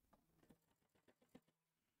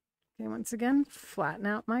 Okay, once again, flatten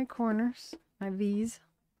out my corners, my V's.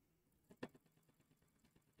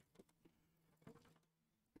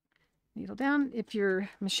 Needle down. If your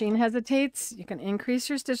machine hesitates, you can increase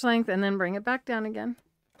your stitch length and then bring it back down again,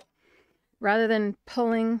 rather than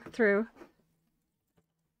pulling through.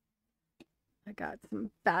 I got some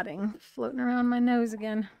batting floating around my nose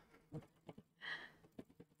again.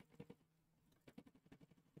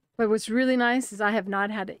 But what's really nice is I have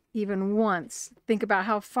not had to even once think about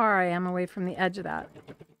how far I am away from the edge of that.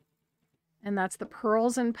 And that's the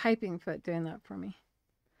pearls and piping foot doing that for me.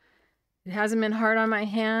 It hasn't been hard on my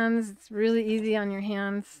hands. It's really easy on your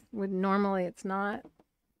hands. Normally it's not.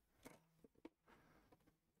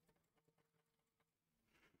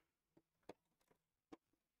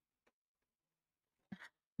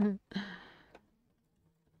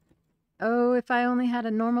 Oh, if I only had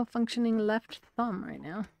a normal functioning left thumb right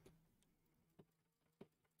now.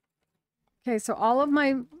 Okay, so all of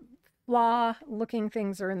my flaw looking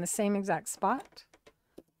things are in the same exact spot.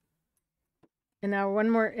 And now one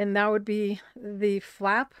more, and that would be the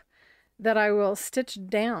flap that I will stitch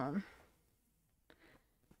down.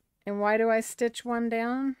 And why do I stitch one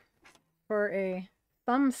down? For a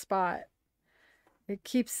thumb spot. It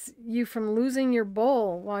keeps you from losing your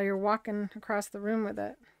bowl while you're walking across the room with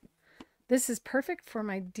it. This is perfect for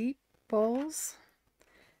my deep bowls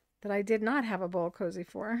that I did not have a bowl cozy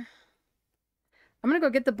for. I'm going to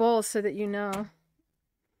go get the bowls so that you know.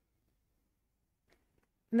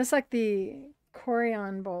 And this is like the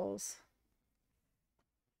Corian bowls.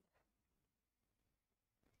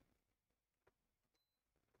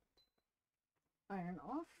 iron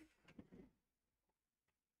off.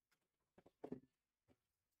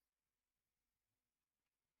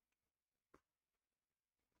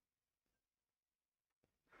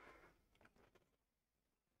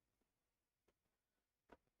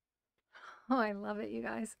 Oh, I love it, you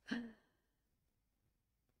guys.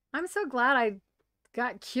 I'm so glad I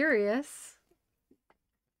got curious.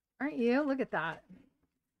 Aren't you? Look at that.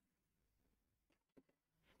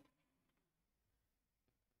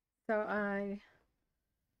 So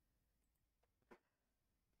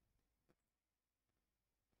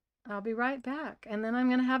I'll be right back. And then I'm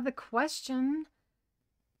going to have the question.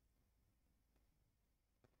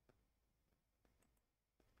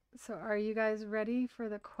 So are you guys ready for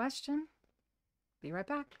the question? Be right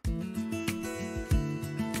back.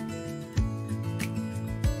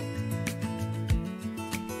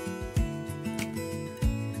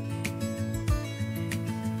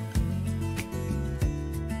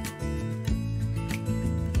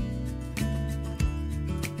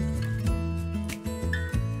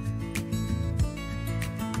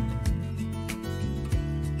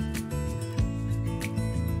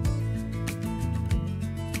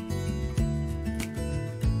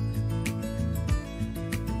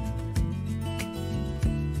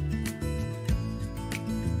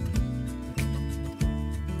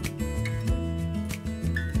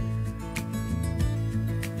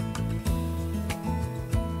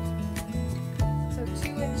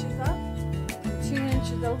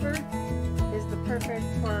 Over is the perfect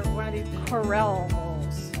for one of these corral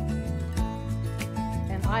bowls,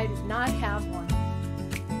 and I did not have one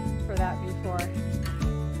for that before.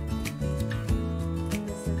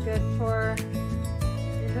 This is good for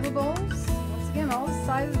your little bowls. Once again, all the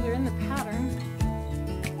sizes are in the pattern,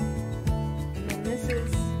 and then this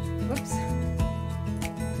is, whoops,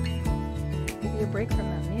 give you a break from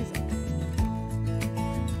that music.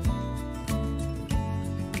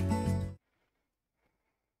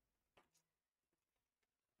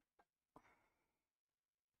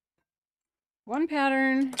 One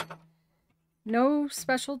pattern, no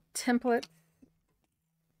special template,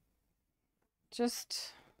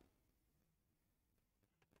 just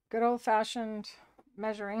good old-fashioned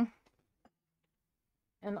measuring.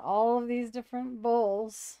 And all of these different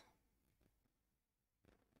bowls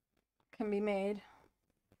can be made,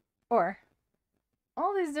 or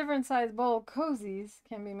all these different size bowl cozies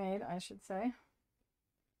can be made, I should say.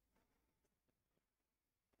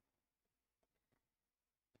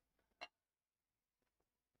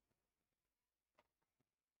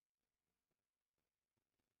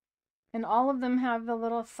 And all of them have the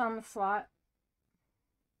little thumb slot.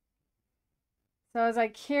 So as I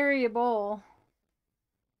carry a bowl,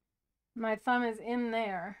 my thumb is in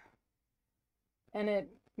there, and it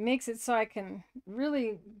makes it so I can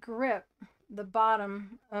really grip the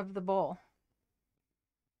bottom of the bowl.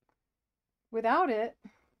 Without it,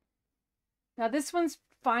 now this one's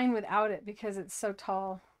fine without it because it's so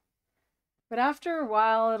tall, but after a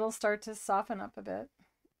while it'll start to soften up a bit.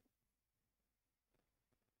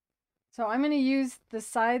 So I'm going to use the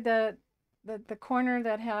side that the corner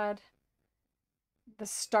that had the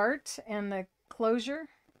start and the closure,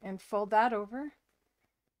 and fold that over,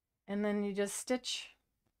 and then you just stitch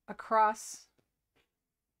across.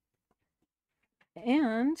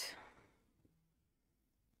 And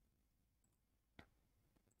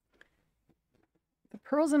the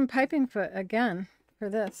pearls and piping foot again for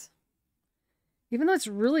this, even though it's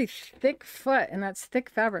really thick foot and that's thick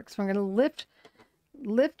fabric, so I'm going to lift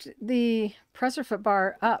the presser foot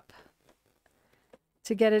bar up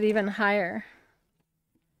to get it even higher.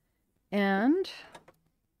 And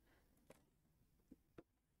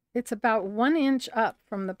it's about 1 inch up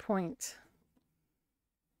from the point.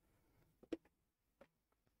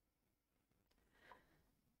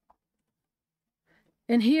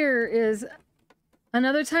 And here is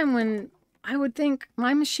another time when I would think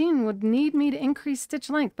my machine would need me to increase stitch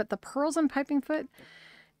length, but the pearls and piping foot,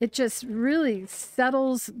 it just really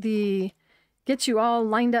settles gets you all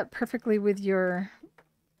lined up perfectly with your,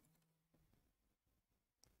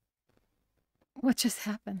 what just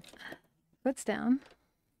happened? Foot's down.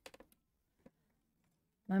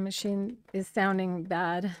 My machine is sounding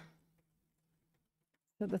bad.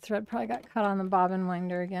 So the thread probably got caught on the bobbin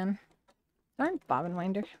winder again. Darn bobbin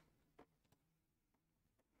winder.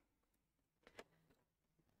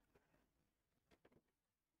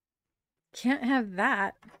 Can't have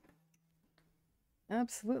that.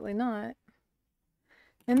 Absolutely not.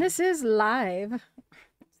 And this is live,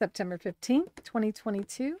 September 15th,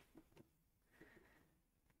 2022.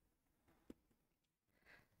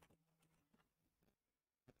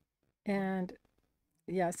 And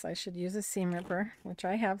yes, I should use a seam ripper, which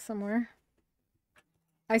I have somewhere.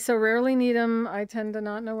 I so rarely need them, I tend to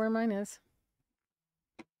not know where mine is.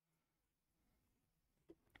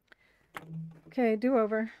 Okay, do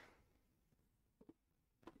over.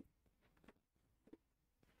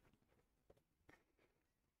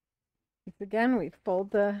 Again, we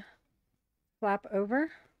fold the flap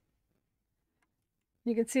over.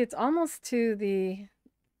 You can see it's almost to the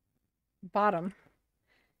bottom.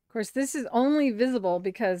 Of course, this is only visible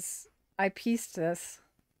because I pieced this.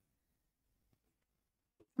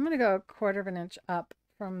 I'm going to go 1/4 of an inch up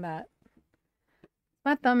from that.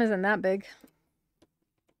 My thumb isn't that big.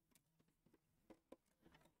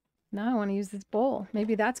 Now I want to use this bowl.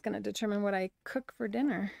 Maybe that's going to determine what I cook for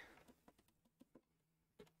dinner.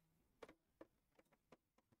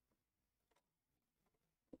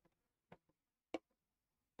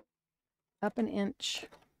 Up an inch.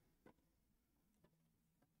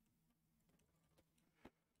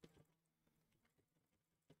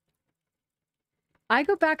 I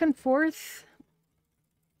go back and forth.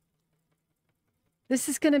 This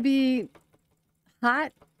is going to be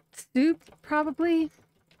hot soup, probably.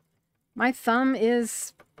 My thumb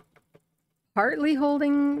is partly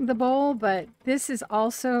holding the bowl, but this is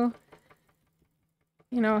also,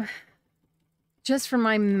 you know, just for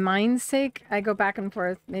my mind's sake, I go back and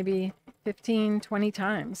forth maybe 15, 20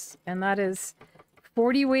 times. And that is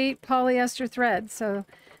 40 weight polyester thread. So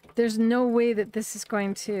there's no way that this is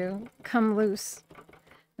going to come loose.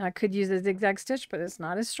 Now, I could use a zigzag stitch, but it's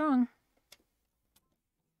not as strong.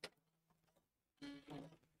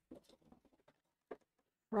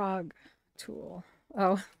 Frog tool.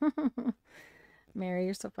 Oh, Mary,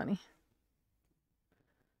 you're so funny.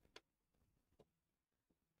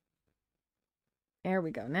 There we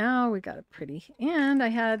go. Now we got it pretty. And I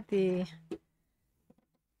had the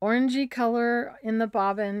orangey color in the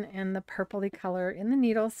bobbin and the purpley color in the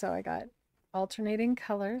needle. So I got alternating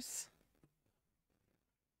colors.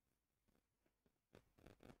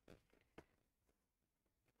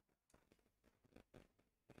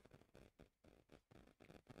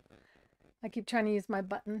 I keep trying to use my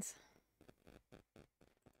buttons.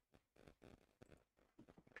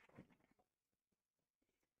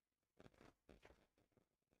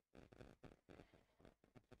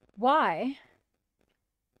 Why?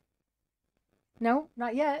 No,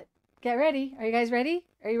 not yet. Get ready. Are you guys ready?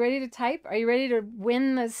 Are you ready to type? Are you ready to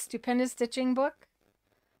win the Stupendous Stitching book?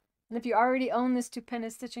 And if you already own the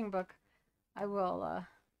Stupendous Stitching book, I will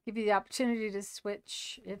give you the opportunity to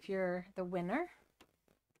switch if you're the winner.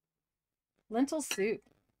 Lentil soup.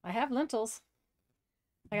 I have lentils.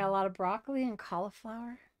 I got a lot of broccoli and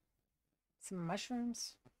cauliflower. Some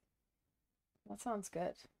mushrooms. That sounds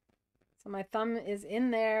good. So my thumb is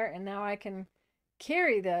in there and now I can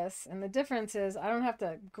carry this. And the difference is I don't have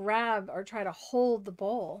to grab or try to hold the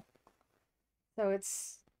bowl. So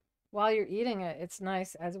it's, while you're eating it, it's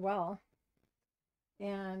nice as well.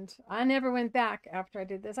 And I never went back after I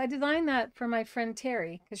did this. I designed that for my friend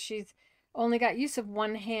Terry because she's only got use of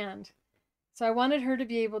one hand. So I wanted her to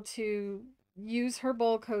be able to use her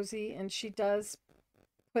bowl cozy, and she does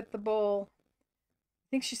put the bowl, I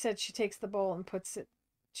think she said she takes the bowl and puts it,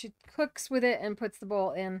 she cooks with it and puts the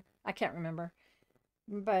bowl in. I can't remember.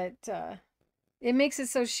 But it makes it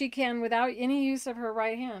so she can, without any use of her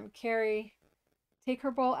right hand, take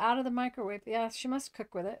her bowl out of the microwave. Yeah, she must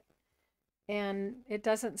cook with it. And it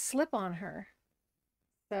doesn't slip on her.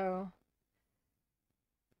 So,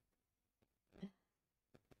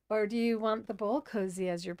 or do you want the bowl cozy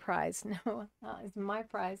as your prize? No, it's my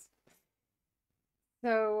prize.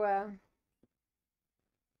 So,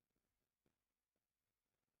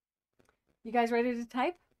 you guys ready to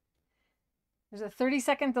type? There's a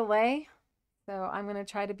 30-second delay. So I'm going to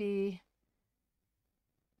try to be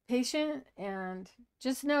patient and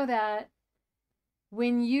just know that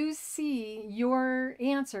when you see your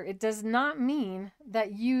answer, it does not mean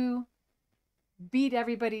that you beat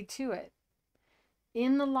everybody to it.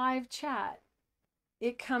 In the live chat,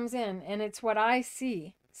 it comes in and it's what I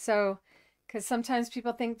see. So, because sometimes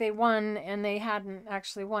people think they won and they hadn't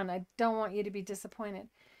actually won. I don't want you to be disappointed.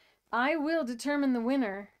 I will determine the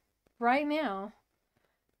winner right now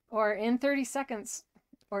or in 30 seconds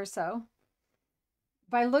or so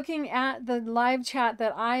by looking at the live chat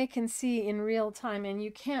that I can see in real time and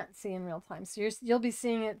you can't see in real time. So you'll be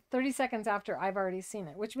seeing it 30 seconds after I've already seen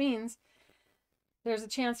it, which means there's a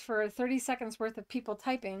chance for 30 seconds worth of people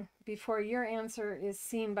typing before your answer is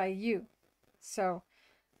seen by you. So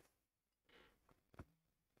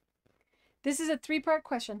this is a 3-part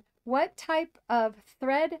question. What type of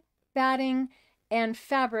thread, batting, and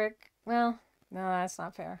fabric? Well, no, that's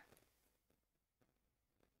not fair.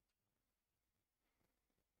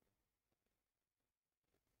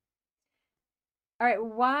 All right,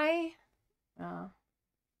 why? All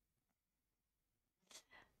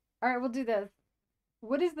right, we'll do this.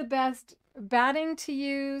 What is the best batting to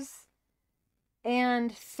use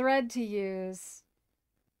and thread to use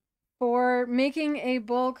for making a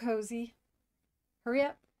bowl cozy? Hurry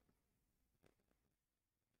up.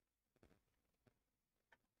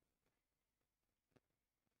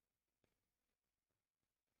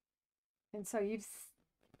 And so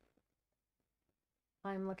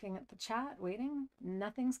I'm looking at the chat, waiting.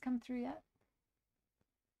 Nothing's come through yet.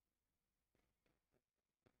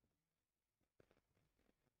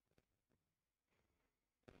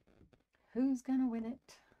 Who's gonna win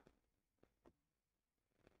it?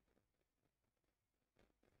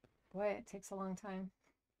 Boy, it takes a long time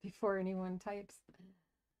before anyone types.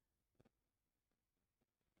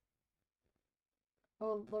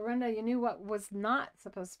 Oh, Lorinda, you knew what was not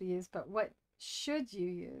supposed to be used, but what should you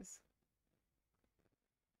use?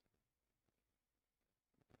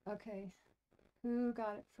 Okay, who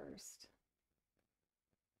got it first?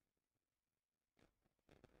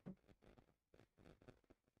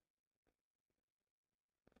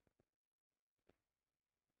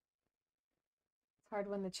 It's hard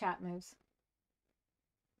when the chat moves.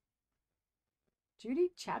 Judy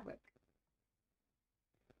Chadwick.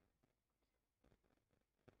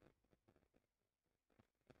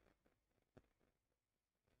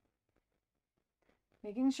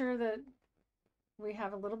 Making sure that we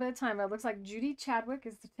have a little bit of time. It looks like Judy Chadwick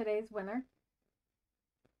is today's winner.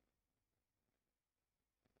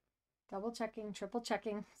 Double checking, triple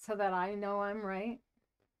checking so that I know I'm right.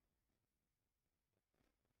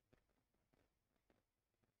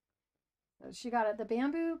 So she got it, the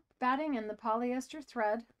bamboo batting and the polyester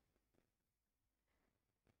thread.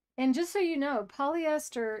 And just so you know,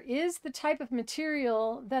 polyester is the type of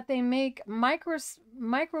material that they make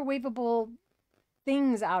microwavable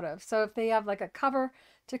things out of. So if they have like a cover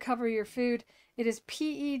to cover your food, it is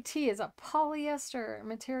PET, is a polyester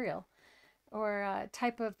material or a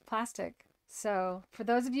type of plastic. So for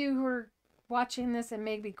those of you who are watching this and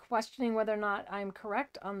maybe questioning whether or not I'm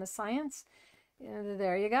correct on the science,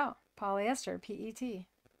 there you go. Polyester, PET,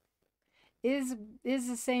 is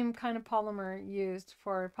the same kind of polymer used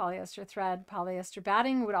for polyester thread. Polyester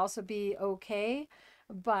batting would also be okay,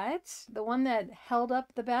 but the one that held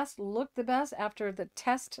up the best, looked the best after the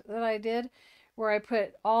test that I did, where I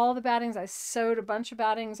put all the battings, I sewed a bunch of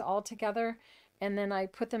battings all together, and then I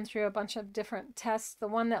put them through a bunch of different tests. The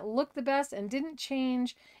one that looked the best and didn't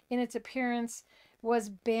change in its appearance was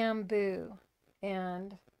bamboo.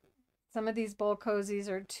 And some of these bowl cozies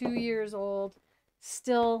are 2 years old,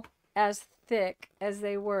 still as thick as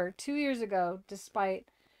they were 2 years ago, despite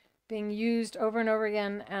being used over and over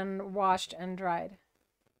again and washed and dried.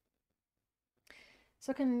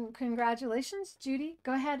 So congratulations, Judy.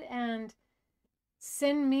 Go ahead and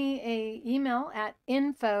send me an email at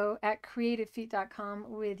info@creativefeet.com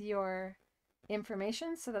with your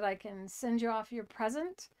information so that I can send you off your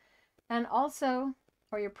present and also,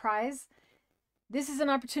 or your prize. This is an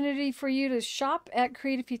opportunity for you to shop at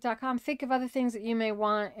creativefeet.com. Think of other things that you may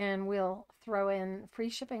want, and we'll throw in free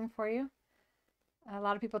shipping for you. A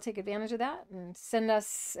lot of people take advantage of that and send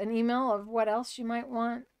us an email of what else you might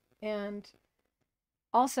want. And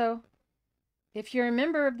also, if you're a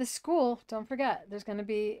member of the school, don't forget, there's going to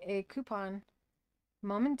be a coupon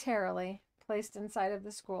momentarily placed inside of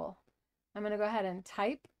the school. I'm going to go ahead and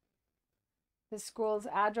type the school's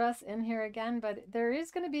address in here again, but there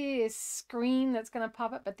is going to be a screen that's going to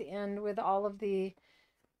pop up at the end with all of the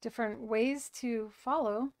different ways to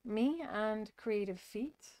follow me and Creative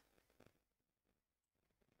Feet.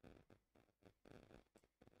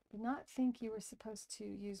 Did not think you were supposed to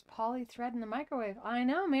use poly thread in the microwave. I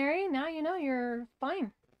know, Mary. Now you know you're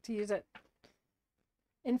fine to use it.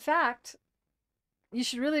 In fact, you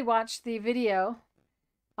should really watch the video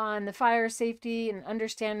on the fire safety and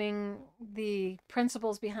understanding the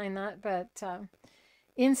principles behind that. But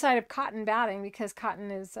inside of cotton batting, because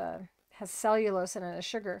cotton is has cellulose in it, a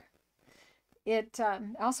sugar, it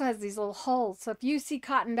also has these little holes. So if you see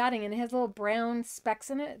cotton batting and it has little brown specks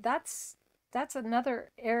in it, that's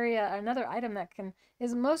another area, another item that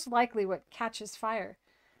is most likely what catches fire,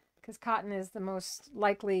 because cotton is the most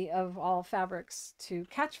likely of all fabrics to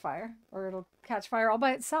catch fire, or it'll catch fire all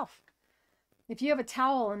by itself. If you have a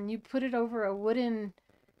towel and you put it over a wooden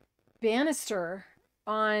banister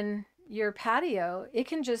on your patio, it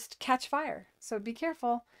can just catch fire. So be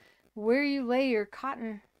careful where you lay your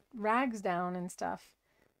cotton rags down and stuff.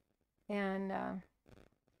 And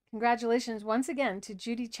congratulations once again to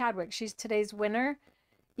Judy Chadwick. She's today's winner.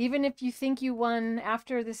 Even if you think you won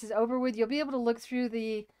after this is over with, you'll be able to look through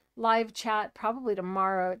the live chat probably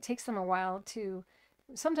tomorrow. It takes them a while to,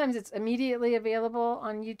 sometimes it's immediately available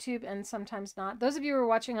on YouTube and sometimes not. Those of you who are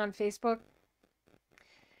watching on Facebook,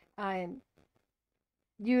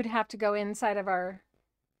 you'd have to go inside of our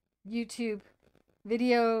YouTube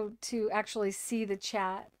video to actually see the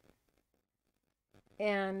chat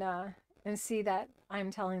and see that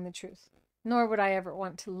I'm telling the truth. Nor would I ever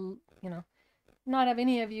want to, you know, not have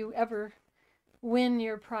any of you ever win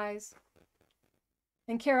your prize.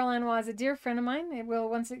 And Carol Anne Waugh is a dear friend of mine.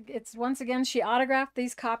 It's once again, she autographed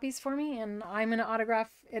these copies for me, and I'm going to autograph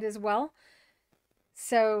it as well.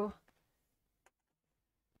 So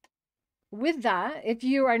with that, if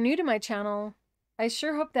you are new to my channel, I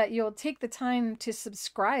sure hope that you'll take the time to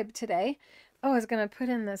subscribe today. Oh, I was going to put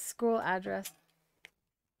in the school address.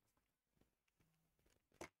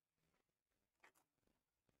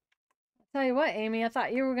 Tell you what, Amy, I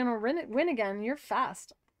thought you were going to win again. You're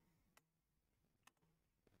fast.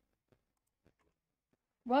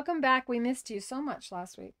 Welcome back. We missed you so much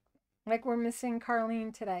last week. Like we're missing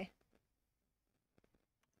Carlene today.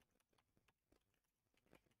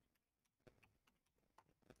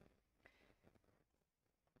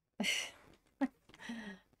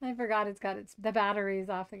 I forgot it's got the batteries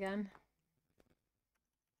off again.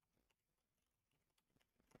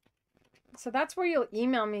 So that's where you'll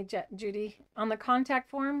email me, Judy, on the contact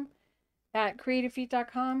form at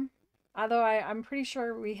creativefeet.com. Although I'm pretty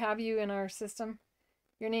sure we have you in our system.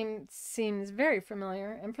 Your name seems very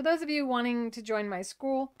familiar. And for those of you wanting to join my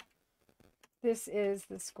school, this is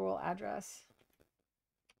the school address.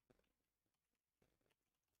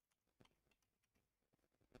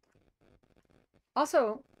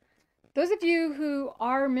 Also, those of you who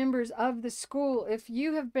are members of the school, if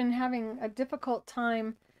you have been having a difficult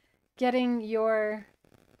time getting your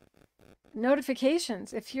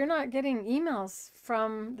notifications, if you're not getting emails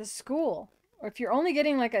from the school, or if you're only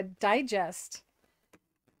getting like a digest,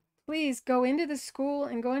 please go into the school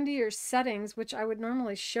and go into your settings, which I would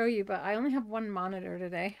normally show you, but I only have one monitor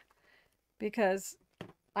today because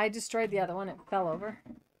I destroyed the other one. It fell over.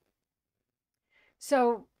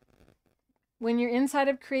 So when you're inside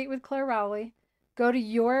of Create with Clare Rowley, there's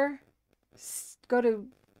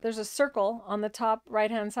a circle on the top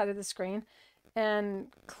right-hand side of the screen, and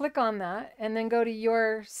click on that, and then go to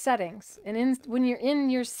your settings. And when you're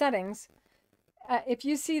in your settings, if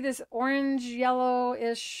you see this orange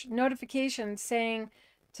yellowish notification saying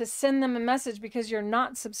to send them a message because you're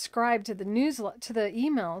not subscribed to the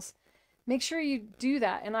emails, make sure you do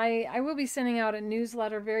that. And I will be sending out a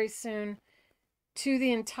newsletter very soon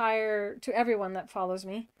to everyone that follows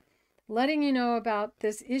me, letting you know about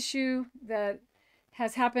this issue that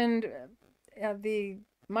has happened. The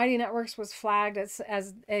Mighty Networks was flagged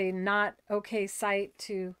as a not okay site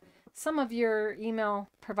to some of your email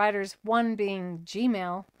providers, one being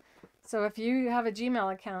Gmail. So if you have a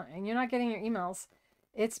Gmail account and you're not getting your emails,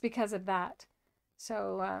 it's because of that.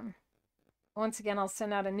 So once again, I'll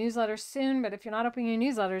send out a newsletter soon, but if you're not opening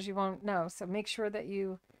your newsletters, you won't know. So make sure that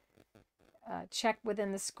you check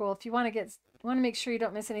within the school if you want to make sure you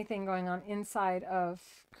don't miss anything going on inside of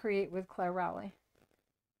Create with Clare Rowley.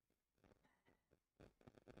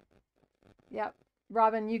 Yep,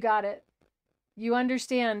 Robin, you got it. You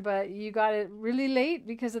understand, but you got it really late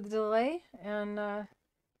because of the delay. And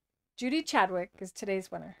Judy Chadwick is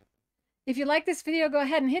today's winner. If you like this video, go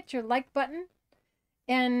ahead and hit your like button.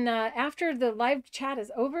 And after the live chat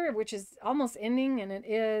is over, which is almost ending, and it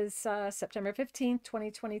is September 15th,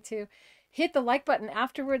 2022, hit the like button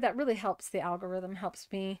afterward. That really helps the algorithm, helps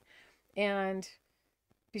me. And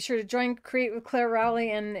be sure to join Create with Clare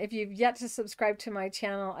Rowley. And if you've yet to subscribe to my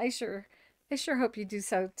channel, I sure hope you do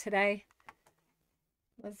so today.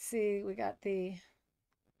 Let's see, we got the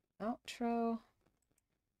outro.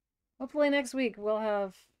 Hopefully next week we'll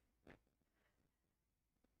have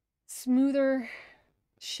smoother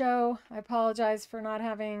show. I apologize for not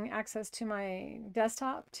having access to my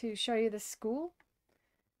desktop to show you the school,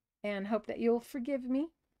 and hope that you'll forgive me.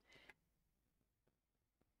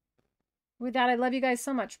 With that, I love you guys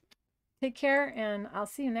so much. Take care, and I'll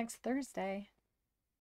see you next Thursday.